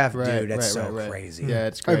Warcraft. Right, Dude, that's right, so right, right. crazy. Yeah,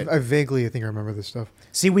 it's great. I vaguely think I remember this stuff.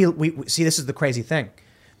 See, we see this is the crazy thing.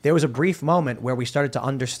 There was a brief moment where we started to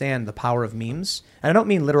understand the power of memes. And I don't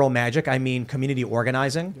mean literal magic, I mean community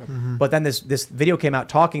organizing. Mm-hmm. But then this video came out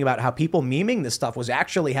talking about how people meming this stuff was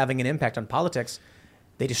actually having an impact on politics.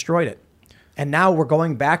 They destroyed it. And now we're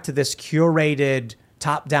going back to this curated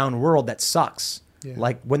top-down world that sucks. Yeah.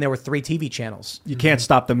 Like when there were 3 TV channels. You can't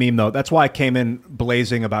stop the meme though. That's why I came in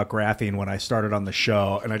blazing about graphene when I started on the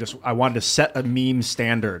show, and I wanted to set a meme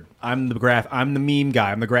standard. I'm the meme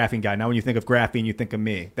guy. I'm the graphene guy. Now when you think of graphene, you think of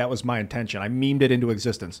me. That was my intention. I memed it into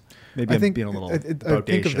existence. Maybe I'm being a little I think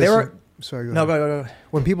bodacious. of this. Sorry. No, go.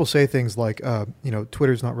 When people say things like,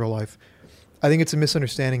 Twitter's not real life, I think it's a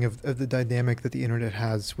misunderstanding of the dynamic that the internet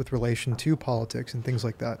has with relation to politics and things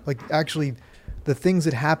like that. Like actually, the things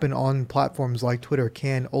that happen on platforms like Twitter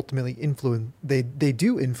can ultimately influence. They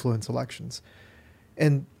do influence elections,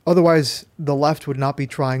 and otherwise the left would not be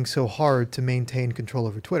trying so hard to maintain control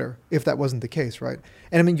over Twitter if that wasn't the case, right?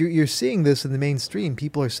 And I mean, you're seeing this in the mainstream.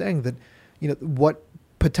 People are saying that, what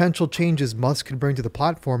potential changes Musk could bring to the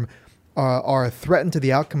platform are a threat to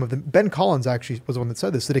the outcome of them. Ben Collins actually was the one that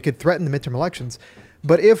said this, that it could threaten the midterm elections.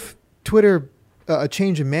 But if Twitter, a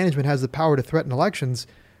change in management has the power to threaten elections,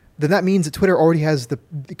 then that means that Twitter already has the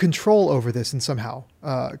control over this and somehow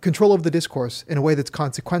control over the discourse in a way that's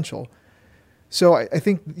consequential. So I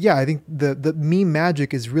think the meme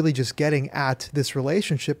magic is really just getting at this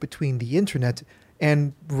relationship between the internet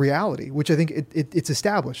and reality, which I think it's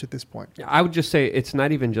established at this point. I would just say it's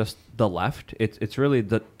not even just the left. It's really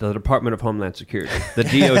the Department of Homeland Security, the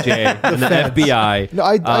DOJ, and the FBI. No,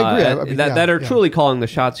 I agree. I mean, that are truly calling the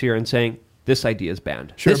shots here and saying this idea is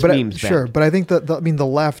banned. Sure, this but meme's banned. But I think the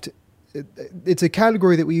left. It's a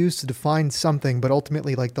category that we use to define something, but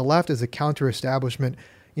ultimately, like the left is a counter-establishment,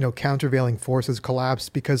 countervailing force has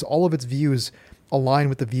collapsed because all of its views align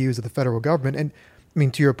with the views of the federal government. And I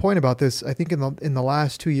mean, to your point about this, I think in the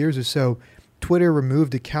last 2 years or so, Twitter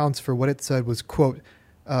removed accounts for what it said was, quote,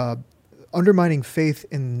 undermining faith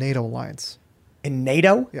in the NATO alliance. In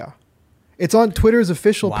NATO? Yeah. It's on Twitter's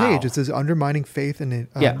official Wow. page. It says undermining faith in the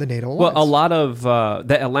NATO alliance. Well, a lot of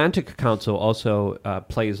the Atlantic Council also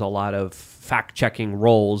plays a lot of fact-checking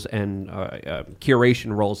roles and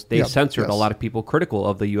curation roles. They censored a lot of people critical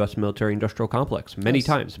of the U.S. military-industrial complex many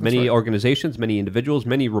times. Many organizations, many individuals,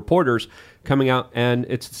 many reporters coming out, and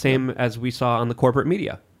it's the same as we saw on the corporate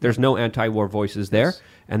media. There's no anti-war voices there,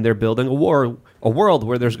 and they're building a world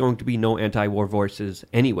where there's going to be no anti-war voices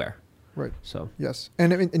anywhere. Right. So yes,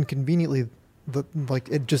 and conveniently,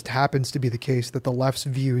 it just happens to be the case that the left's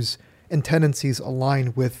views and tendencies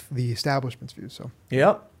align with the establishment's views. So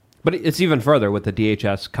Yep. But it's even further with the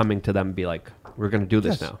DHS coming to them and be like, we're going to do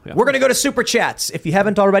this now. Yeah. We're going to go to Super Chats. If you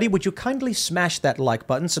haven't already, would you kindly smash that like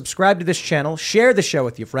button, subscribe to this channel, share the show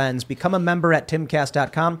with your friends, become a member at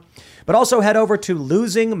timcast.com, but also head over to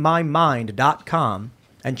losingmymind.com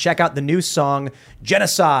and check out the new song,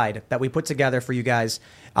 Genocide, that we put together for you guys.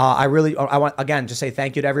 I want, again, to say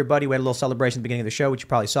thank you to everybody. We had a little celebration at the beginning of the show, which you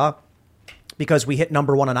probably saw, because we hit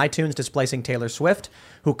 #1 on iTunes, displacing Taylor Swift,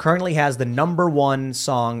 who currently has the #1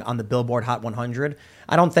 song on the Billboard Hot 100.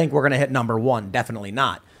 I don't think we're going to hit #1, definitely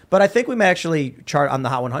not. But I think we may actually chart on the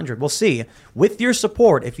Hot 100. We'll see. With your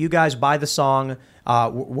support, if you guys buy the song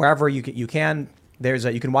wherever you can, you can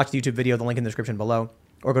watch the YouTube video, the link in the description below,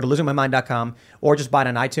 or go to losingmymind.com, or just buy it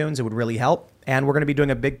on iTunes. It would really help. And we're going to be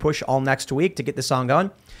doing a big push all next week to get this song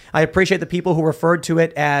going. I appreciate the people who referred to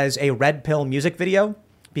it as a red pill music video,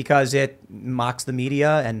 because it mocks the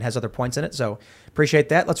media and has other points in it. So appreciate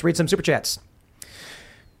that. Let's read some Super Chats.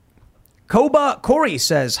 Koba Corey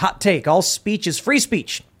says, hot take, all speech is free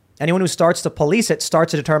speech. Anyone who starts to police it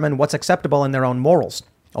starts to determine what's acceptable in their own morals.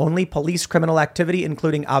 Only police criminal activity,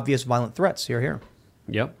 including obvious violent threats. Here.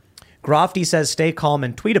 Yep. Grofty says, stay calm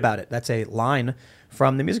and tweet about it. That's a line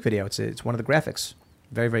from the music video. It's one of the graphics.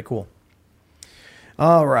 Very, very cool.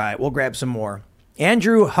 All right, we'll grab some more.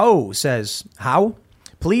 Andrew Ho says, how?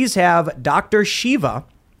 Please have Dr. Shiva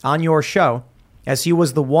on your show, as he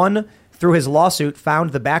was the one through his lawsuit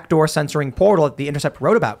found the backdoor censoring portal that The Intercept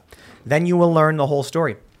wrote about. Then you will learn the whole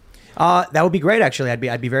story. That would be great, actually.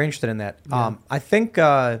 I'd be very interested in that. Yeah. I think.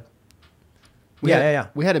 We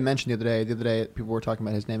had it mentioned the other day. The other day, people were talking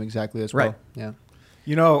about his name exactly as well. Right. Yeah.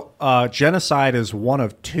 You know, Genocide is one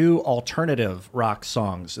of 2 alternative rock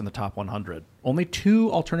songs in the top 100. Only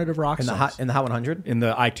 2 alternative rock songs. In the Hot 100? In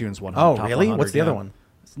the iTunes 100. Oh, top really? 100, What's the other one?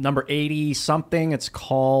 It's number 80-something. It's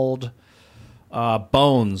called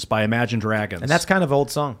Bones by Imagine Dragons. And that's kind of an old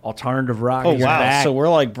song. Alternative rock. Oh, is wow. back. So we're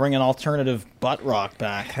like bringing alternative butt rock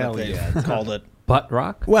back. Hell that they yeah. called it. Butt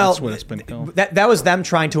rock? Well, That's what it's been called. that was them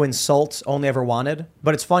trying to insult Only Ever Wanted.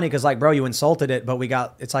 But it's funny because, like, bro, you insulted it, but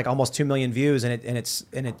it's like almost 2 million views, and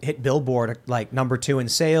it hit Billboard like #2 in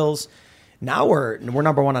sales. Now we're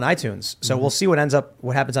 #1 on iTunes, so we'll see what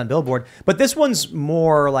happens on Billboard. But this one's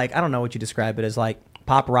more like, I don't know what you describe it as, like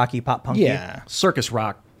pop rocky, pop punky. Yeah. Circus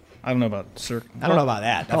rock. I don't know about circus. I don't know about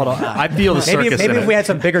that. Hold on. I feel the circus Maybe in if it. we had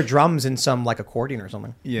some bigger drums and some like accordion or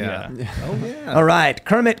something. Yeah. Oh yeah. All right.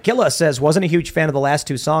 Kermit Killa says, wasn't a huge fan of the last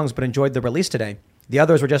 2 songs, but enjoyed the release today. The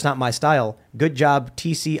others were just not my style. Good job,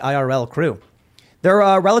 TCIRL crew.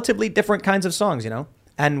 They're relatively different kinds of songs, you know,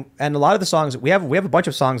 and a lot of the songs we have a bunch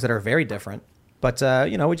of songs that are very different. But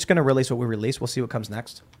you know, we're just gonna release what we release. We'll see what comes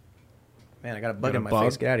next. Man, I got a bug in my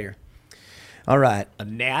face. Get out of here. All right. A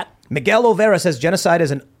gnat. Miguel Olvera says, Genocide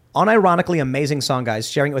is an unironically amazing song,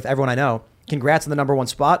 guys. Sharing it with everyone I know. Congrats on the #1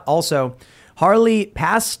 spot. Also, Harley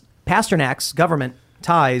Pasternak's government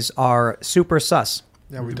ties are super sus.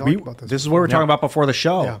 Yeah, we talked about this. This is what we were talking about before the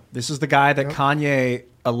show. Yeah. This is the guy that Kanye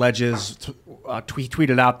alleges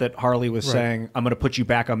tweeted out that Harley was saying, I'm going to put you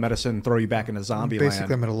back on medicine and throw you back into zombie Basically,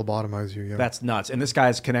 land. I'm going to lobotomize you. Yeah. That's nuts. And this guy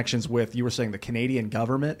has connections with, you were saying, the Canadian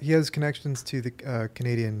government? He has connections to the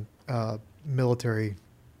Canadian military.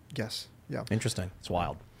 Yes. Yeah. Interesting. It's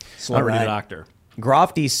wild. Celebrity All right. doctor.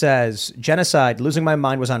 Grofty says, Genocide, Losing My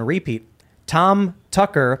Mind was on repeat. Tom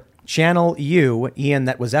Tucker, Channel U, Ian,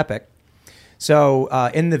 that was epic. So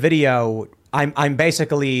in the video, I'm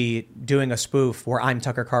basically doing a spoof where I'm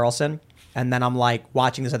Tucker Carlson, and then I'm like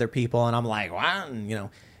watching these other people, and I'm like, wow, and, you know,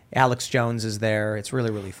 Alex Jones is there. It's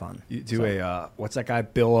really, really fun. You do what's that guy,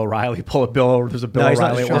 Bill O'Reilly? Pull a Bill. There's a Bill No, he's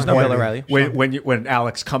not O'Reilly. Sean. There's no Bill O'Reilly. When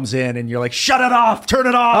Alex comes in and you're like, shut it off, turn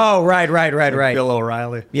it off. Oh, right. Bill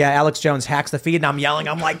O'Reilly. Yeah, Alex Jones hacks the feed, and I'm yelling.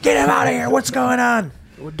 I'm like, get him out of here. What's going on?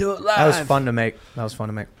 We'll do it live. That was fun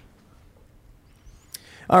to make.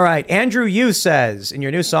 All right. Andrew Yu says, in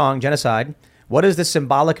your new song, Genocide, what is the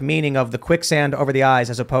symbolic meaning of the quicksand over the eyes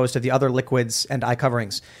as opposed to the other liquids and eye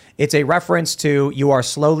coverings? It's a reference to you are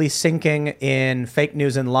slowly sinking in fake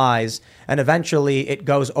news and lies, and eventually it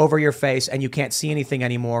goes over your face and you can't see anything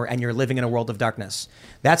anymore, and you're living in a world of darkness.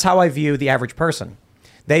 That's how I view the average person.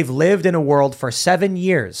 They've lived in a world for 7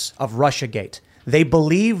 years of Russiagate. They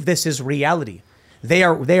believe this is reality. They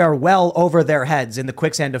are well over their heads in the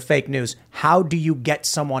quicksand of fake news. How do you get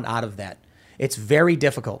someone out of that? It's very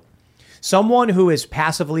difficult. Someone who is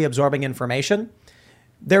passively absorbing information,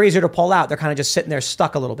 they're easier to pull out. They're kind of just sitting there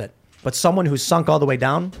stuck a little bit. But someone who's sunk all the way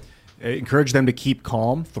down, encourage them to keep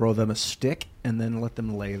calm, throw them a stick, and then let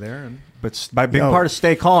them lay there. But my big part is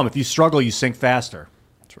stay calm. If you struggle, you sink faster.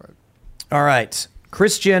 That's right. All right.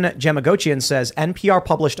 Christian Jamagochian says, NPR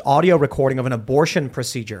published audio recording of an abortion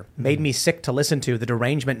procedure. Made me sick to listen to. The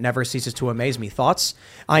derangement never ceases to amaze me. Thoughts?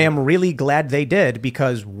 I am really glad they did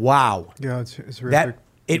because, wow. Yeah, it's horrific. That,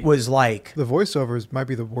 it was like... The voiceovers might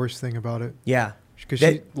be the worst thing about it. Yeah.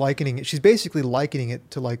 Because she's basically likening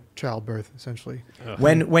it to like childbirth, essentially.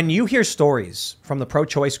 When you hear stories from the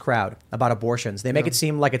pro-choice crowd about abortions, they make it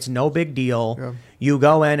seem like it's no big deal. Yeah. You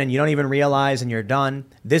go in and you don't even realize and you're done.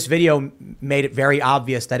 This video made it very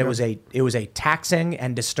obvious that it was a taxing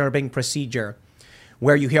and disturbing procedure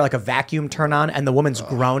where you hear like a vacuum turn on and the woman's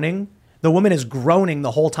groaning. The woman is groaning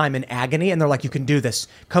the whole time in agony, and they're like, "You can do this.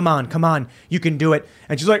 Come on, you can do it."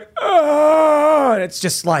 And she's like, "Oh!" And it's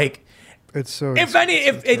just like. It's so.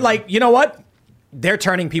 Like, you know what? They're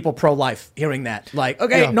turning people pro-life hearing that. Like,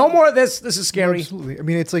 okay, no more of this. This is scary. Absolutely. I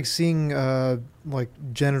mean, it's like seeing like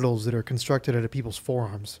genitals that are constructed out of people's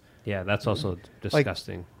forearms. Yeah, that's also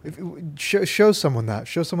disgusting. Show someone that.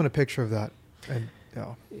 Show someone a picture of that. And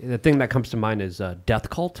the thing that comes to mind is death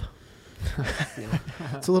cult.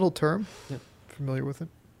 It's a little term. Yeah. Familiar with it?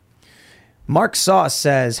 Mark Sauce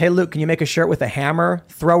says, "Hey Luke, can you make a shirt with a hammer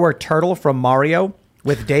thrower turtle from Mario?"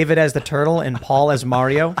 With David as the turtle and Paul as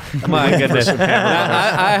Mario. My goodness.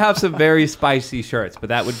 I have some very spicy shirts, but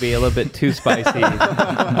that would be a little bit too spicy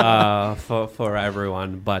for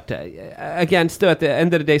everyone. But again, still at the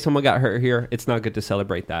end of the day, someone got hurt here. It's not good to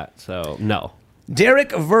celebrate that. So, no. Derek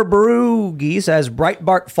Verbrugge says,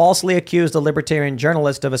 Breitbart falsely accused a libertarian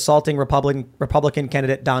journalist of assaulting Republican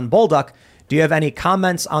candidate Don Bolduc. Do you have any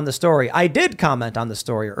comments on the story? I did comment on the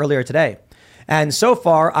story earlier today. And so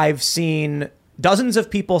far, I've seen... dozens of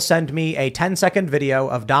people send me a 10-second video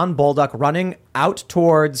of Don Bolduc running out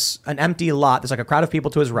towards an empty lot. There's like a crowd of people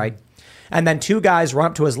to his right. And then two guys run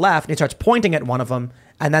up to his left, and he starts pointing at one of them,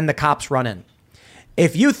 and then the cops run in.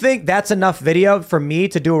 If you think that's enough video for me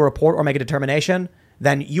to do a report or make a determination,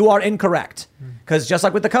 then you are incorrect. Because just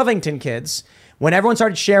like with the Covington kids, when everyone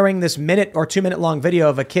started sharing this minute or 2 minute long video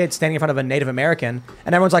of a kid standing in front of a Native American,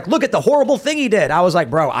 and everyone's like, look at the horrible thing he did. I was like,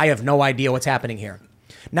 bro, I have no idea what's happening here.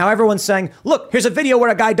 Now everyone's saying, look, here's a video where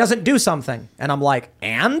a guy doesn't do something. And I'm like,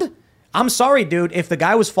 and? I'm sorry, dude. If the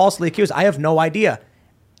guy was falsely accused, I have no idea.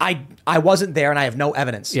 I wasn't there and I have no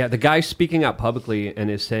evidence. Yeah, the guy's speaking out publicly and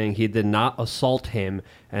is saying he did not assault him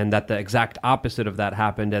and that the exact opposite of that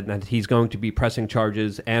happened and that he's going to be pressing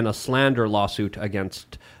charges and a slander lawsuit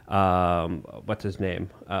against, what's his name?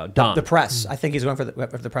 Don. The press. I think he's going for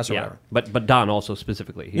the press or whatever. But Don also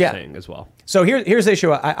specifically, he's saying as well. So here's the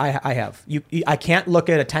issue I have. I can't look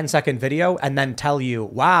at a 10-second video and then tell you,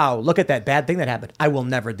 wow, look at that bad thing that happened. I will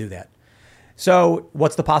never do that. So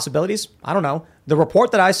what's the possibilities? I don't know. The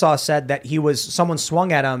report that I saw said that someone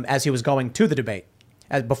swung at him as he was going to the debate,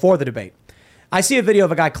 before the debate. I see a video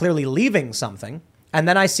of a guy clearly leaving something, and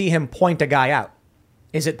then I see him point a guy out.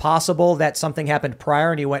 Is it possible that something happened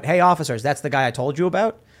prior and he went, hey, officers, that's the guy I told you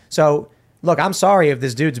about? So, look, I'm sorry if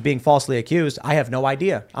this dude's being falsely accused. I have no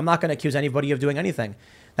idea. I'm not going to accuse anybody of doing anything.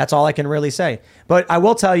 That's all I can really say. But I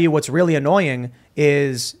will tell you what's really annoying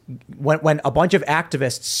is when a bunch of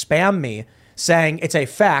activists spam me saying it's a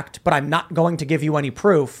fact, but I'm not going to give you any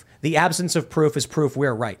proof. The absence of proof is proof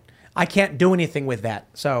we're right. I can't do anything with that.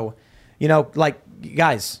 So,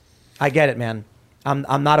 guys, I get it, man.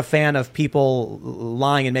 I'm not a fan of people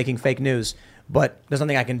lying and making fake news, but there's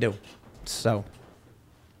nothing I can do. So,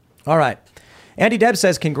 all right. Andy Deb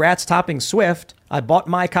says, congrats topping Swift. I bought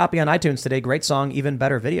my copy on iTunes today. Great song, even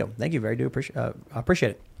better video. Thank you, very do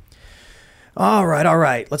appreciate it. All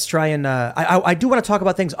right. Let's try and I do want to talk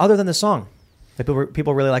about things other than the song.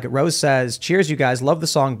 People really like it. Rose says, cheers, you guys. Love the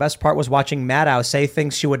song. Best part was watching Maddow say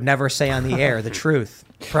things she would never say on the air. The truth.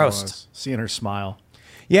 Prost. Seeing her smile.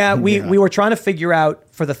 Yeah, we were trying to figure out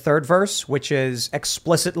for the third verse, which is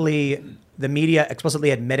the media explicitly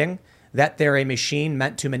admitting that they're a machine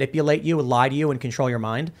meant to manipulate you, lie to you, and control your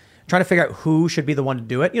mind. Trying to figure out who should be the one to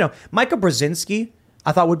do it. Micah Brzezinski,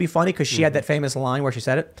 I thought would be funny because she had that famous line where she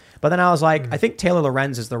said it. But then I was like, I think Taylor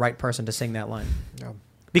Lorenz is the right person to sing that line. Yeah.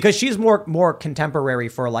 Because she's more contemporary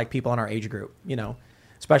for people in our age group,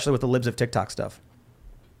 especially with the libs of TikTok stuff.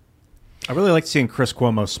 I really like seeing Chris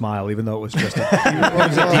Cuomo smile, even though it was just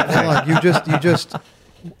You just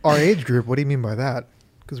our age group. What do you mean by that?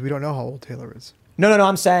 Because we don't know how old Taylor is. No.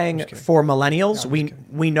 I'm saying for millennials,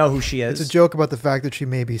 we know who she is. It's a joke about the fact that she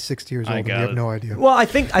may be 60 years old and we have no idea. Well, I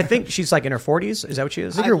think she's in her 40s. Is that what she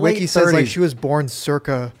is? I think her wiki says she was born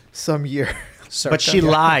circa some year. But she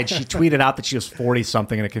lied. She tweeted out that she was 40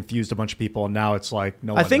 something, and it confused a bunch of people. And now it's like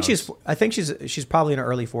no one knows. I think she's probably in her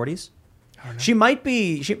early 40s. She might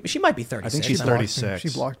be 36. I think she's 36. She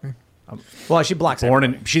blocked me. Well, she blocks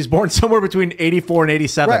She's born somewhere between 84 and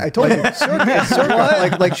 87. Right, I told you.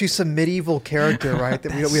 Circa, like she's some medieval character, right?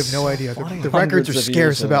 That we have no idea. The records are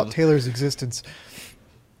scarce about Taylor's existence.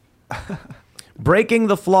 Breaking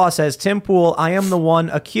the Flaw says, Tim Pool, I am the one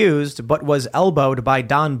accused, but was elbowed by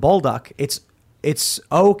Don Bolduc. It's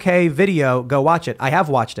okay video. Go watch it. I have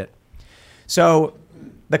watched it. So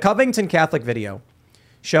the Covington Catholic video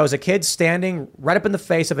shows a kid standing right up in the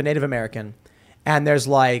face of a Native American. And there's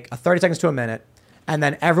like a 30 seconds to a minute. And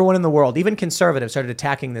then everyone in the world, even conservatives, started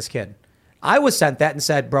attacking this kid. I was sent that and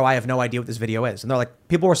said, bro, I have no idea what this video is. And they're like,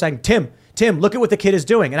 people were saying, Tim, look at what the kid is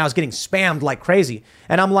doing. And I was getting spammed like crazy.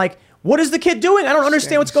 And I'm like, what is the kid doing? I don't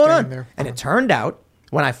understand what's going on. There. And it turned out,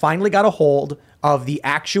 when I finally got a hold of the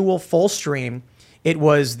actual full stream, it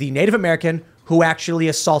was the Native American who actually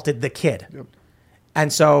assaulted the kid. Yep.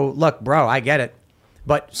 And so, look, bro, I get it.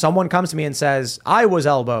 But someone comes to me and says, I was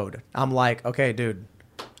elbowed. I'm like, okay, dude,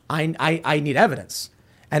 I need evidence.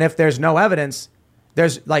 And if there's no evidence,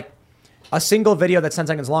 there's like a single video that's 10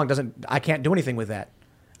 seconds long I can't do anything with that.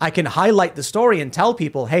 I can highlight the story and tell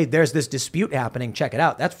people, hey, there's this dispute happening. Check it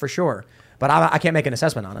out. That's for sure. But I can't make an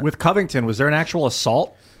assessment on it. With Covington, was there an actual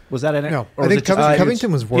assault? Was that in it? No. I think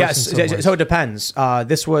Covington was worse. Yes, so it depends.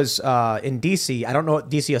 This was in D.C. I don't know what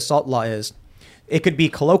D.C. assault law is. It could be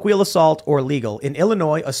colloquial assault or legal. In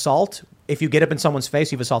Illinois, assault, if you get up in someone's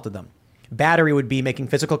face, you've assaulted them. Battery would be making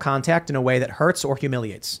physical contact in a way that hurts or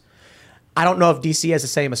humiliates. I don't know if DC has the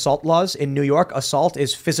same assault laws. In New York, assault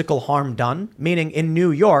is physical harm done, meaning in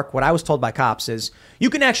New York, what I was told by cops is you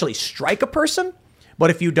can actually strike a person, but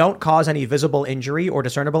if you don't cause any visible injury or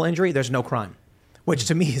discernible injury, there's no crime, which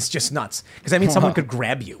to me is just nuts because that means someone could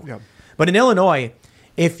grab you. Yeah. But in Illinois,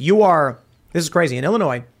 this is crazy. In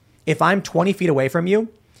Illinois, if I'm 20 feet away from you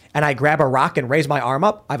and I grab a rock and raise my arm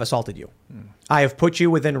up, I've assaulted you. I have put you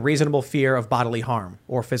within reasonable fear of bodily harm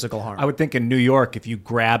or physical harm. I would think in New York, if you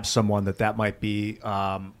grab someone, that might be,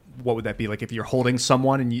 what would that be? Like if you're holding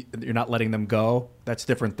someone and you're not letting them go, that's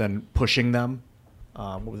different than pushing them.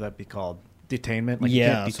 What would that be called? Detainment? Like you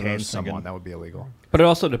can't detain someone. That would be illegal. But it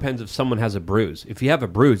also depends if someone has a bruise. If you have a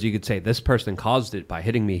bruise, you could say this person caused it by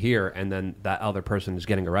hitting me here, and then that other person is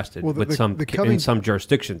getting arrested. Well, in some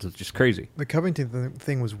jurisdictions, it's just crazy. The Covington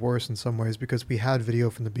thing was worse in some ways because we had video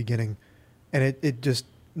from the beginning, and it just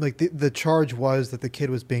like the charge was that the kid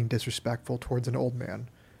was being disrespectful towards an old man.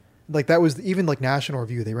 Like that was even like National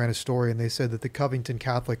Review. They ran a story and they said that the Covington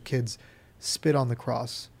Catholic kids spit on the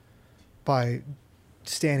cross by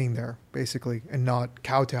standing there basically and not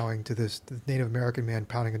kowtowing to this Native American man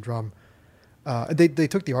pounding a drum. They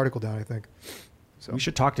took the article down, I think. So we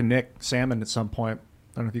should talk to Nick Salmon at some point.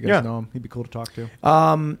 I don't know if you guys know him. He'd be cool to talk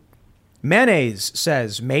to. Mayonnaise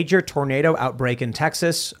says major tornado outbreak in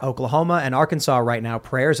Texas, Oklahoma, and Arkansas right now.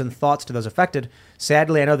 Prayers and thoughts to those affected.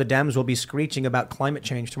 Sadly, I know the Dems will be screeching about climate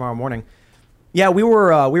change tomorrow morning. Yeah, we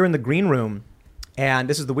were in the green room, and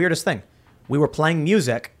this is the weirdest thing. We were playing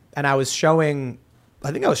music, and I was showing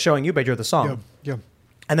you, Pedro, the song. Yeah.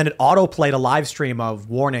 And then it auto-played a live stream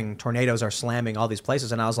of warning, tornadoes are slamming all these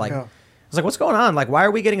places. And I was like, what's going on? Like, why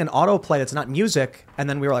are we getting an autoplay that's not music? And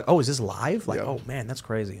then we were like, oh, is this live? Like, oh, man, that's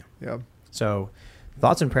crazy. Yeah. So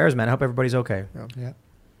thoughts and prayers, man. I hope everybody's okay.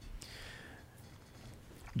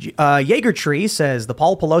 Yeah. Jaeger Tree says, the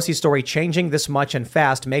Paul Pelosi story changing this much and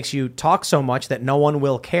fast makes you talk so much that no one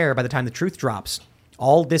will care by the time the truth drops.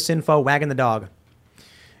 All disinfo wagging the dog.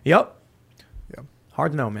 Yep.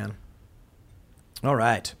 Hard to know, man. All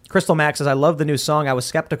right. Crystal Max says, I love the new song. I was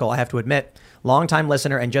skeptical, I have to admit. Longtime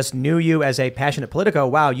listener and just knew you as a passionate Politico.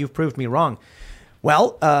 Wow, you've proved me wrong.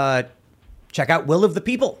 Well, check out Will of the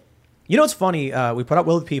People. You know what's funny? We put out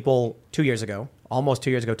Will of the People 2 years ago, almost 2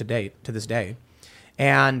 years ago to this day.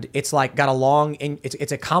 And it's like got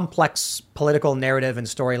it's a complex political narrative and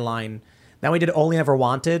storyline. Then we did Only Ever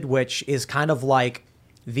Wanted, which is kind of like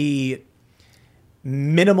the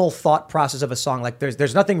minimal thought process of a song. Like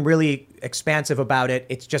there's nothing really expansive about it.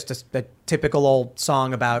 It's just a typical old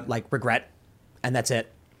song about like regret, and that's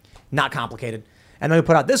it. Not complicated. And then we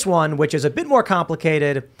put out this one, which is a bit more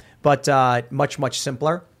complicated, but much, much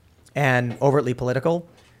simpler and overtly political.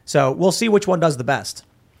 So we'll see which one does the best.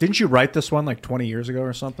 Didn't you write this one like 20 years ago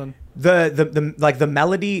or something? The like the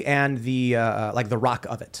melody and the like the rock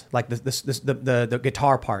of it, like the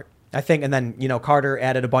guitar part, I think. And then Carter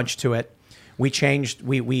added a bunch to it. We changed,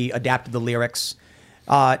 we adapted the lyrics.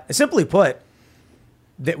 Simply put,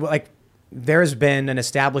 there's been an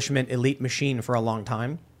establishment elite machine for a long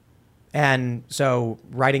time. And so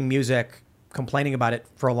writing music, complaining about it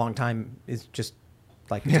for a long time is just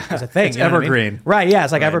like, it's a thing. It's evergreen. I mean? Right, yeah,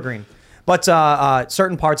 it's like evergreen. But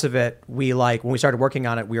certain parts of it, when we started working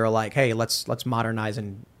on it, we were like, hey, let's modernize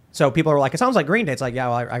and So people are like, it sounds like Green Day. It's like, yeah,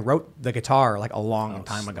 well, I wrote the guitar like a long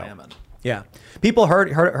time ago. Yeah. People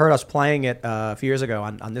heard us playing it a few years ago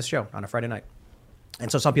on this show on a Friday night.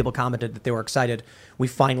 And so some people commented that they were excited. We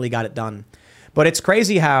finally got it done. But it's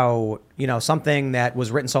crazy how, something that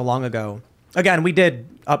was written so long ago, again, we did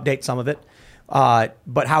update some of it,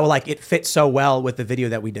 but how like it fits so well with the video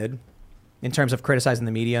that we did in terms of criticizing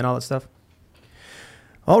the media and all that stuff.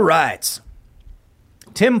 All right.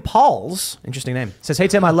 Tim Pauls, interesting name, says, "Hey,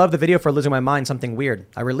 Tim, I love the video for Losing My Mind, Something Weird.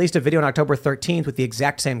 I released a video on October 13th with the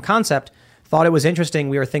exact same concept. Thought it was interesting.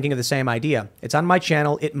 We were thinking of the same idea. It's on my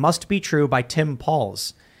channel. It Must Be True by Tim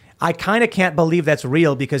Pauls. I kind of can't believe that's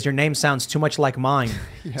real because your name sounds too much like mine.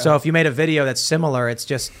 Yeah. So if you made a video that's similar, it's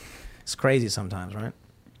crazy sometimes, right?"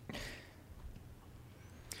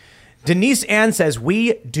 Denise Ann says,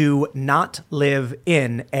 "We do not live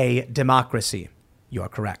in a democracy." You are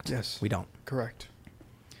correct. Yes. We don't. Correct.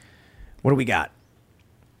 What do we got?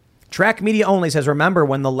 Track Media Only says, "Remember,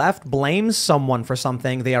 when the left blames someone for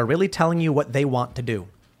something, they are really telling you what they want to do."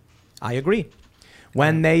 I agree.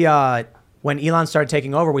 When when Elon started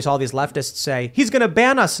taking over, we saw these leftists say, he's going to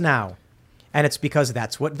ban us now. And it's because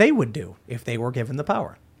that's what they would do if they were given the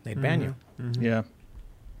power. They'd ban you. Mm-hmm. Yeah.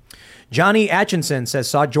 Johnny Atchinson says,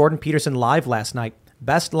 "Saw Jordan Peterson live last night.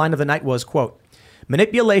 Best line of the night was, quote,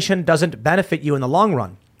 manipulation doesn't benefit you in the long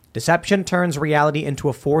run. Deception turns reality into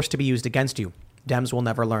a force to be used against you. Dems will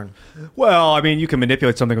never learn." Well, I mean, you can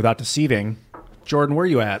manipulate something without deceiving. Jordan, where are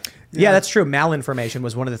you at? Yeah, that's true. Malinformation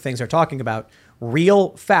was one of the things they're talking about. Real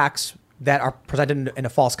facts that are presented in a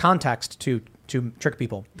false context to trick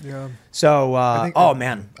people. Yeah. So, I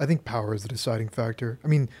think power is the deciding factor. I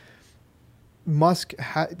mean, Musk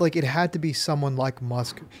it had to be someone like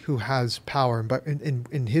Musk who has power, but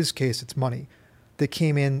in his case, it's money that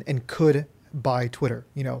came in and could buy Twitter.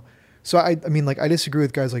 So I disagree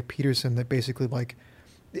with guys like Peterson that basically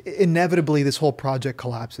inevitably this whole project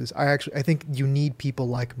collapses. I think you need people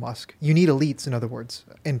like Musk. You need elites, in other words,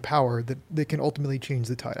 and power that can ultimately change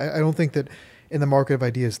the tide. I don't think that in the market of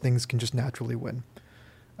ideas things can just naturally win.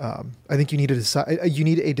 I think you need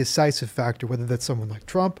a decisive factor, whether that's someone like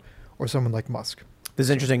Trump or someone like Musk. This is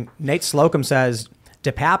interesting. Nate Slocum says,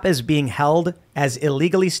 DePape is being held as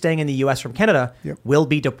illegally staying in the U.S. from Canada, will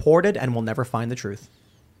be deported and will never find the truth.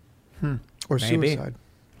 Or Maybe. Suicide.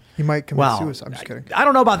 He might commit suicide. I'm just kidding. I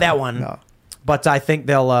don't know about that one. No. But I think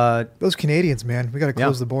they'll... Those Canadians, man. We got to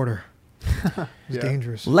close the border. It's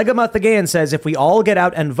dangerous. Legamuth again says, "If we all get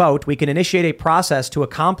out and vote, we can initiate a process to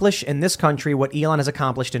accomplish in this country what Elon has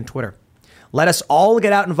accomplished in Twitter. Let us all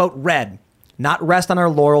get out and vote red, not rest on our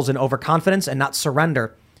laurels in overconfidence and not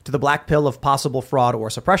surrender to the black pill of possible fraud or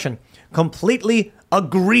suppression." Completely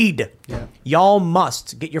agreed. Yeah. Y'all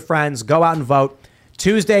must get your friends, go out and vote.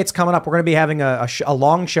 Tuesday, it's coming up. We're going to be having a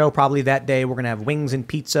long show probably that day. We're going to have wings and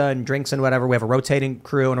pizza and drinks and whatever. We have a rotating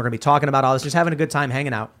crew, and we're going to be talking about all this, just having a good time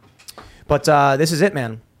hanging out. But this is it,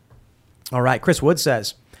 man. All right. Chris Wood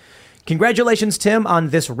says, "Congratulations, Tim, on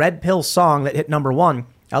this Red Pill song that hit #1.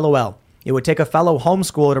 LOL. It would take a fellow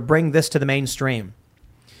homeschooler to bring this to the mainstream."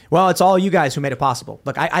 Well, it's all you guys who made it possible.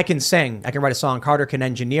 Look, I can sing. I can write a song. Carter can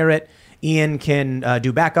engineer it. Ian can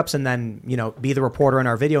do backups and then, be the reporter in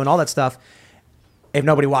our video and all that stuff. If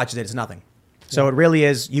nobody watches it, it's nothing. So it really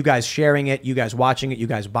is you guys sharing it, you guys watching it, you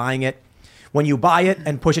guys buying it. When you buy it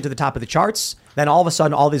and push it to the top of the charts, then all of a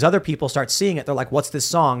sudden all these other people start seeing it. They're like, what's this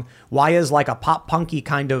song? Why is like a pop punky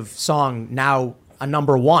kind of song now a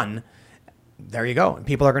 #1? There you go. And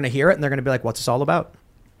people are going to hear it and they're going to be like, what's this all about?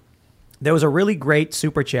 There was a really great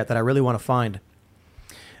super chat that I really want to find.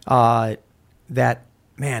 Man,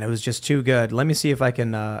 it was just too good. Let me see if I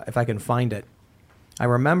can find it. I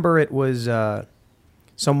remember it was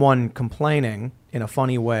someone complaining in a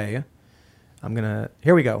funny way.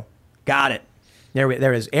 Here we go. Got it.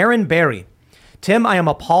 There is Aaron Berry. "Tim, I am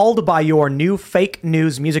appalled by your new fake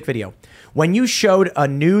news music video. When you showed a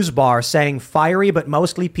news bar saying fiery but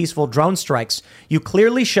mostly peaceful drone strikes, you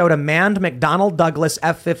clearly showed a manned McDonnell Douglas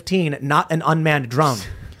F-15, not an unmanned drone."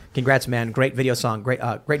 Congrats, man. Great video song. Great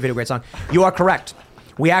video, great song. You are correct.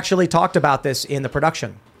 We actually talked about this in the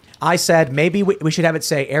production. I said maybe we should have it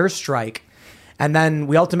say airstrike. And then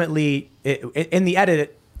we ultimately, in the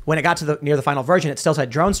edit, when it got to near the final version, it still said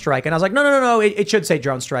drone strike. And I was like, no, it should say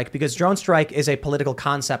drone strike because drone strike is a political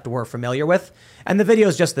concept we're familiar with. And the video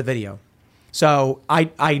is just the video. So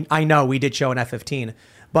I know we did show an F-15,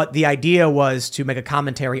 but the idea was to make a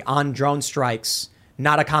commentary on drone strikes,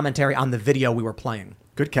 not a commentary on the video we were playing.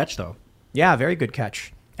 Good catch, though. Yeah, very good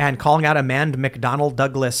catch. And calling out a manned McDonnell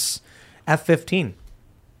Douglas F-15.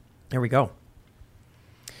 There we go.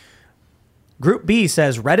 Group B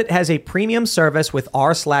says Reddit has a premium service with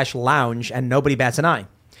r/lounge and nobody bats an eye.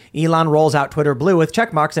 Elon rolls out Twitter Blue with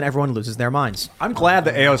check marks and everyone loses their minds. I'm glad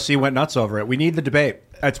that AOC went nuts over it. We need the debate.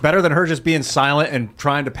 It's better than her just being silent and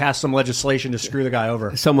trying to pass some legislation to screw the guy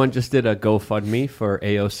over. Someone just did a GoFundMe for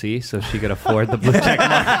AOC so she could afford the blue check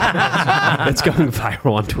mark. It's going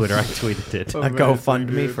viral on Twitter. I tweeted it. A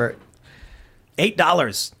GoFundMe for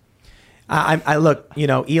 $8. I look,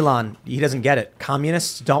 Elon, he doesn't get it.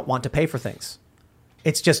 Communists don't want to pay for things.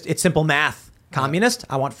 It's simple math. Communist,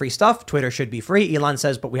 I want free stuff. Twitter should be free. Elon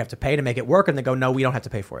says, but we have to pay to make it work. And they go, no, we don't have to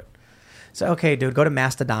pay for it. So, okay, dude, go to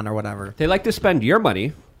Mastodon or whatever. They like to spend your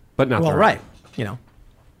money, but not their own. Right.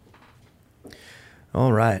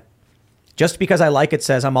 All right. Just because I like it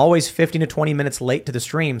says, I'm always 15 to 20 minutes late to the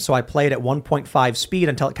stream, so I play it at 1.5 speed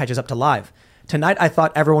until it catches up to live. Tonight, I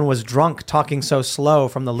thought everyone was drunk talking so slow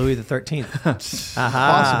from the Louis XIII.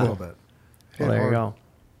 Possible. Well, there you go.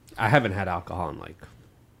 I haven't had alcohol in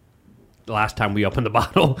the last time we opened the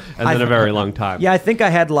bottle and then a very long time. Yeah, I think I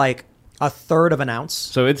had a third of an ounce.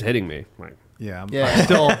 So it's hitting me. Yeah. Yeah. You're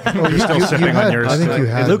still sipping on yours. I think you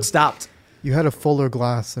had. Luke stopped. You had a fuller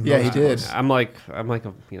glass. Than Yeah, he most did. of us. I'm like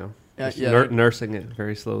nursing it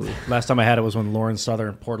very slowly. Last time I had it was when Lauren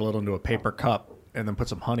Southern poured a little into a paper cup and then put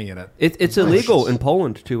some honey in it. It's illegal in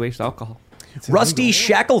Poland to waste alcohol. Rusty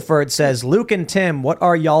Shackelford says, Luke and Tim, what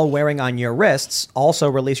are y'all wearing on your wrists? Also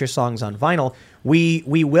release your songs on vinyl. We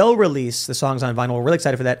will release the songs on vinyl. We're really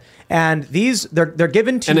excited for that. And these they're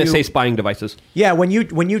given to you. NSA spying devices. Yeah,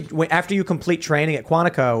 after you complete training at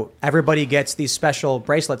Quantico, everybody gets these special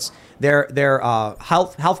bracelets. They're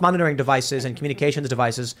health monitoring devices and communications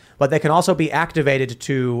devices, but they can also be activated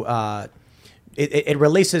to. It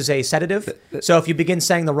releases a sedative, so if you begin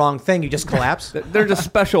saying the wrong thing, you just collapse. They're just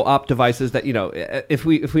special op devices that if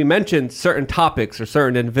we mention certain topics or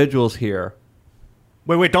certain individuals here.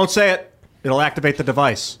 Wait! Don't say it. It'll activate the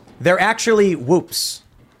device. They're actually Whoops.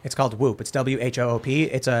 It's called Whoop. It's WHOOP.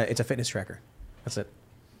 It's a fitness tracker. That's it.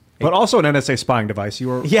 But also an NSA spying device. You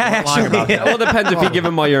were lying actually. about that. Well, it depends if you give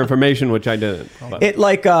them all your information, which I didn't. But.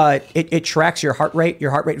 It tracks your heart rate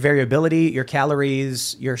variability, your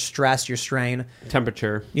calories, your stress, your strain,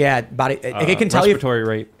 temperature. Yeah, body. It can tell you respiratory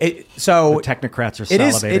rate. The technocrats are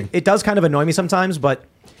salivating. It does kind of annoy me sometimes, but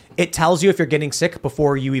it tells you if you're getting sick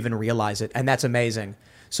before you even realize it, and that's amazing.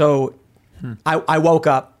 So I woke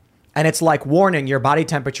up. And it's like, warning, your body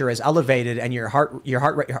temperature is elevated and your heart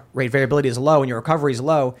rate variability is low and your recovery is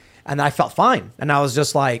low. And I felt fine. And I was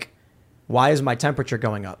just like, why is my temperature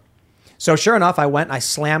going up? So sure enough, I went and I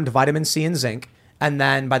slammed vitamin C and zinc. And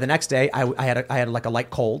then by the next day, I had like a light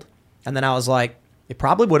cold. And then I was like, it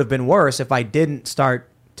probably would have been worse if I didn't start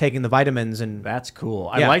taking the vitamins. And that's cool.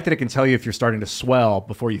 I like that it can tell you if you're starting to swell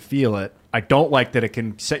before you feel it. I don't like that it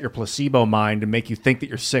can set your placebo mind and make you think that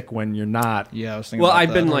you're sick when you're not. Yeah, I was thinking. Well, about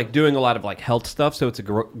I've that. been doing a lot of health stuff, so it's a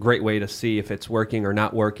great way to see if it's working or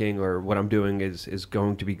not working, or what I'm doing is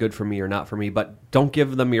going to be good for me or not for me. But don't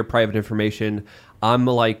give them your private information. I'm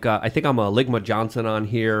I think I'm a Ligma Johnson on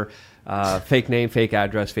here. Fake name, fake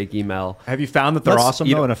address, fake email. Have you found that they're awesome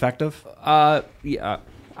though and effective? Yeah.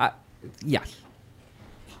 Yes.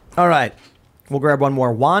 All right. We'll grab one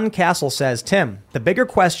more. Juan Castle says, Tim, the bigger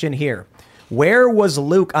question here. Where was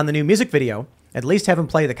Luke on the new music video? At least have him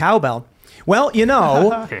play the cowbell. Well,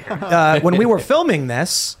 when we were filming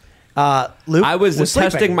this, Luke I was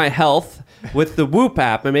sleeping. testing my health with the Whoop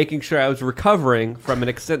app and making sure I was recovering from an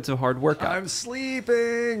extensive hard workout. I'm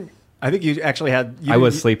sleeping. I think you actually had. I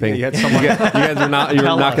was sleeping. You had someone. You guys were not. You were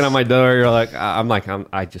knocking on my door. You're like,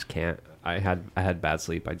 I just can't. I had bad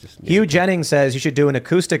sleep. Hugh Jennings says you should do an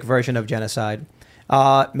acoustic version of Genocide.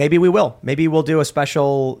 Maybe we will. Maybe we'll do a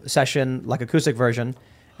special session, like acoustic version,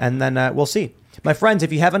 and then we'll see. My friends,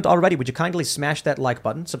 if you haven't already, would you kindly smash that like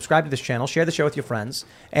button, subscribe to this channel, share the show with your friends,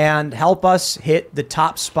 and help us hit the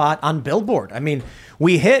top spot on Billboard. I mean,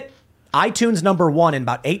 we hit iTunes #1 in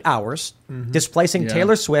about 8 hours, displacing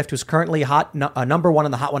Taylor Swift, who's currently number 1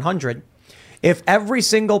 on the Hot 100. If every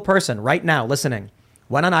single person right now listening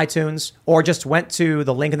went on iTunes or just went to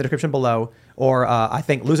the link in the description below, or I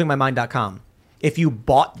think losingmymind.com, if you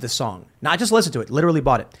bought the song, not just listened to it, literally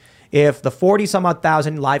bought it. If the 40 some odd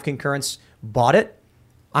thousand live concurrents bought it,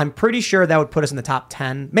 I'm pretty sure that would put us in the top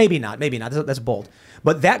 10. Maybe not. That's bold.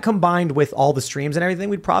 But that combined with all the streams and everything,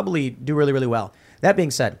 we'd probably do really, really well. That being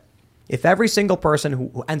said, if every single person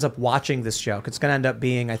who ends up watching this show, it's going to end up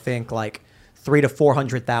being, I think, like 300,000 to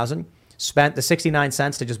 400,000, spent the 69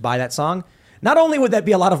 cents to just buy that song, not only would that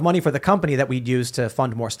be a lot of money for the company that we'd use to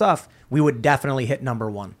fund more stuff, we would definitely hit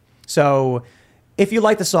 #1. So if you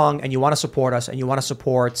like the song and you want to support us and you want to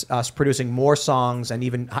support us producing more songs and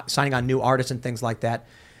even signing on new artists and things like that,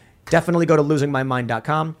 definitely go to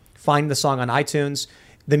losingmymind.com, find the song on iTunes.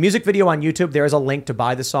 The music video on YouTube, there is a link to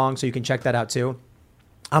buy the song, so you can check that out too.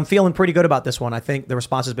 I'm feeling pretty good about this one. I think the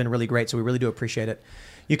response has been really great, so we really do appreciate it.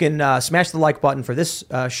 You can smash the like button for this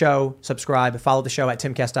show, subscribe, follow the show at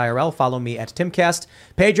TimCastIRL, follow me at TimCast.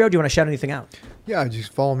 Pedro, do you want to shout anything out? Yeah,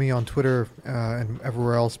 just follow me on Twitter and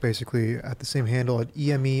everywhere else, basically, at the same handle at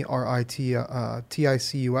EMERITTICUS,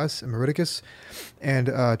 Emeriticus,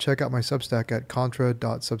 and check out my Substack at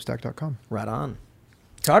contra.substack.com. Right on.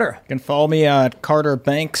 Carter. You can follow me at Carter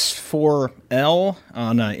Banks 4L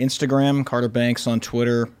on Instagram, Carter Banks on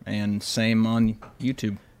Twitter, and same on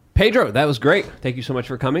YouTube. Pedro, that was great. Thank you so much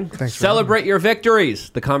for coming. Thanks for Celebrate your victories.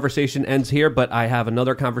 The conversation ends here, but I have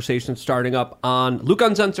another conversation starting up on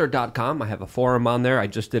LukeUncensored.com. I have a forum on there. I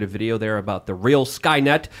just did a video there about the real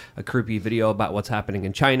Skynet, a creepy video about what's happening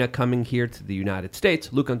in China coming here to the United States.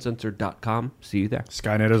 LukeUncensored.com. See you there.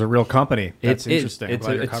 Skynet is a real company. That's interesting.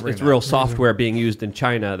 It's real software being used in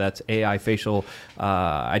China. That's AI facial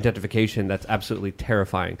identification. That's absolutely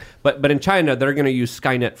terrifying. But in China, they're going to use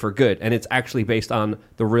Skynet for good, and it's actually based on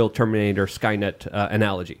the real Terminator Skynet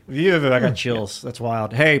analogy. I got chills. That's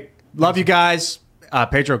wild. Hey, love you guys.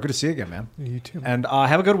 Pedro, good to see you again, man. You too. And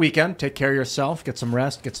have a good weekend. Take care of yourself. Get some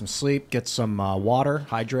rest. Get some sleep. Get some water.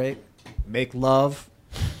 Hydrate. Make love.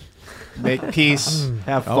 Make peace.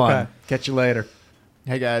 Have fun. Okay. Catch you later.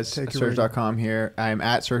 Hey guys, Surge.com here. I'm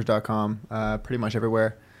at Surge.com pretty much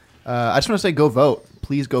everywhere. I just want to say go vote.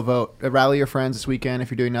 Please go vote. Rally your friends this weekend.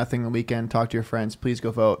 If you're doing nothing the weekend, talk to your friends. Please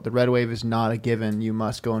go vote. The red wave is not a given. You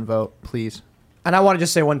must go and vote, please. And I want to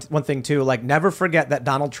just say one thing too, like never forget that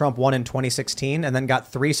Donald Trump won in 2016 and then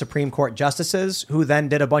got 3 Supreme Court justices who then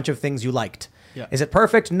did a bunch of things you liked. Yeah. Is it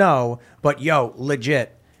perfect? No. But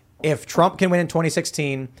legit, if Trump can win in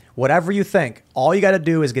 2016, whatever you think, all you got to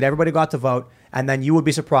do is get everybody to go out to vote, and then you would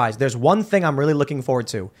be surprised. There's one thing I'm really looking forward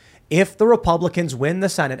to. If the Republicans win the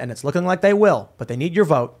Senate, and it's looking like they will, but they need your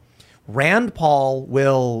vote, Rand Paul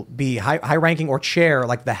will be high-ranking or chair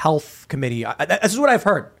like the health committee. This is what I've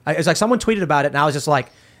heard. It's like someone tweeted about it, and I was just like,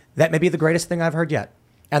 that may be the greatest thing I've heard yet.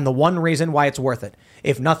 And the one reason why it's worth it,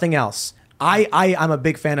 if nothing else, I'm a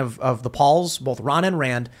big fan of the Pauls, both Ron and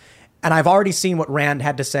Rand, and I've already seen what Rand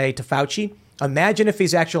had to say to Fauci. Imagine if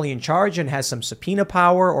he's actually in charge and has some subpoena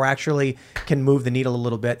power or actually can move the needle a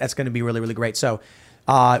little bit. That's going to be really, really great. So,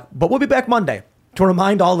 but we'll be back Monday to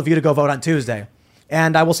remind all of you to go vote on Tuesday.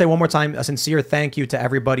 And I will say one more time, a sincere thank you to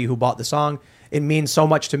everybody who bought the song. It means so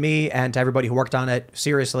much to me and to everybody who worked on it.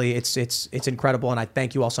 Seriously, it's incredible. And I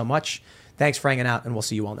thank you all so much. Thanks for hanging out, and we'll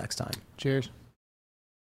see you all next time. Cheers.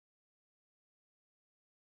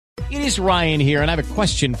 It is Ryan here, and I have a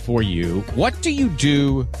question for you. What do you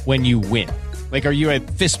do when you win? Like, are you a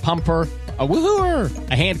fist pumper, a woohooer,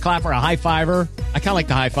 a hand clapper, a high fiver? I kind of like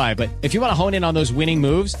the high five, but if you want to hone in on those winning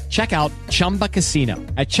moves, check out Chumba Casino.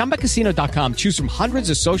 At ChumbaCasino.com, choose from hundreds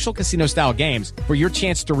of social casino-style games for your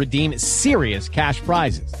chance to redeem serious cash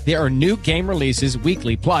prizes. There are new game releases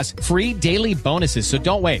weekly, plus free daily bonuses, so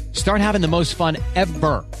don't wait. Start having the most fun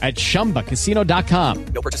ever at ChumbaCasino.com.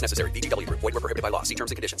 No purchase necessary. VGW Group. Void where prohibited by law. See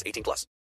terms and conditions. 18+.